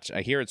to watch.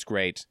 I hear it's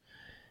great.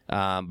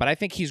 But I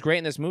think he's great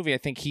in this movie. I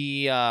think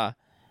him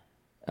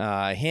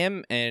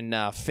and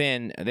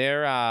Finn,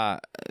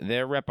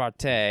 their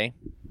repartee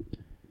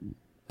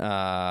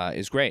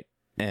is great,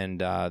 and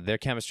their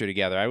chemistry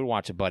together. I would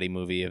watch a buddy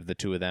movie of the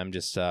two of them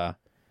just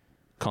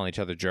calling each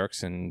other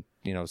jerks and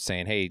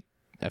saying, "Hey,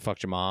 I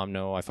fucked your mom."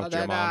 No, I fucked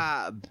your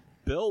mom.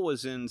 Bill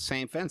was in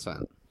St.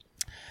 Vincent.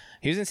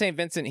 He was in St.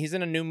 Vincent. He's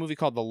in a new movie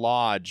called The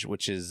Lodge,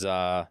 which is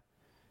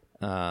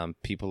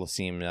people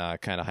seem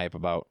kind of hype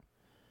about.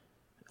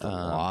 The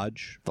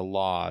Lodge. The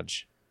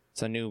Lodge.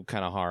 It's a new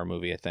kind of horror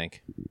movie, I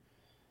think.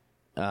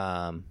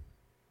 I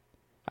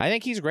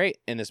think he's great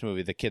in this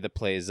movie, the kid that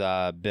plays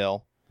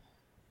Bill.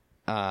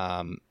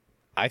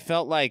 I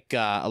felt like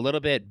a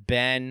little bit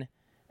Ben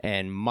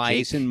and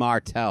Mike. Jaden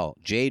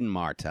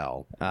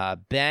Martell.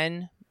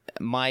 Ben,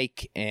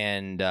 Mike,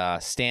 and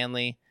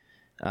Stanley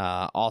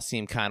all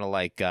seem kind of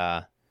like,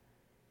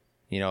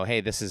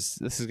 hey, this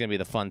is gonna be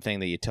the fun thing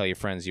that you tell your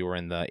friends you were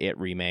in the It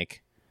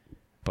remake.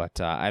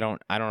 But I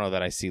don't know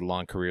that I see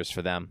long careers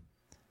for them,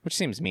 which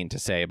seems mean to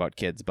say about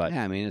kids. But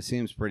yeah, I mean, it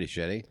seems pretty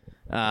shitty.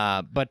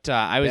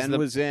 Ben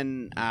was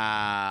in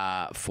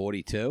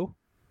 42.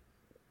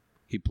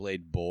 He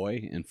played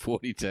boy in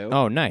 42.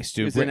 Oh, nice,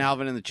 dude. He was in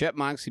Alvin and the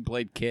Chipmunks. He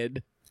played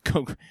kid.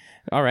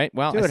 All right.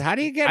 Well, dude, how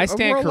do you get? I a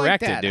stand role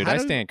corrected, like that? dude. I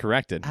stand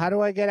corrected. How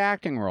do I get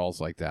acting roles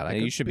like that?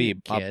 You should be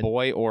a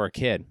boy or a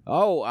kid.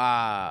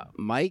 Oh,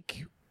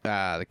 Mike.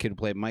 The kid who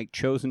played Mike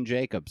Chosen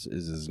Jacobs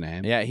is his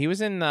name. Yeah, he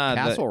was in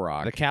Castle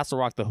Rock. The Castle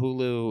Rock, the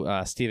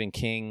Hulu Stephen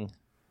King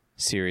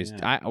series,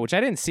 which I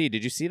didn't see.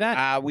 Did you see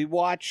that? We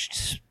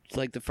watched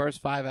like the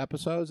first 5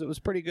 episodes. It was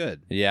pretty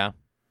good. Yeah,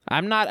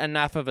 I'm not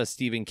enough of a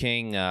Stephen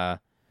King it's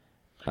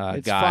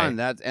guy. Fun.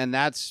 That's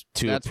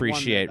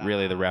appreciate that,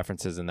 really the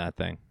references in that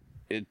thing.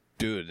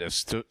 Dude,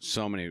 there's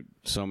so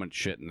much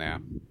shit in there.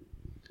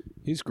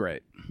 He's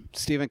great.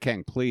 Stephen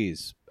King,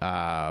 please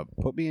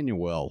put me in your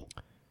will.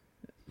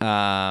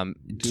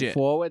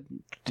 Forward.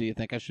 Do you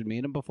think I should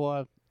meet him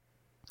before?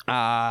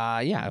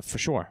 Yeah, for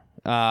sure.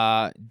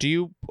 Do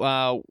you?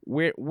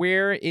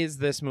 Where is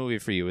this movie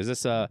for you? Is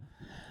this a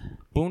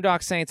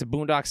Boondock Saints, a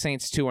Boondock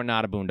Saints 2, or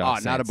not a Boondock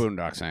Saints? Oh, not a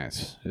Boondock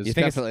Saints.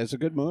 It's a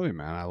good movie,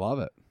 man. I love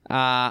it.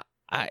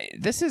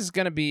 This is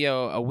gonna be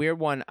a weird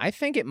one. I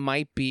think it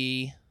might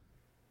be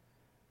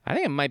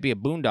a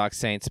Boondock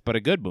Saints, but a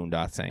good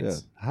Boondock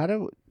Saints. Yeah.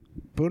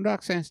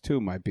 Boondock Saints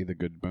 2 might be the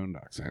good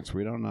Boondock Saints.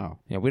 We don't know.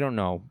 Yeah, we don't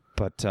know,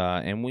 but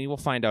and we will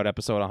find out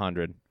episode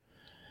 100.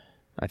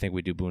 I think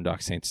we do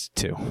Boondock Saints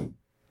 2.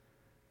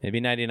 Maybe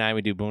 99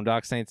 we do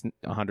Boondock Saints,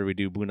 100 we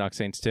do Boondock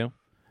Saints 2.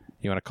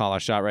 You want to call our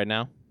shot right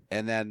now?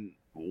 And then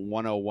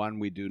 101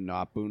 we do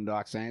not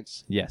Boondock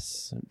Saints?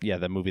 Yes. Yeah,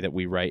 the movie that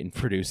we write and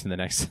produce in the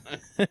next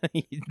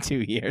 2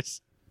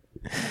 years.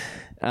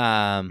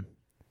 I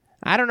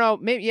don't know.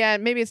 Maybe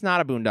it's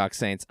not a Boondock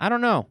Saints. I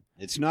don't know.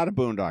 It's not a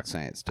Boondock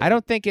Saints. Dude. I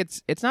don't think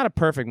it's not a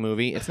perfect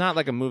movie. It's not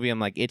like a movie I'm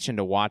like itching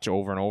to watch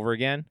over and over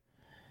again.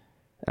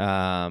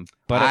 But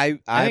I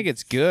think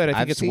it's good. I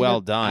think it's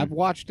well done. I've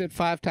watched it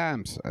 5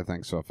 times, I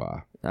think, so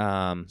far.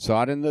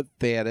 Saw it in the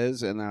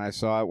theaters, and then I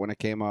saw it when it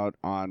came out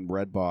on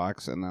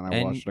Redbox, and then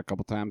I watched it a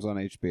couple times on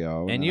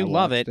HBO. And you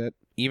love it,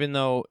 even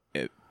though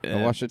I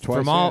watched it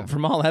twice.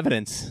 From all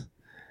evidence,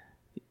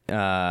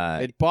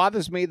 it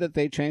bothers me that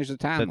they changed the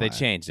timeline. That they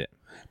changed it.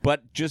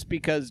 But just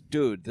because,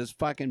 dude, this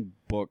fucking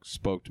book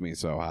spoke to me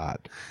so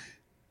hard.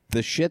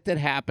 The shit that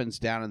happens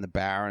down in the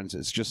Barrens,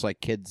 it's just like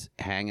kids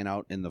hanging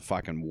out in the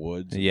fucking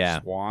woods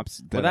and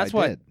swamps.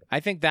 I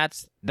think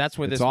that's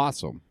where it's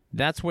awesome.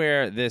 That's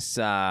where this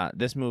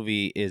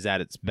movie is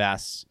at its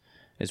best,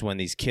 is when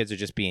these kids are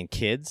just being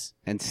kids.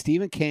 And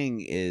Stephen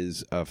King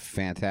is a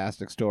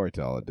fantastic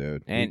storyteller,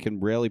 dude. And he can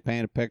really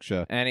paint a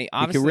picture. And he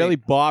can really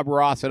Bob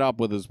Ross it up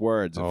with his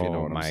words, if you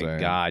know what I'm saying. Oh, my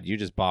God. You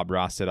just Bob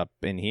Ross it up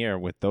in here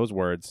with those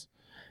words.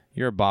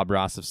 You're a Bob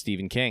Ross of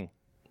Stephen King.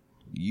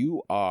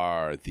 You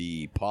are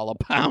the Paula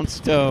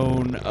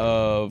Poundstone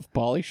of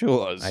Pauly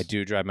Shores. I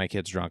do drive my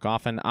kids drunk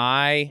often.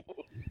 I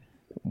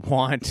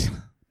want...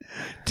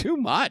 Too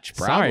much,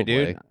 probably. Sorry,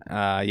 dude.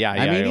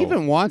 I mean,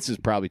 even once is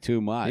probably too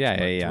much.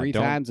 Yeah. 3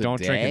 times a day.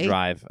 Don't drink and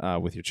drive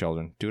with your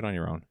children. Do it on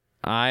your own.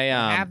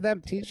 Have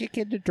them teach your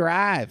kid to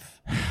drive.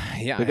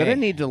 Yeah, they're gonna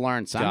need to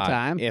learn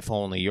sometime. God, if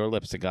only your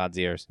lips to God's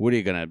ears. What are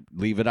you gonna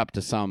leave it up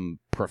to some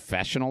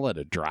professional at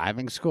a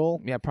driving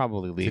school? Yeah,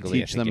 probably legally.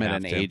 To teach them at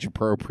an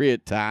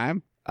age-appropriate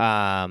time. Or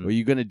are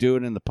you gonna do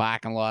it in the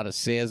parking lot of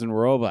Sears and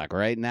Roebuck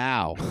right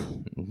now?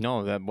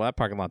 No, that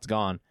parking lot's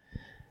gone.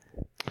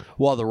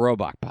 Well, the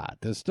Roebuck part.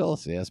 There's still a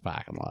Sears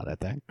parking lot, I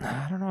think.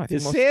 I don't know. I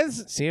think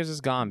Sears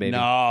is gone, baby. No,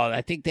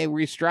 I think they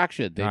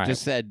restructured. They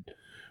just said,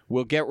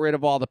 we'll get rid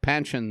of all the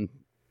pension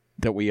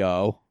that we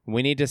owe.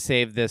 We need to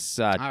save this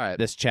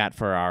this chat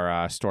for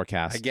our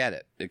Storecast. I get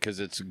it, because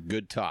it's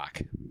good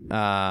talk.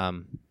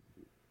 Does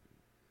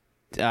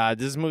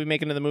this movie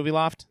make it into the movie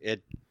loft?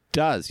 It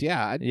does.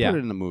 Yeah, I'd Yeah. put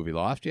it in the movie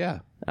loft. Yeah.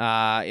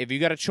 If you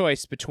got a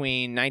choice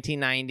between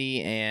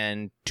 1990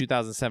 and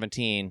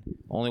 2017,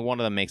 only one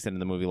of them makes it in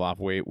the movie loft.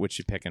 Which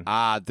you picking?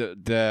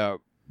 The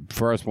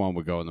first one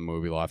would go in the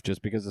movie loft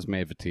just because it's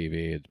made for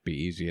TV. It'd be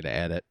easier to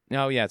edit.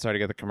 Oh, yeah, it's already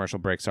got the commercial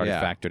breaks already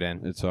Yeah. factored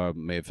in. It's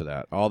made for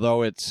that.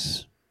 Although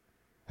it's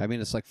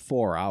like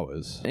 4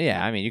 hours.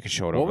 Yeah, I mean, you can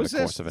show it What over was the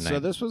course this? of a night. So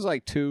this was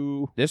like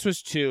This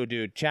was 2,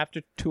 dude.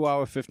 Chapter 2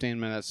 hour 15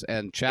 minutes,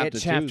 and chapter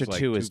chapter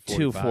 2 is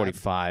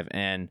 2:45,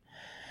 and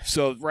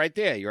So right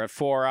there, you're at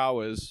 4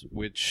 hours,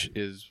 which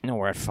is no,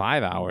 we're at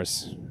 5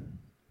 hours.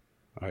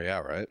 oh yeah,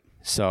 right.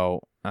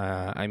 So,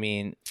 I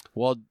mean,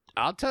 Well,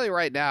 I'll tell you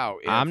right now.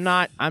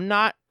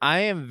 I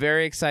am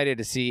very excited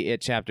to see it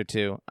chapter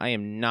 2. I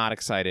am not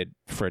excited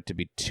for it to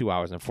be 2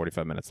 hours and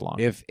 45 minutes long.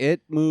 If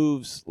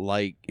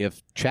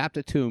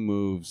chapter 2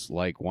 moves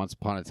like Once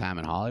Upon a Time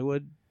in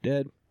Hollywood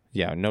did,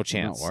 yeah, no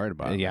chance. I'm not worried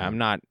about it. Yeah,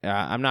 man.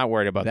 I'm not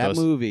worried about that those.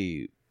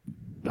 movie.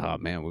 Oh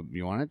man,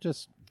 you want to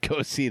just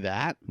go see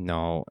that?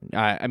 No,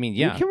 I mean,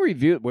 yeah, We can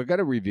review. We're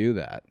gonna review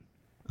that.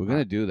 We're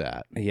gonna do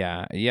that.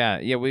 yeah.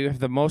 We have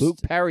the most.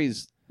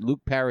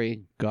 Luke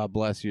Perry, God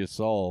bless your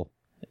soul.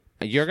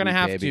 You're gonna Sweet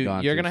have baby, to.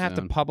 gone You're too gonna have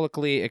to soon.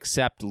 publicly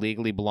accept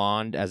Legally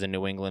Blonde as a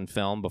New England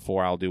film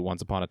before I'll do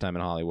Once Upon a Time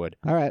in Hollywood.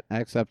 All right, I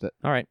accept it.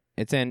 All right,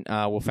 it's in.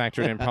 We'll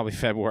factor it in probably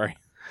February.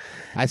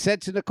 I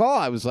said to Nicole,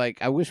 I was like,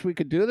 I wish we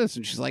could do this,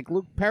 and she's like,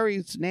 Luke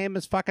Perry's name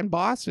is fucking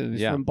Boston.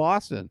 He's Yeah. from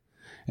Boston,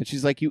 and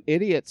she's like, you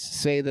idiots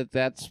say that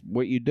that's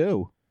what you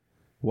do.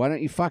 Why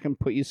don't you fucking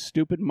put your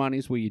stupid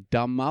monies where your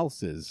dumb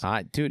mouth is?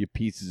 Dude, You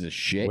pieces of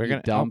shit. We're You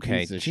gonna- dumb okay,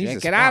 piece of Jesus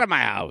shit. Get fuck. out of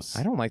my house.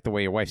 I don't like the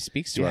way your wife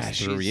speaks to us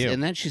through you.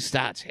 And then she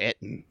starts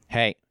hitting.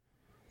 Hey,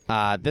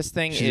 this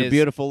thing She's is a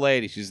beautiful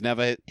lady. She's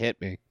never hit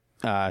me.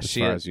 As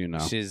far as you know.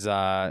 She's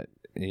yeah.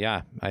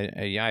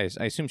 I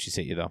assume she's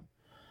hit you though.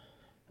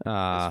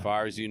 As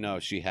far as you know,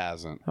 she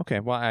hasn't. Okay,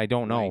 well I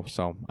don't know, Wink.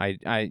 so I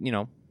Did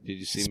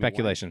you see me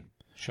speculation. wink?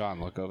 Sean,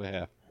 look over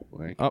here.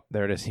 Wink. Oh,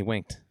 there it is. He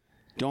winked.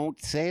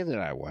 Don't say that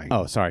I wink.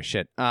 Oh, sorry,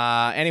 shit.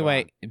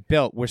 Anyway,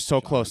 Bill, we're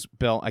so close.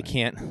 Bill, I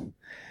can't.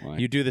 Wink.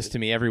 You do this to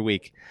me every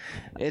week.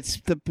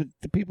 It's the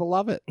people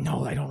love it.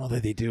 No, I don't know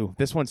that they do.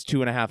 This one's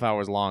 2.5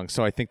 hours long,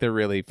 so I think they're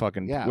really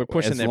fucking. Yeah, we're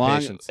pushing their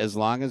patience. As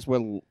long as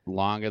we're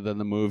longer than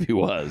the movie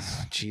was.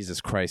 Jesus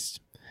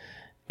Christ.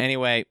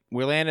 Anyway,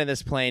 we landed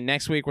this plane.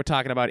 Next week, we're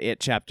talking about It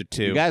Chapter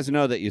 2. You guys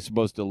know that you're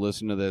supposed to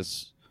listen to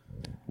this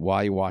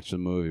while you watch the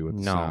movie with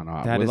the No, sound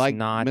off. that We're is like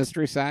not-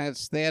 Mystery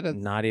Science Theater.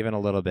 Not even a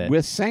little bit.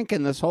 We're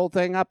syncing this whole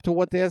thing up to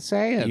what they're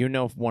saying. You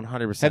know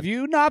 100%. Have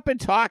you not been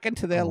talking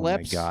to their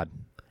lips? Oh, my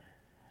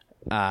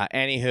God.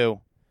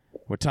 Anywho,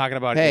 we're talking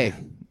about... Hey.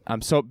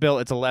 I'm so... Bill,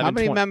 it's 11... How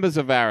many members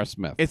of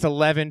Aerosmith? It's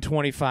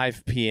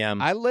 11:25 p.m.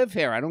 I live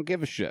here. I don't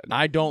give a shit.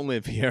 I don't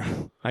live here.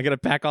 I got to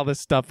pack all this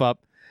stuff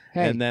up,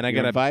 Hey, and then I you're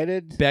got to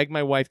invited. beg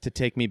my wife to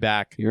take me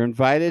back. You're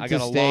invited I to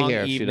got a stay long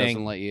here if she evening.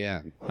 doesn't let you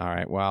in. All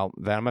right, well,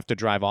 then I'm going to have to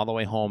drive all the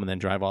way home and then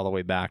drive all the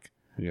way back.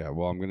 Yeah,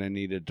 well, I'm going to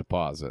need a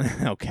deposit.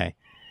 Okay.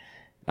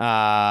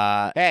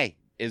 Hey,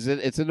 it's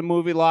in the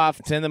movie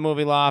loft. It's in the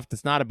movie loft.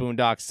 It's not a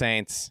Boondock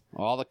Saints.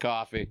 All the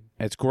coffee.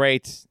 It's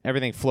great.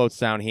 Everything floats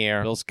down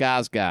here. Bill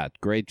Skarsgård.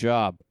 Great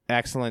job.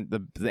 Excellent. The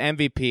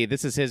MVP.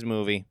 This is his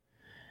movie.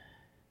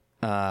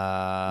 We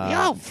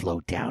all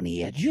float down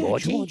here,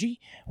 Georgie.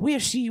 We'll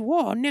see you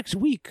all next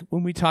week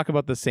when we talk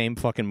about the same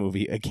fucking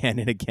movie again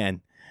and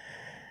again.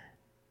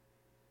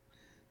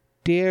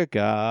 Dear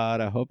God,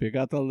 I hope you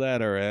got the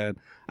letter in.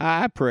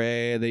 I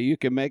pray that you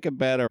can make it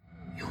better.